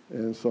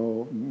 And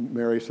so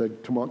Mary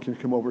said, can you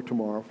come over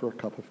tomorrow for a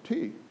cup of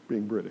tea,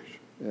 being British?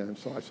 And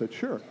so I said,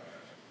 sure.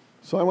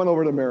 So I went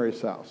over to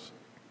Mary's house,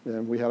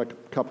 and we had a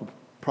cup of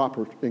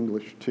proper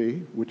English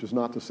tea, which is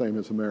not the same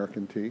as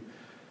American tea.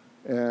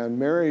 And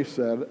Mary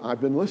said,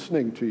 I've been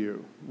listening to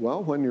you.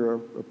 Well, when you're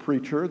a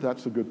preacher,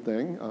 that's a good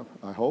thing,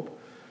 I hope.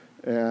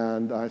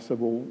 And I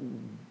said, well,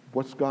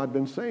 what's God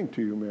been saying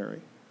to you,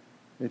 Mary?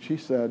 And she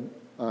said,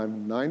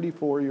 I'm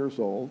 94 years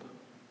old.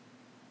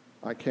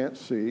 I can't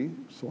see,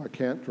 so I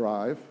can't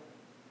drive.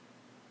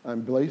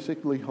 I'm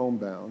basically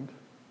homebound.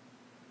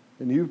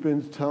 And you've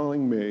been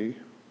telling me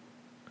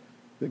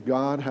that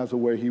God has a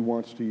way he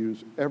wants to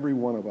use every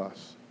one of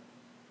us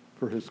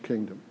for his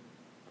kingdom.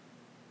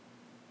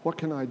 What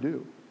can I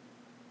do?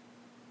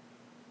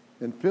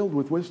 And filled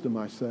with wisdom,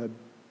 I said,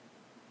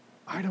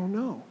 I don't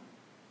know.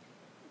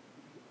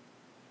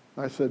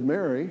 I said,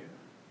 Mary,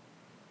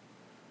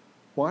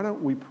 why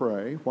don't we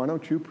pray? Why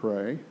don't you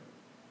pray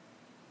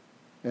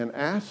and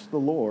ask the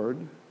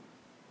Lord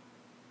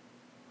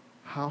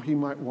how he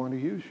might want to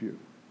use you?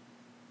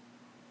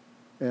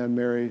 And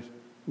Mary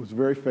was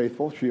very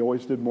faithful. She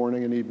always did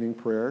morning and evening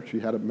prayer.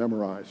 She had it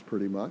memorized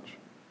pretty much.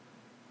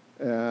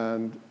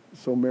 And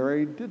so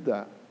Mary did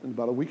that. And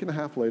about a week and a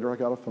half later, I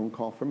got a phone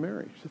call from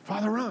Mary. She said,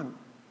 Father Ron,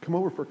 come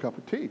over for a cup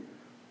of tea.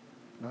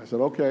 And I said,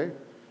 okay.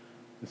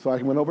 And so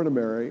I went over to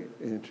Mary,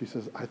 and she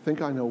says, I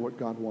think I know what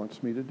God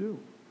wants me to do.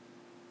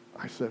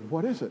 I said,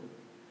 what is it?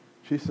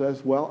 She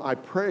says, well, I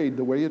prayed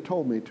the way you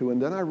told me to,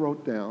 and then I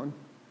wrote down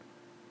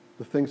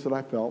the things that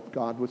I felt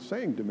God was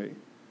saying to me.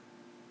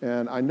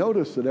 And I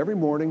noticed that every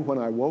morning when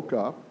I woke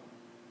up,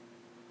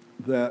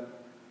 that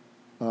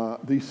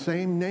these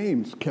same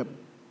names kept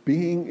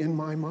being in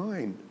my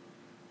mind.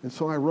 And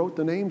so I wrote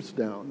the names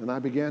down, and I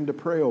began to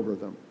pray over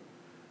them.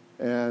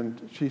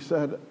 And she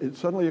said, it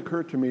suddenly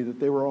occurred to me that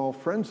they were all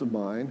friends of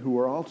mine who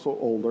were also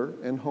older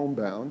and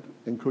homebound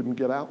and couldn't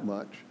get out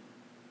much.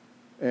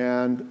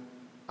 And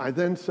I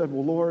then said,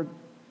 well, Lord,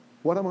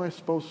 what am I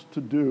supposed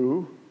to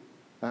do,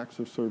 acts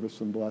of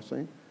service and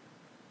blessing,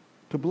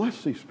 to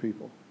bless these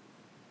people?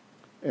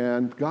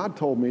 And God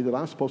told me that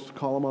I was supposed to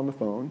call them on the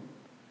phone,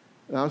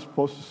 and I was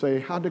supposed to say,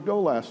 how'd it go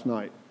last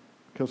night?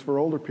 Because for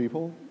older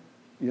people,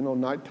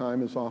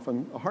 nighttime is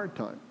often a hard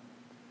time.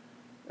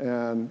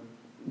 And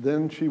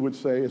then she would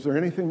say, is there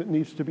anything that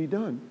needs to be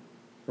done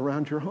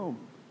around your home?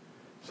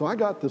 So I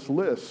got this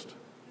list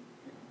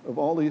of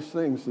all these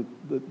things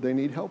that they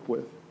need help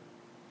with.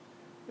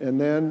 And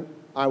then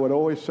I would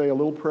always say a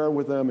little prayer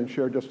with them and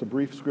share just a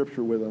brief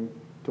scripture with them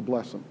to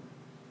bless them.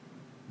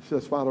 He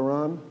says, Father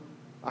Ron,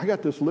 I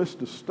got this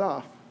list of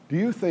stuff. Do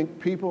you think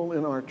people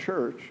in our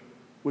church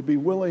would be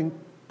willing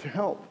to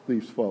help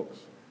these folks?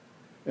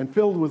 And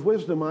filled with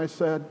wisdom, I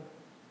said,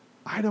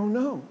 I don't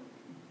know.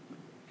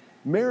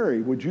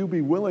 Mary, would you be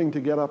willing to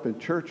get up at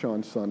church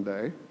on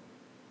Sunday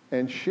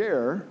and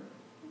share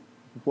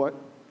what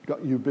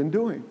you've been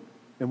doing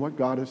and what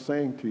God is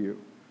saying to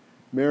you?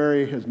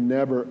 Mary has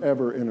never,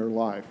 ever in her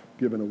life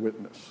given a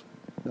witness.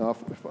 Now,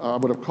 if I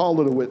would have called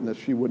it a witness,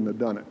 she wouldn't have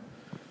done it.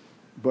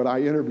 But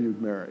I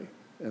interviewed Mary,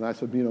 and I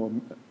said,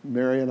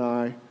 Mary and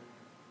I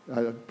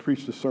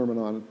preached a sermon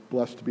on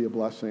blessed to be a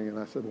blessing, and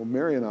I said, well,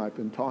 Mary and I have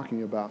been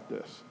talking about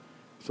this.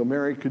 So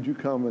Mary, could you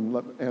come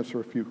and answer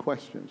a few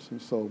questions? And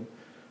so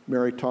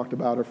Mary talked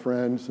about her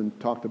friends and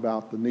talked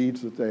about the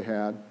needs that they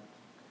had.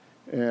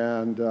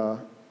 And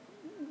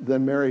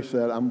then Mary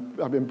said,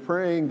 I've been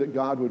praying that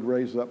God would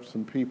raise up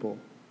some people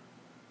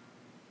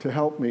to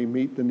help me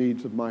meet the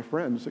needs of my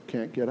friends that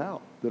can't get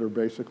out, that are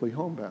basically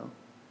homebound.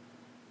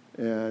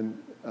 And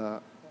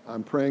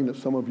I'm praying that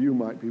some of you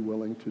might be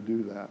willing to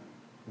do that.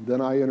 And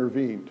then I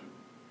intervened.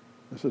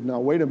 I said,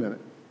 now wait a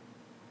minute.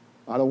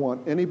 I don't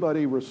want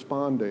anybody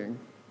responding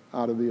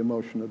out of the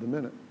emotion of the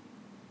minute.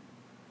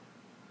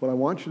 What I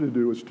want you to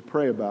do is to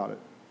pray about it.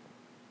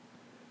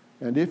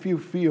 And if you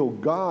feel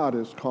God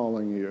is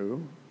calling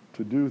you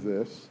to do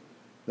this,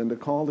 then to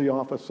call the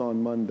office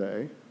on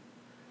Monday.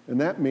 And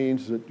that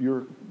means that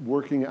you're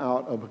working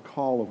out of a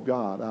call of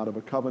God, out of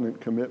a covenant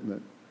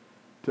commitment,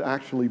 to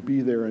actually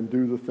be there and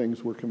do the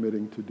things we're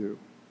committing to do.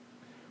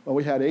 Well,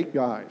 we had 8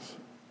 guys,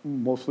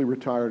 mostly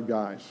retired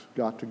guys,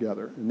 got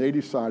together, and they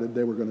decided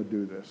they were going to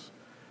do this.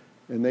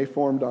 And they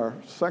formed our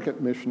second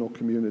missional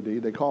community.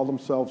 They called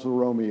themselves the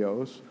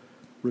Romeos,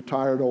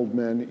 retired old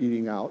men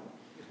eating out.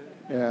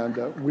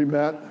 And we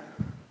met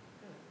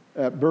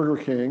at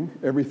Burger King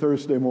every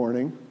Thursday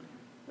morning,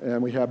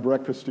 and we had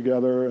breakfast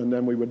together, and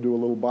then we would do a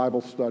little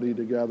Bible study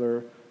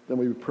together. Then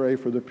we would pray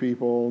for the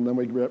people, and then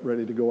we'd get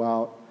ready to go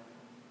out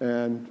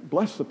and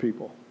bless the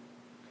people.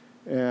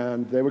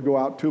 And they would go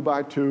out 2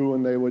 by 2,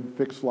 and they would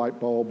fix light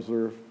bulbs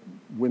or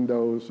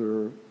windows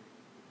or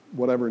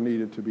whatever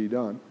needed to be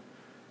done.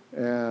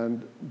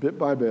 And bit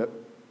by bit,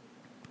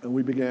 and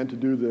we began to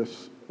do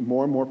this,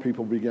 more and more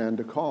people began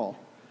to call.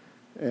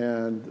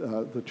 And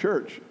the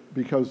church,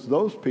 because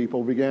those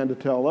people began to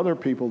tell other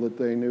people that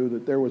they knew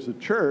that there was a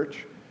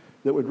church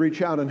that would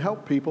reach out and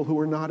help people who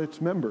were not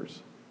its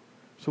members.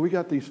 So we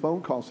got these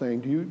phone calls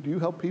saying, do you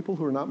help people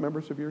who are not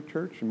members of your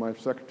church? And my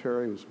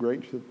secretary was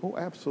great. She said, oh,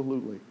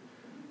 absolutely.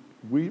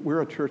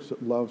 We're a church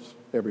that loves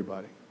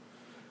everybody.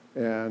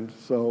 And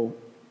so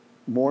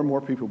more and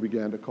more people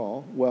began to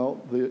call.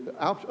 Well, the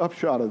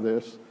upshot of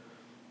this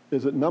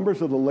is that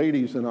numbers of the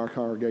ladies in our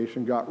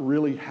congregation got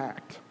really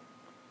hacked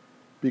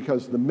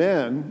because the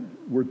men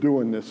were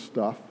doing this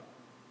stuff,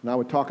 and I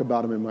would talk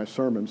about them in my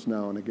sermons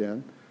now and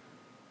again,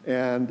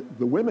 and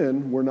the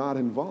women were not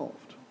involved.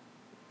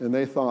 And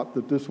they thought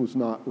that this was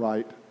not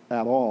right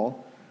at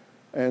all.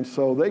 And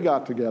so they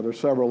got together,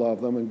 several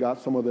of them, and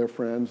got some of their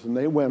friends, and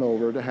they went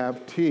over to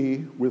have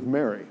tea with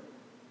Mary.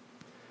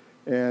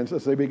 And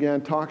as they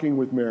began talking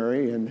with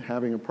Mary and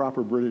having a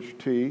proper British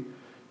tea,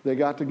 they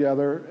got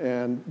together,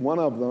 and one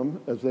of them,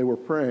 as they were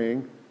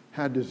praying,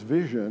 had this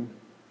vision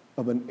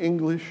of an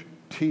English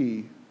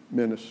tea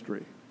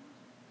ministry,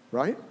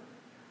 right?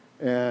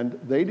 And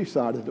they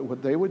decided that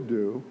what they would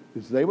do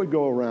is they would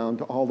go around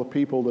to all the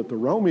people that the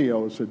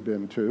Romeos had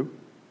been to,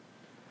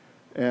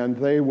 and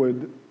they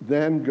would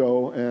then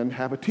go and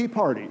have a tea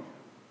party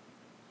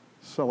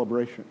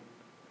celebration.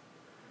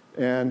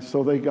 And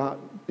so they got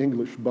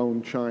English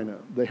bone china.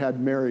 They had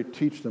Mary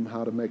teach them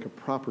how to make a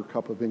proper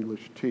cup of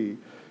English tea.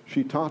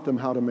 She taught them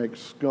how to make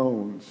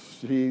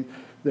scones.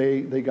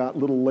 They got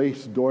little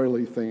lace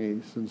doily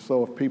thingies, and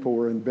so if people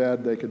were in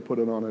bed, they could put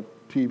it on a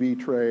TV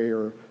tray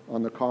or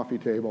on the coffee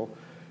table.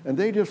 And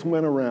they just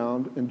went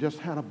around and just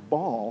had a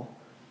ball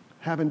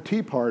having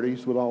tea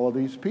parties with all of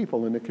these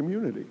people in the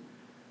community.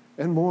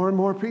 And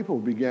more people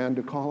began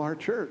to call our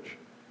church,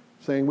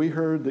 saying, we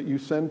heard that you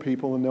send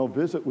people and they'll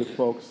visit with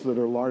folks that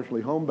are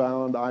largely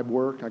homebound. I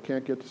work. I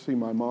can't get to see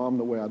my mom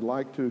the way I'd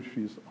like to.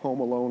 She's home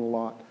alone a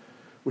lot.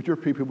 Would your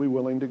people be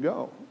willing to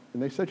go?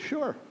 And they said,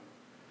 sure.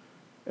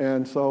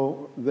 And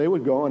so they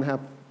would go and have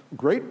a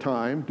great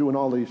time doing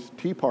all these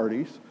tea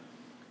parties.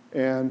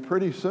 And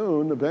pretty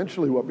soon,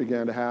 eventually what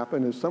began to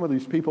happen is some of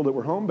these people that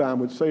were homebound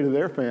would say to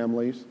their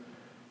families,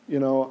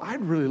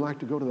 I'd really like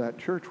to go to that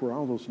church where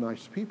all those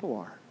nice people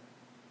are.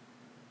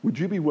 Would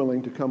you be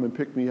willing to come and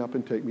pick me up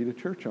and take me to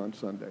church on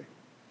Sunday?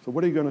 So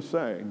what are you going to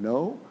say?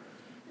 No?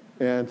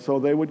 And so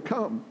they would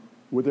come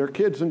with their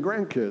kids and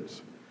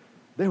grandkids.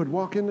 They would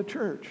walk into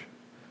church.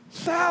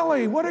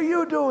 Sally, what are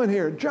you doing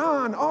here?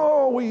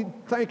 John, we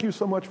thank you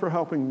so much for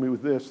helping me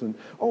with this. And,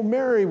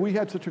 Mary, we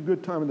had such a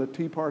good time at the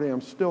tea party.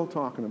 I'm still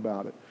talking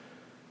about it.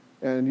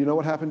 And you know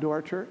what happened to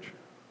our church?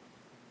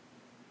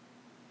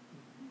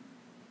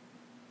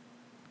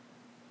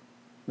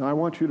 Now, I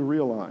want you to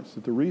realize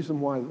that the reason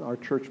why our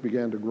church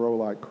began to grow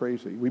like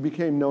crazy, we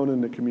became known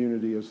in the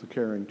community as the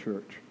Caring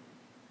Church.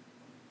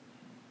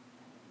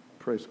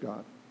 Praise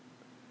God.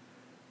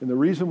 And the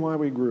reason why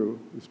we grew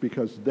is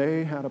because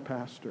they had a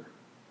pastor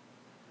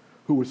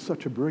who was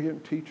such a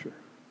brilliant teacher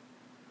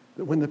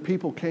that when the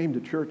people came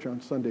to church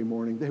on Sunday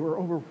morning, they were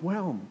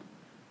overwhelmed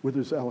with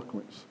his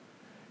eloquence.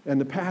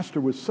 And the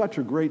pastor was such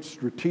a great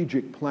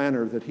strategic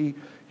planner that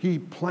he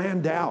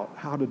planned out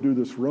how to do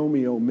this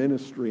Romeo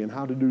ministry and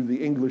how to do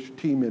the English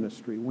tea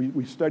ministry.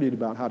 We studied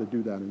about how to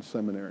do that in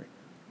seminary.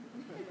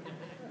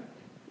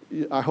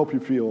 I hope you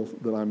feel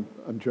that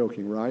I'm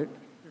joking, right?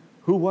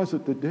 Who was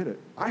it that did it?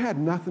 I had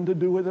nothing to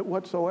do with it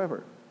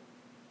whatsoever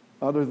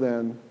other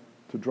than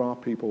to draw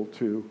people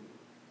to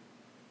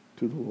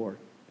the Lord.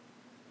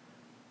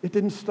 It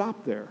didn't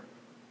stop there.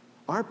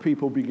 Our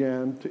people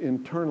began to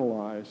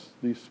internalize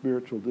these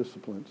spiritual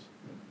disciplines.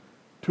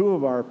 Two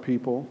of our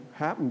people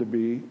happened to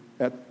be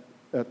at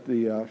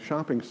the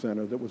shopping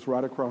center that was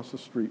right across the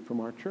street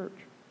from our church.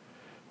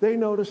 They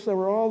noticed there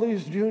were all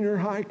these junior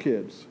high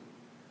kids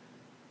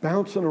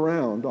bouncing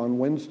around on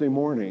Wednesday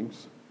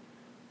mornings,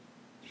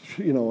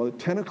 at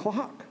 10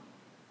 o'clock.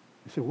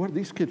 They said,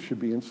 these kids should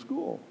be in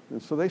school.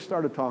 And so they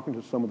started talking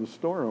to some of the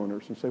store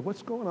owners and say,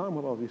 what's going on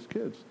with all these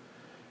kids?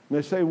 And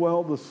they say,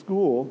 well, the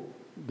school,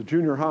 the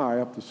junior high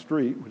up the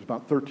street, which is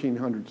about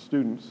 1,300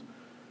 students,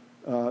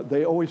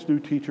 they always do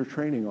teacher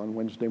training on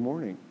Wednesday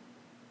morning.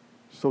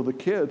 So the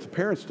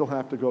parents still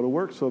have to go to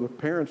work, so the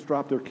parents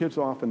drop their kids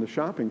off in the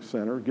shopping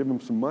center, give them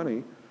some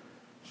money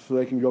so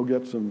they can go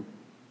get some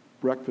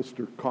breakfast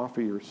or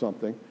coffee or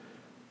something.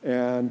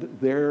 And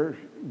they're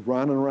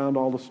running around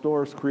all the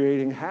stores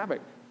creating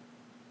havoc.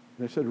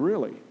 And they said,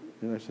 really?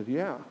 And I said,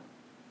 yeah.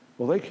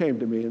 Well, they came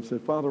to me and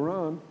said, Father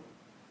Ron,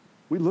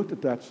 we looked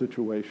at that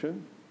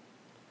situation,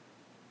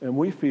 and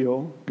we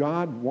feel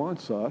God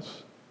wants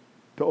us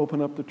to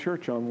open up the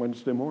church on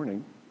Wednesday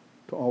morning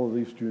to all of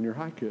these junior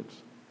high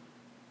kids.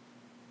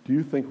 Do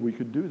you think we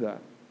could do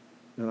that?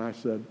 And I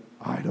said,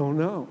 I don't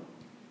know.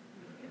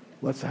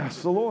 Let's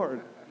ask the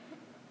Lord.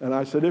 And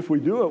I said, if we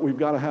do it, we've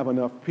got to have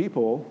enough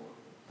people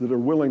that are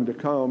willing to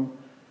come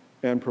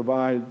and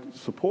provide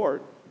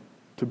support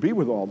to be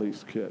with all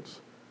these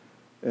kids.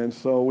 And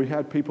so we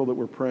had people that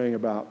were praying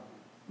about,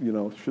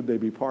 should they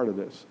be part of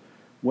this?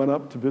 Went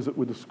up to visit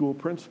with the school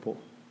principal.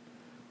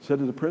 Said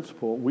to the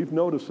principal, we've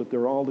noticed that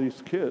there are all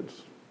these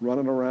kids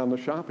running around the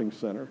shopping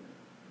center.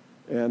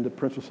 And the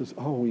principal says,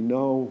 we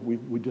know,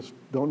 we just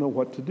don't know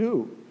what to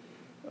do.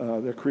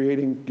 They're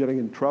getting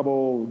in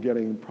trouble,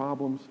 getting in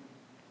problems.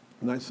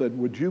 And I said,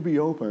 would you be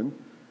open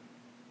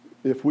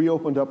if we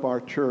opened up our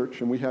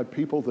church and we had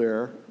people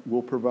there?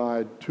 We'll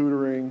provide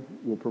tutoring,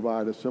 we'll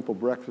provide a simple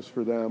breakfast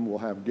for them, we'll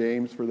have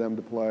games for them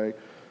to play.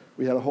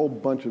 We had a whole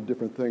bunch of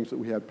different things that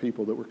we had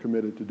people that were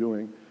committed to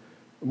doing.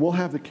 And we'll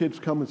have the kids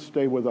come and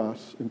stay with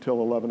us until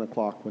 11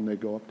 o'clock when they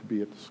go up to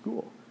be at the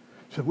school.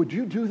 I said, would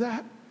you do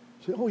that?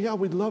 I said, yeah,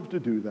 we'd love to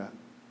do that.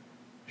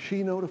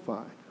 She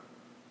notified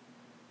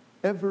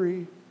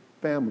every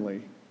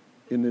family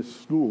in this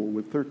school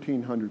with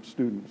 1,300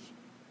 students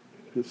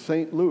that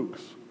St.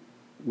 Luke's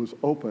was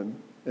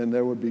open and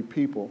there would be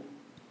people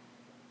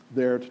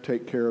there to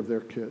take care of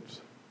their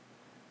kids.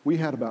 We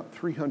had about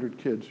 300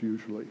 kids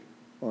usually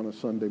on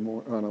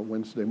a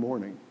Wednesday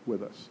morning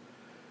with us.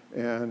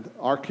 And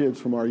our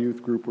kids from our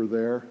youth group were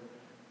there.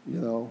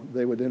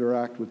 They would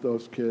interact with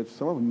those kids.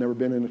 Some of them never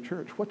been in a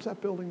church. What's that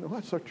building? Oh,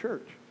 that's our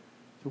church.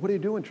 So what do you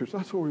do in church?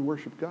 That's where we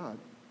worship God.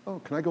 Oh,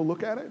 can I go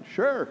look at it?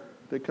 Sure.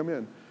 They come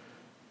in.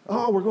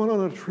 Oh, we're going on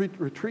a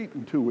retreat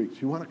in 2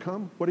 weeks. You want to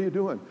come? What are you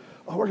doing?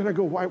 Oh, we're going to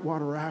go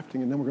whitewater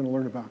rafting, and then we're going to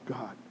learn about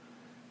God.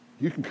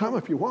 You can come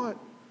if you want.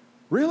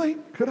 Really?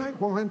 Could I?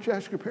 Well, why don't you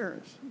ask your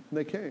parents? And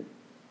they came.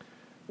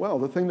 Well,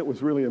 the thing that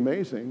was really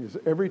amazing is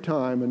every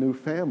time a new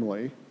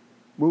family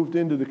moved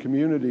into the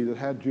community that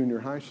had junior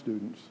high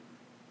students,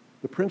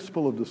 the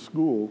principal of the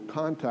school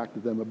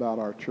contacted them about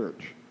our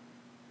church.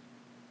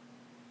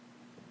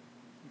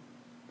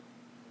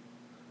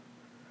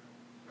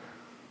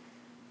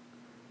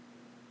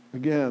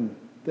 Again,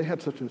 they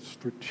had such a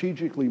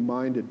strategically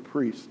minded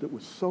priest that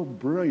was so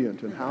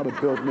brilliant in how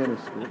to build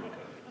ministry.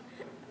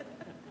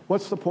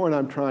 What's the point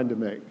I'm trying to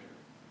make?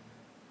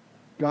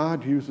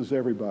 God uses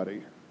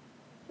everybody,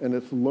 and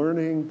it's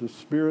learning the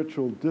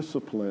spiritual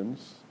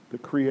disciplines to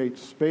create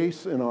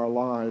space in our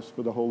lives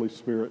for the Holy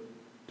Spirit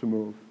to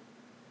move.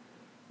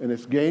 And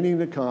it's gaining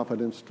the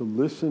confidence to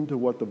listen to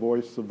what the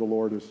voice of the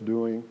Lord is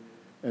doing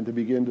and to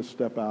begin to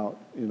step out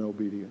in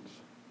obedience.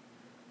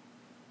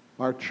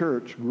 Our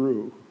church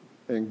grew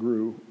and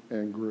grew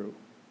and grew.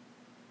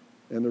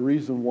 And the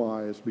reason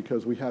why is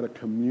because we had a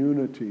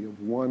community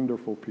of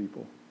wonderful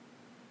people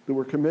that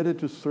were committed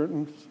to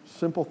certain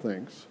simple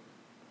things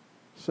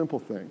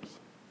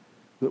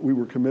that we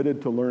were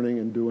committed to learning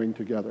and doing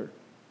together.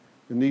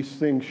 And these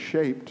things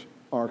shaped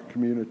our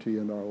community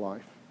and our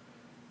life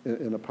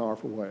in a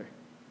powerful way.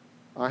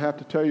 I have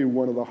to tell you,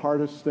 one of the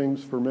hardest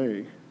things for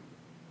me,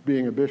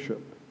 being a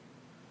bishop,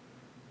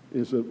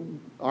 is that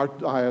our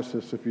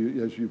diocese,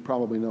 as you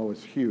probably know,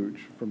 is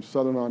huge, from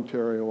southern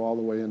Ontario all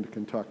the way into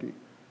Kentucky.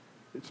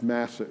 It's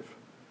massive.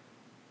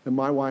 And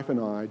my wife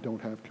and I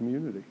don't have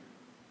community.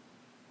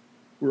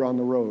 We're on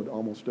the road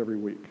almost every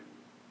week.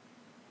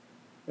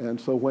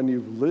 And so when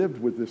you've lived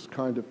with this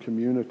kind of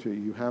community,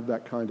 you have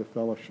that kind of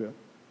fellowship,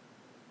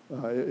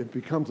 it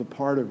becomes a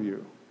part of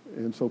you.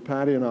 And so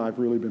Patty and I have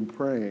really been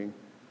praying,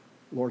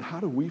 Lord, how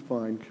do we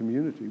find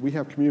community? We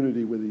have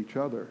community with each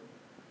other,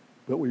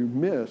 but we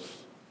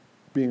miss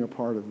being a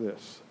part of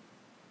this,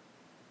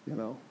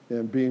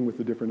 and being with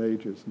the different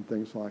ages and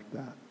things like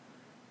that.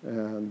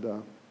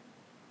 And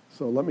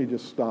so let me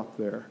just stop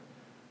there.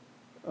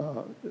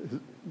 Do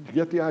you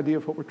get the idea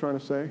of what we're trying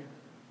to say?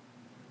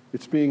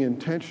 It's being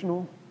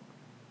intentional,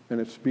 and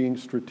it's being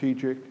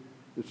strategic.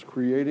 It's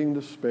creating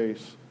the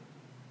space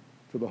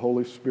for the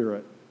Holy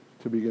Spirit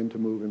to begin to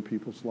move in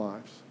people's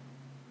lives.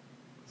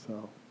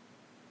 So,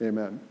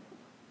 amen.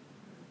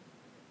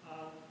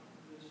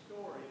 The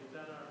story, is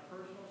that our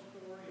personal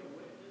story, a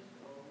witness,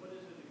 or what is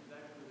it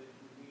exactly that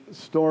you mean?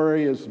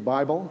 Story is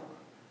Bible,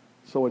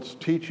 so it's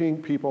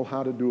teaching people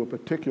how to do a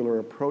particular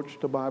approach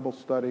to Bible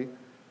study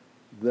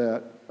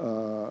that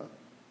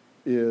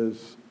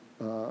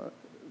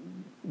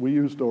we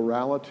used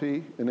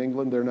orality in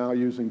England. They're now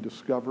using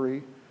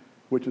discovery,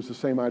 which is the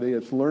same idea.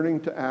 It's learning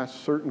to ask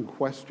certain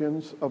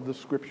questions of the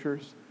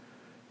Scriptures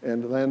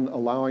and then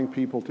allowing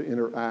people to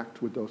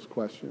interact with those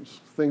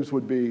questions. Things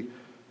would be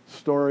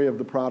story of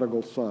the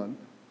prodigal son.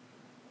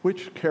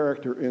 Which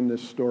character in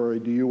this story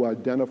do you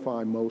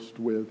identify most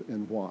with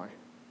and why?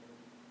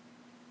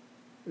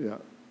 Yeah.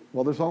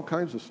 Well, there's all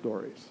kinds of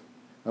stories.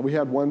 And we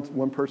had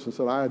one person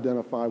said, I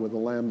identify with the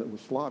lamb that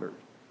was slaughtered.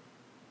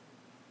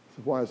 I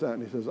said, why is that?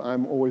 And he says,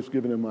 I'm always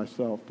giving in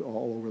myself to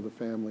all over the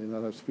family, and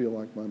I just feel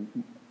like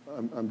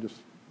I'm just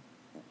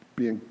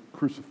being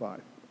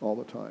crucified all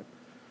the time.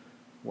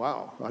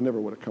 Wow, I never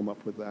would have come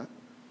up with that.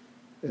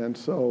 And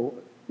so,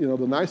 the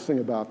nice thing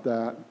about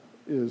that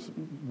is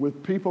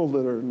with people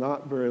that are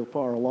not very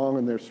far along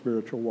in their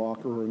spiritual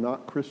walk or are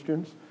not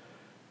Christians,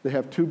 they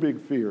have two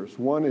big fears.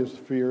 One is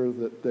fear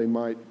that they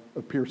might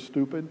appear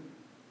stupid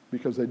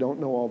because they don't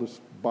know all this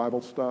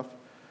Bible stuff.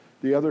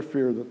 The other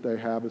fear that they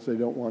have is they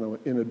don't want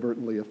to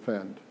inadvertently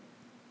offend,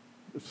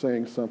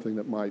 saying something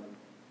that might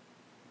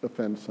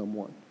offend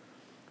someone.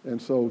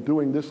 And so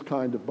doing this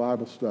kind of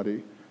Bible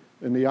study,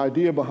 and the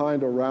idea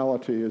behind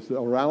orality is that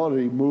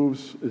orality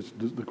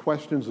the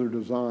questions are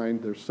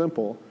designed, they're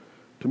simple,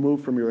 to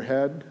move from your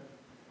head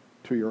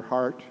to your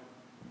heart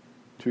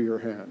to your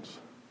hands.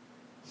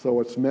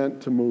 So it's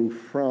meant to move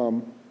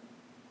from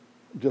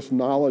just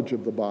knowledge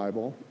of the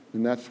Bible,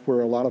 and that's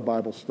where a lot of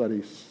Bible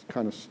studies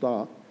kind of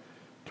stop,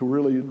 to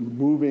really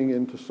moving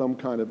into some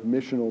kind of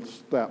missional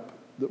step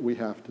that we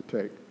have to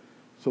take.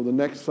 So the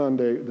next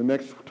Sunday, the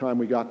next time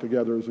we got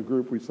together as a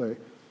group, we say,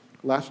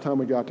 last time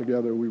we got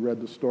together, we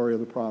read the story of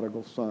the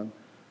prodigal son.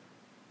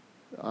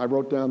 I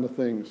wrote down the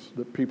things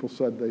that people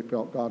said they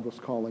felt God was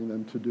calling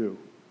them to do.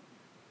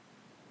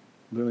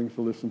 Learning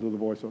to listen to the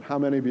voice of how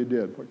many of you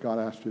did what God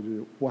asked you to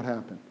do? What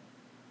happened?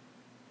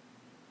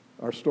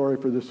 Our story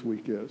for this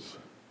week is.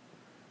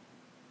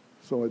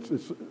 So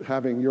it's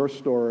having your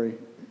story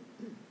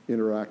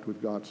interact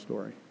with God's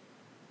story.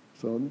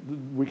 So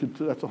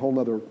that's a whole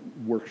other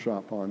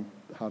workshop on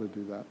how to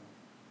do that.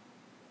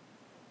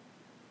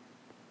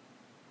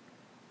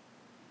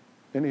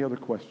 Any other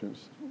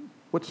questions?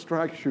 What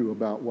strikes you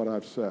about what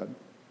I've said?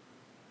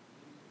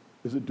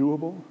 Is it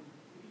doable?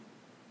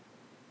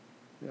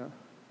 Yeah.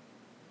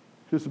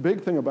 Because the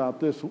big thing about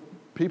this,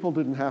 people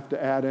didn't have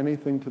to add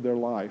anything to their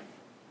life.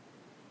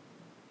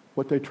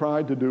 What they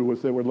tried to do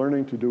was they were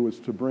learning to do was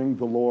to bring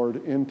the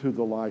Lord into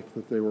the life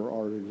that they were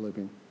already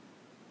living.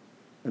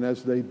 And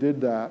as they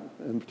did that,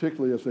 and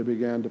particularly as they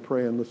began to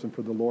pray and listen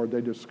for the Lord,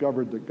 they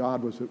discovered that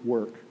God was at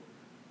work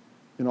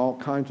in all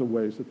kinds of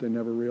ways that they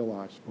never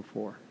realized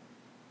before.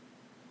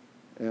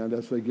 And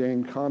as they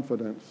gained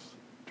confidence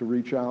to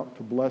reach out,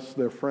 to bless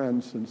their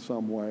friends in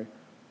some way,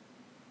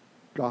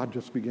 God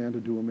just began to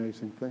do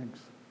amazing things.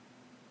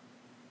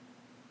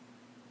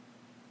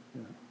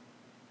 Yeah.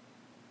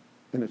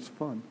 And it's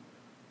fun.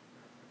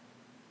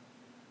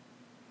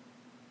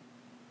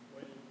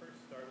 When you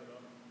first started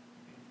up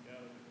these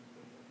gatherings,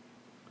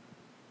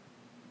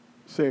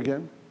 Say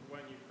again?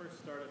 when you first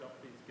started up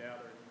these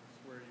gatherings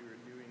where you were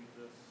doing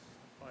this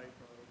type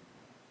of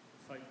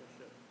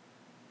discipleship,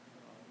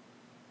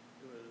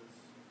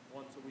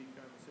 a week,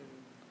 I'm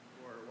assuming,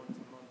 or once a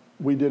month?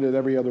 We did it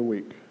every other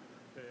week.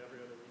 Okay, every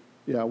other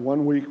week. Yeah,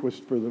 1 week was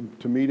for them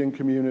to meet in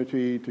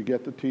community, to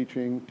get the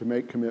teaching, to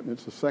make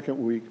commitments. The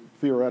second week,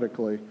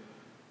 theoretically,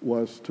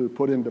 was to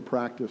put into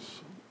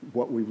practice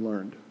what we've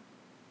learned.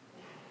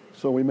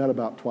 So we met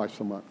about twice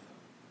a month.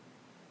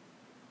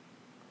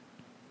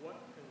 What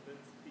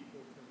convinced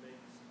people to make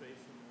space in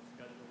their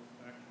schedules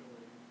to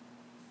actually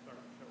start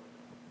showing up?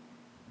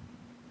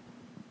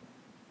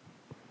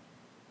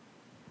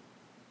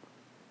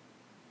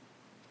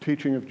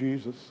 Teaching of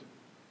Jesus.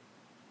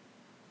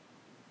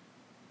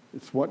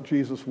 It's what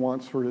Jesus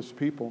wants for his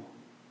people.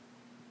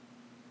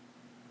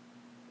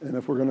 And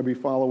if we're going to be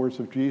followers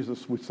of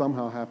Jesus, we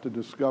somehow have to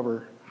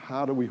discover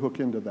how do we hook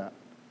into that.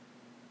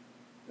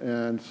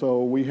 And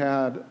so we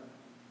had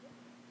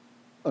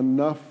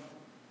enough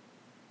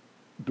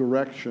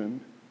direction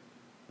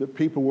that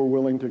people were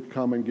willing to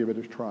come and give it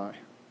a try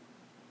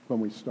when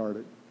we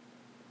started.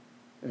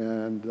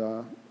 And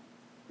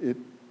it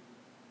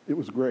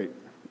was great.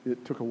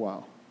 It took a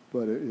while,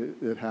 but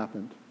it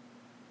happened.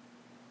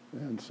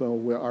 And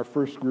so our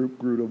first group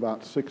grew to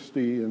about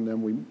 60, and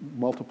then we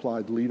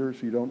multiplied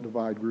leaders. You don't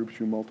divide groups,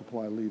 you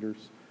multiply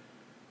leaders.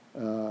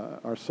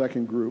 Our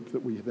second group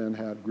that we then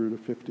had grew to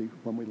 50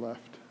 when we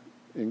left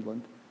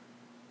England.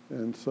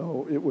 And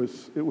so it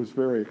was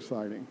very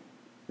exciting.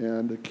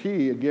 And the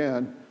key,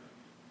 again,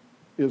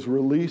 is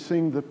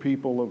releasing the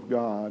people of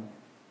God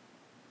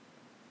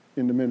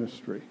into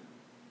ministry.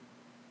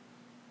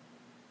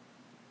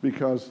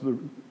 Because the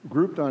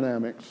group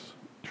dynamics,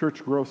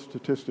 church growth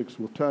statistics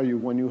will tell you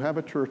when you have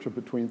a church of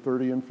between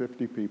 30 and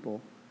 50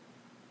 people,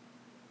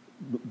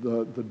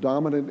 the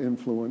dominant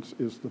influence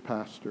is the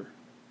pastor.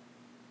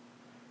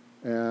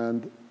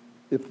 And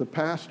if the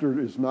pastor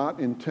is not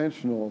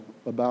intentional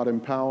about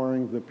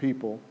empowering the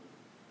people,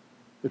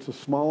 it's a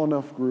small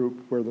enough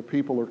group where the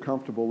people are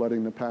comfortable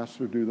letting the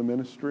pastor do the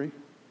ministry.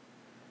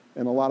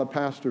 And a lot of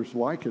pastors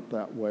like it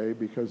that way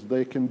because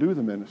they can do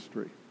the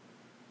ministry.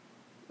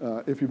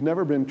 If you've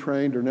never been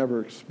trained or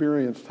never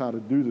experienced how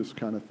to do this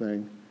kind of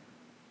thing,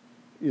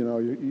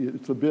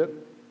 it's a bit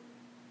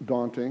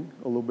daunting,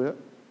 a little bit,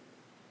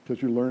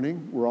 because you're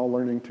learning. We're all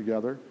learning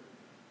together.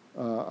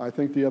 I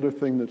think the other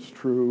thing that's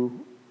true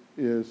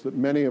is that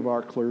many of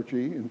our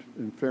clergy,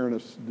 in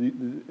fairness,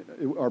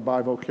 are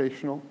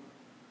bivocational.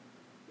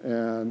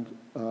 And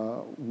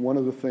one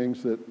of the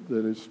things that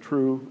is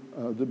true,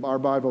 our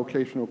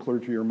bivocational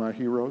clergy are my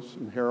heroes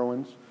and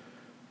heroines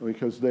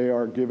because they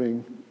are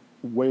giving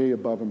way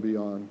above and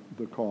beyond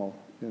the call.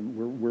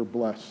 And we're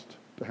blessed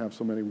to have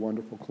so many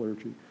wonderful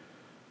clergy.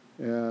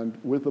 And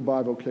with the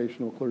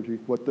bivocational clergy,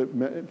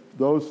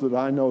 those that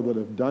I know that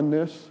have done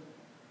this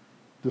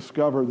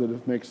discover that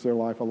it makes their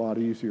life a lot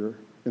easier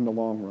in the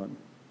long run.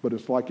 But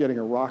it's like getting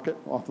a rocket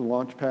off the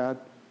launch pad.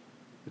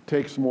 It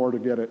takes more to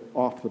get it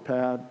off the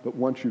pad, but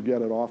once you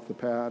get it off the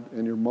pad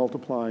and you're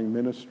multiplying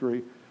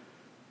ministry,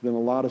 then a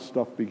lot of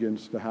stuff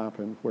begins to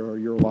happen where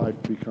your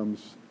life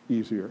becomes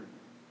easier.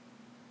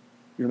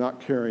 You're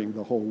not carrying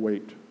the whole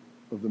weight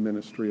of the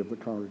ministry of the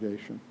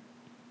congregation.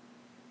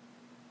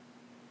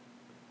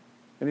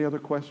 Any other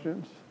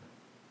questions?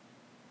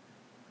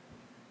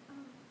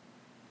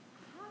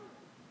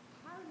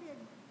 How did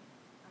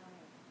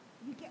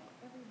you get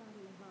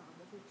everybody involved?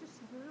 Was it just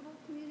verbal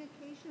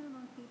communication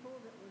among people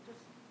that were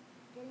just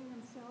getting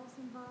themselves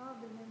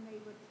involved and then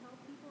they would tell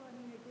people? I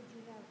mean, or did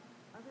you have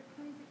other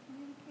kinds of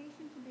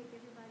communication to make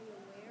everybody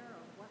aware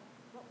of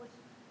what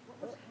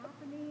was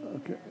happening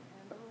Okay.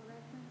 and all that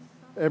kind of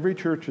stuff? Every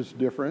church is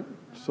different,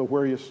 so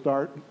where you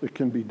start, it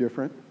can be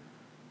different.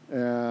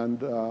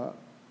 And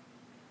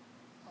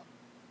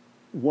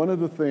one of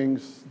the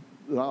things,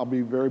 that I'll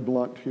be very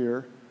blunt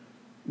here,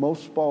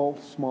 most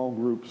small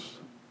groups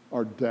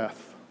are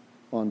death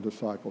on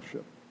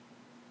discipleship.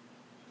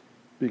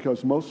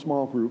 Because most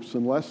small groups,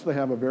 unless they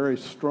have a very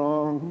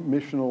strong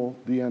missional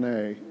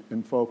DNA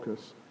and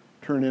focus,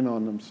 turn in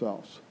on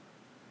themselves.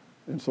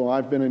 And so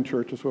I've been in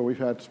churches where we've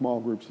had small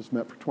groups that's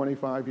met for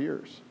 25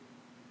 years.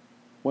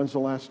 When's the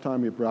last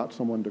time you brought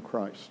someone to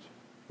Christ?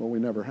 Well, we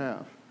never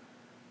have.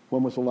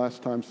 When was the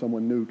last time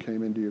someone new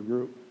came into your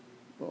group?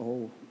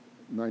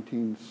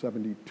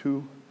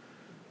 1972.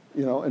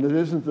 And it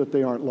isn't that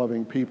they aren't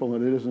loving people,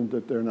 and it isn't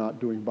that they're not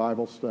doing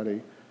Bible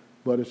study,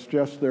 but it's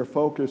just their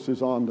focus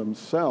is on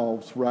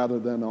themselves rather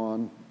than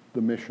on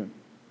the mission.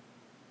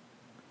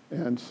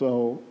 And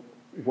so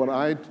what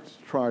I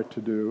try to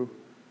do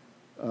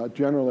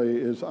generally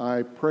is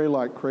I pray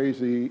like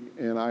crazy,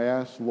 and I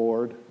ask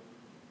Lord,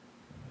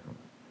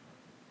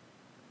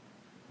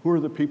 who are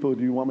the people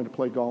do you want me to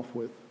play golf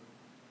with?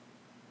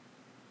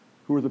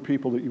 Who are the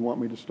people that you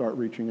want me to start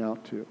reaching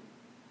out to?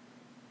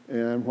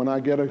 And when I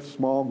get a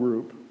small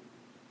group,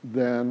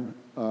 then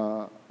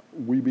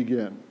we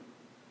begin.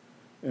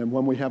 And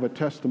when we have a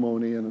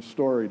testimony and a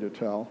story to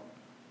tell,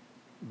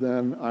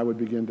 then I would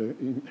begin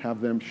to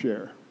have them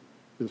share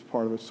as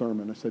part of a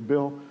sermon. I said,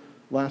 Bill,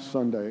 last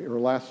Sunday or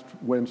last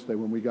Wednesday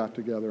when we got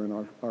together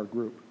in our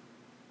group,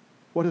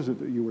 what is it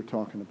that you were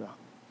talking about?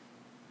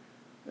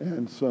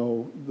 And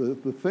so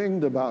the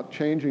thing about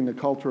changing the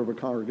culture of a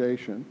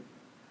congregation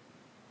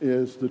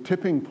is the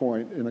tipping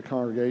point in a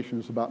congregation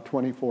is about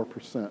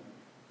 24%.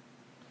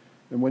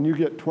 And when you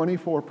get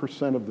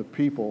 24% of the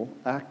people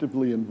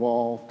actively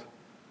involved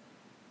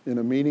in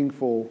a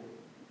meaningful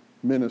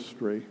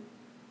ministry,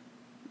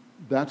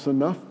 that's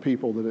enough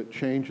people that it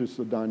changes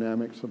the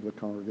dynamics of the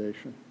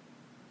congregation.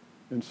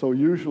 And so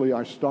usually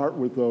I start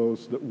with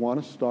those that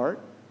want to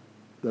start,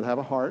 that have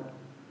a heart.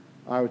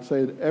 I would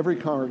say that every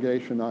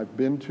congregation I've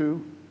been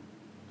to,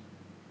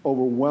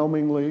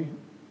 overwhelmingly,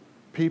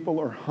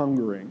 people are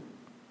hungering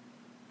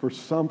for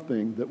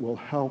something that will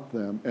help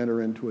them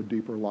enter into a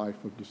deeper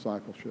life of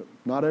discipleship.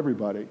 Not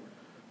everybody,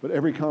 but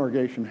every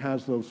congregation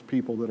has those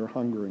people that are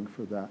hungering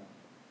for that.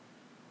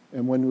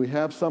 And when we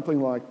have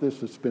something like this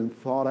that's been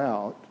thought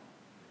out,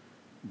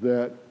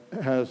 that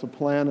has a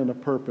plan and a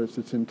purpose,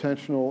 it's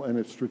intentional and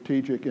it's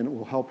strategic and it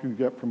will help you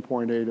get from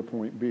point A to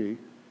point B,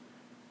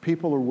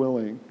 people are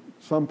willing,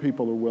 some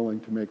people are willing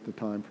to make the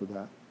time for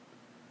that,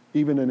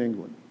 even in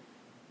England.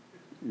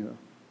 You know.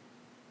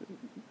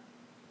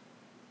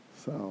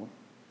 So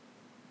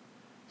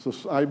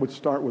I would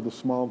start with a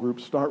small group,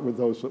 start with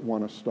those that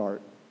want to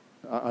start.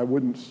 I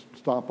wouldn't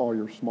stop all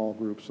your small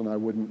groups and I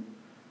wouldn't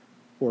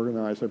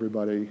organize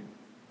everybody,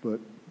 but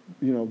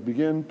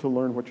begin to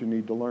learn what you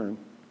need to learn.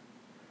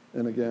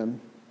 And again,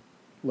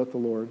 let the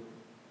Lord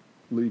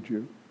lead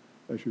you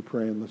as you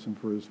pray and listen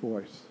for his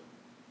voice.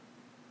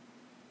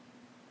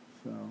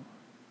 So,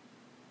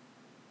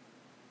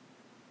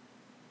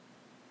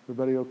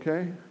 everybody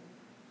okay?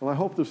 Well, I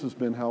hope this has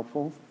been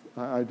helpful.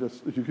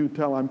 As you can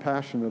tell, I'm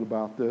passionate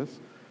about this.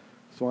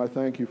 So I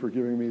thank you for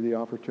giving me the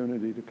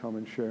opportunity to come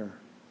and share.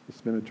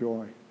 It's been a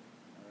joy.